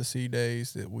allowed us to see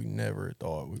days that we never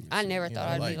thought we would. I see, never you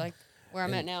thought know, I'd be like where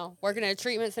I'm at now. Working at a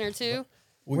treatment center too.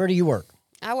 Where do you work?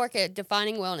 I work at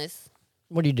Defining Wellness.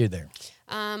 What do you do there?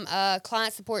 I'm a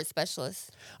client support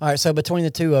specialist. All right, so between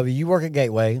the two of you, you work at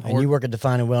Gateway and you work at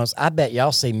Defining Wellness. I bet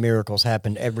y'all see miracles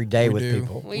happen every day We with do.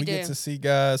 people. We We do. get to see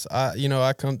guys.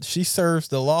 I come. She serves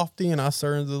the lofty, and I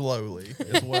serve the lowly.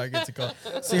 Is what I get to call.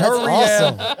 See, her That's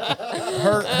rehab,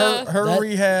 awesome. her That-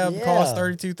 rehab yeah. costs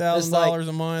 $32,000 It's like-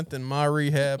 a month, and my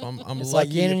rehab, I'm It's lucky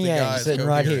like yin if and the yang guys sitting go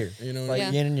right here. here. You know, It's what I like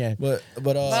mean? yin and yang. but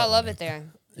But I love it there.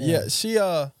 yeah, she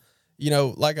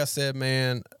like I said,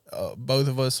 man, both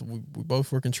of us, we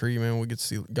both work in treatment. We get to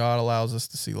see, God allows us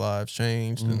to see lives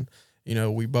changed. And,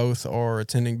 we both are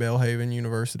attending Belhaven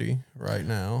University right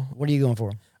now. What are you going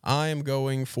for? I am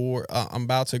going for, I'm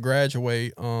about to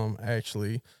graduate,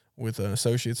 actually, with an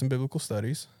associate's in biblical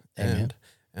studies. Amen.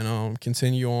 And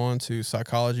continue on to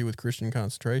psychology with Christian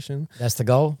concentration. That's the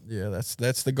goal? Yeah,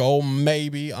 that's the goal.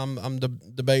 Maybe I'm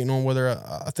debating on whether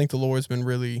I think the Lord's been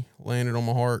really landed on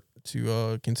my heart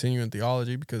to continue in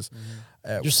theology, because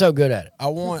You're so good at it. I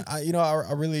want I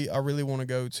really want to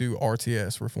go to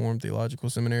RTS, Reformed Theological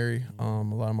Seminary. A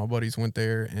lot of my buddies went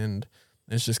there, and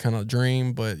it's just kind of a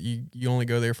dream, but you only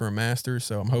go there for a master's.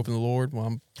 So I'm hoping the Lord. Well,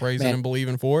 I'm praising Man, and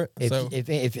believing for it. If, so if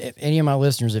any of my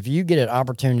listeners, if you get an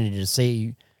opportunity to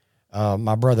see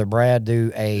my brother Brad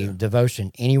do a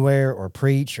devotion anywhere or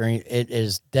preach, or it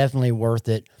is definitely worth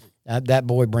it. That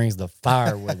boy brings the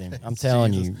fire with him. I'm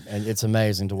telling you, and it's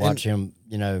amazing to watch him.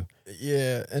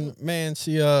 Yeah, and man,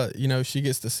 she she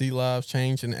gets to see lives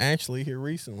change, and actually here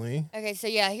recently. Okay, so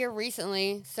yeah, here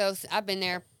recently, so I've been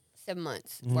there 7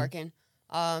 months working.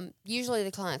 Usually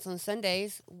the clients on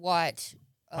Sundays watch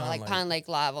Pine Lake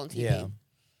Live on TV.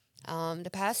 Yeah. The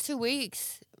past 2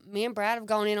 weeks, me and Brad have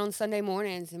gone in on Sunday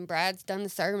mornings, and Brad's done the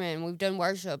sermon. We've done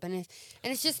worship, and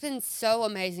it's just been so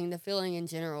amazing. The feeling in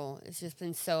general, it's just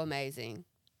been so amazing.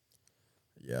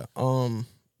 Yeah.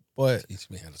 But Teach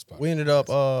me how to spot. we ended up.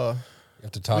 You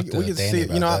have to talk to we can Danny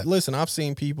see. about that. Listen. I've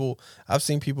seen people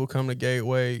come to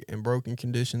Gateway in broken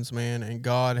conditions, man, and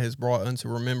God has brought unto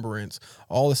remembrance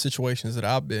all the situations that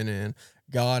I've been in.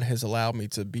 God has allowed me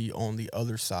to be on the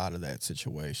other side of that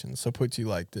situation. So put to you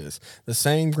like this: the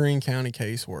same Greene County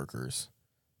caseworkers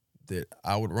that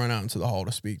I would run out into the hall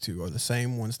to speak to are the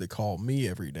same ones that call me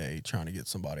every day trying to get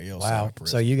somebody else out Wow. of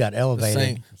prison. So you got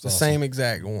elevated. the same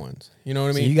exact ones. You know what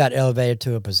I So mean? you got elevated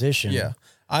to a position. Yeah.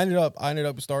 I ended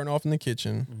up starting off in the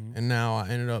kitchen, and now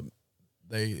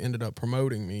they ended up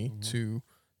promoting me to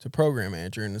program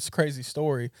manager. And it's a crazy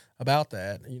story about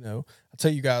that. I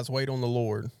tell you guys, wait on the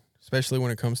Lord, especially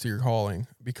when it comes to your calling,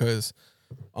 because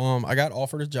I got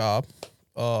offered a job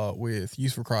with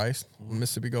Youth for Christ on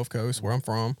Mississippi Gulf Coast, where I'm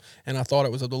from, and I thought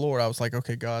it was of the Lord. I was like,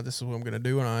 okay, God, this is what I'm going to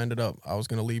do, and I was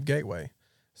going to leave Gateway.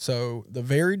 So the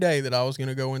very day that I was going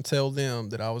to go and tell them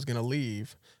that I was going to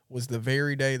leave was the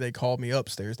very day they called me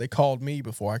upstairs. They called me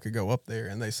before I could go up there,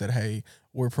 and they said, hey,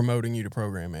 we're promoting you to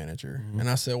program manager. And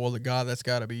I said, well, God, that's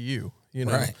got to be you,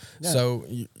 Right. Yeah. So,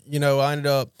 I ended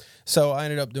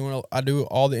up doing, I do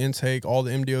all the intake, all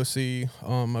the MDOC,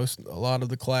 a lot of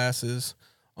the classes,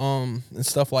 and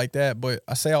stuff like that. But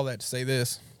I say all that to say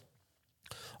this,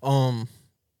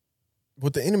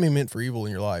 what the enemy meant for evil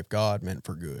in your life, God meant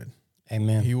for good.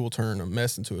 Amen. He will turn a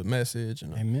mess into a message,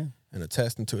 and Amen. and a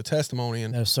test into a testimony.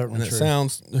 And, That's certainly and it true.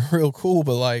 sounds real cool,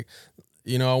 but I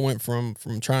went from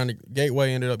trying to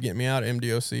Gateway ended up getting me out of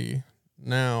MDOC.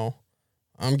 Now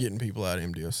I'm getting people out of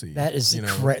MDOC. That is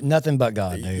nothing but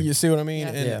God, dude. You see what I mean?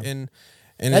 Yeah. And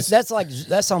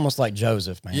That's almost like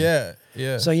Joseph, man.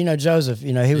 yeah. So Joseph,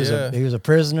 he was a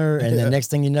prisoner, and the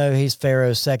next thing you know, he's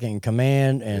Pharaoh's second in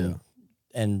command,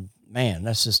 and man,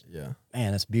 that's just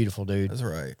that's beautiful, dude. That's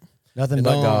right. Nothing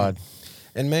but God.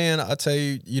 And man, I tell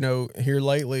you, here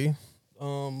lately,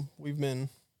 we've been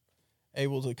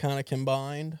able to kind of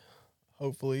combine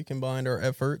our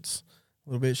efforts a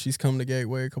little bit. She's come to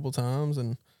Gateway a couple times,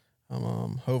 and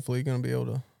I'm hopefully going to be able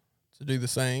to do the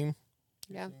same.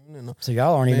 Yeah. So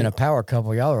y'all aren't even a power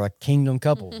couple. Y'all are a kingdom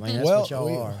couple, man. That's what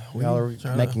y'all are. Y'all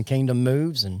are making kingdom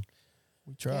moves, and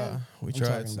we try. Yeah. We I'm try.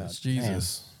 talking It's about,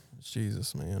 Jesus. It's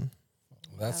Jesus, man.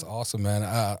 That's awesome,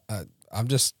 man. I'm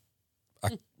just,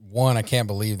 I can't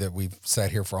believe that we've sat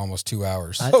here for almost 2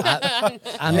 hours.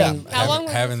 I mean, How long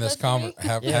was having this this supposed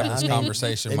to be? having this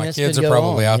conversation. and My this kids could are go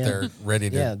probably on, out yeah. there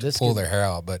ready to, Yeah, to this pull could- their hair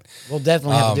out. But we'll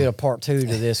definitely have to do a part 2 to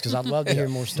this, because I'd love to hear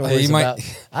more stories you might- about.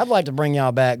 I'd like to bring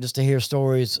y'all back just to hear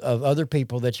stories of other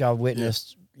people that y'all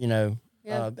witnessed,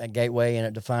 at Gateway and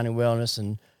at Defining Wellness,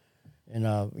 and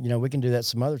we can do that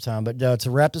some other time. But to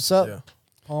wrap this up, Yeah.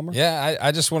 Palmer. yeah,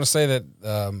 I just want to say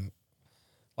that,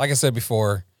 like I said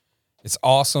before, it's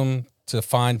awesome to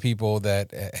find people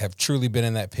that have truly been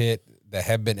in that pit, that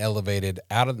have been elevated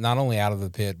not only out of the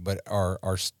pit, but are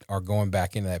going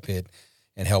back into that pit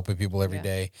and helping people every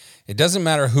day. It doesn't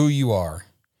matter who you are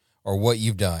or what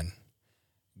you've done.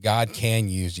 God can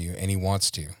use you, and He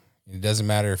wants to. It doesn't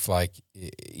matter if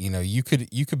you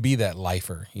could be that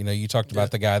lifer. You talked about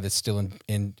the guy that's still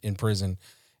in prison,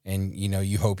 and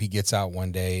you hope he gets out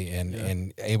one day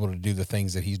and able to do the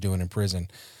things that he's doing in prison.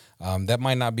 That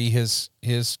might not be his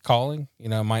calling,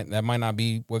 that might not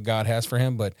be what God has for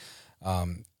him. But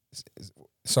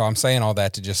so I'm saying all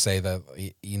that to just say that,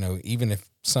 even if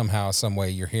somehow, some way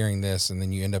you're hearing this and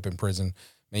then you end up in prison,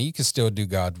 man, you can still do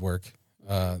God's work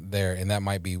there, and that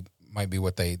might be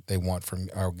what they want from,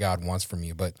 or God wants from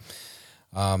you. But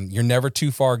you're never too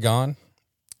far gone.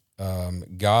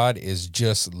 God is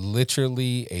just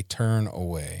literally a turn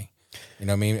away.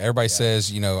 Everybody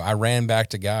says, I ran back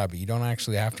to God, but you don't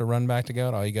actually have to run back to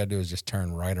God. All you got to do is just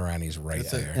turn right around. He's right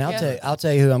there. And I'll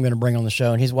tell you who I'm going to bring on the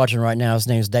show, and he's watching right now. His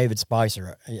name's David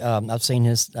Spicer. I've seen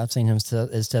his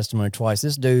testimony twice.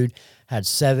 This dude had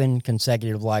 7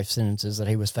 consecutive life sentences that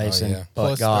he was facing, yeah.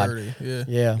 but Plus God, 30,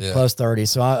 yeah, plus 30.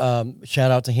 So I shout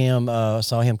out to him.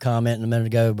 Saw him commenting a minute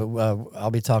ago, but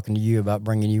I'll be talking to you about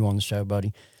bringing you on the show,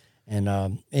 buddy.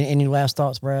 And any last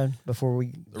thoughts, Brad, before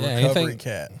we? The Yeah, recovery anything-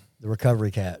 cat. The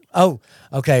recovery cat. Oh,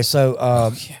 okay.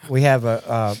 So we have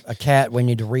a cat we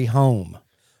need to rehome.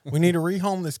 We need to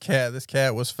rehome this cat. This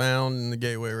cat was found in the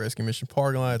Gateway Rescue Mission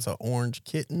parking lot. It's an orange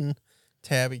kitten,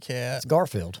 tabby cat. It's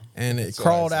Garfield. And it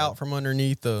crawled out from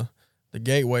underneath the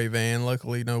Gateway van.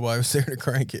 Luckily, nobody was there to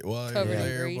crank it while it was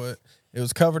there, but it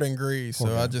was covered in grease,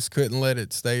 so I just couldn't let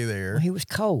it stay there. Well, he was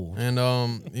cold. And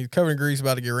he was covered in grease,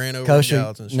 about to get ran over.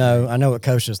 Kosha, no, I know what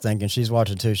Kosha's thinking. She's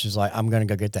watching too. She's like, I'm going to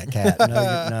go get that cat.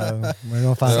 No, we're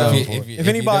going to find out. If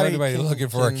anybody looking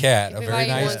for a cat, a very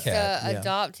nice wants cat, to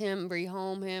adopt him,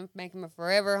 rehome him, make him a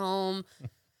forever home,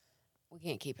 we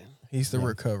can't keep him. He's the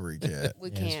recovery cat. We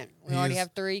can't. We already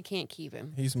have 3. Can't keep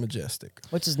him. He's majestic.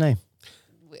 What's his name?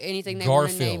 Anything they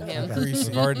want to Garfield. name him.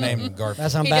 We've already named him Garfield.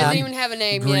 That's how He bad. doesn't even have a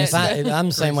name yet. I'm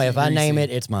the same way. If I name it,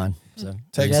 it's mine. So,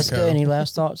 Takes Jessica, any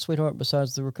last thoughts, sweetheart,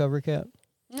 besides the recovery cat?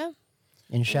 No.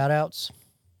 Any shout outs?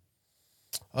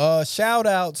 Shout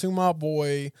out to my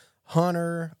boy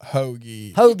Hunter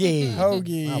Hoagie. Hoagie.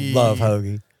 Hoagie. I love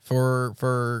Hoagie.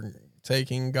 For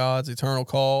taking God's eternal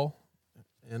call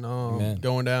and Amen.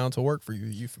 going down to work for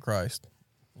you for Christ.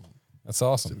 That's To the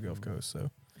awesome. Gulf Coast. So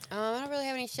I don't really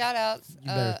have any shout outs. You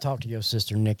better talk to your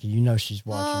sister, Nikki. You know she's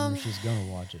watching. She's going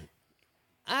to watch it.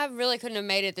 I really couldn't have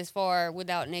made it this far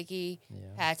without Nikki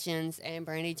Patchins and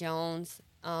Brandy Jones,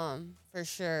 for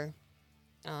sure.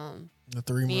 the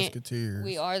Three Musketeers.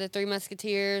 We are the 3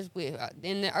 Musketeers. We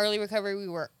in the early recovery, we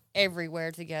were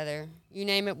everywhere together. You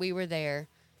name it, we were there.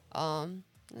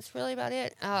 That's really about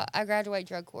it. I graduate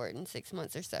drug court in 6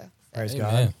 months or so. Praise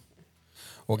Amen. God.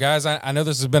 Well, guys, I know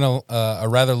this has been a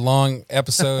rather long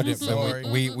episode. Sorry.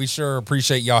 We sure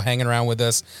appreciate y'all hanging around with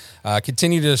us.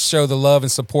 Continue to show the love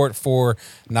and support for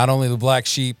not only the Black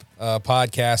Sheep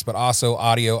podcast, but also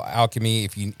Audio Alchemy.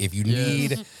 If you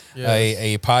need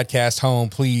a podcast home,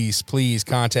 please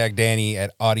contact Danny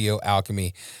at Audio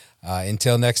Alchemy.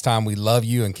 Until next time, we love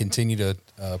you and continue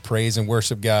to praise and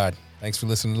worship God. Thanks for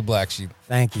listening to the Black Sheep.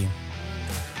 Thank you.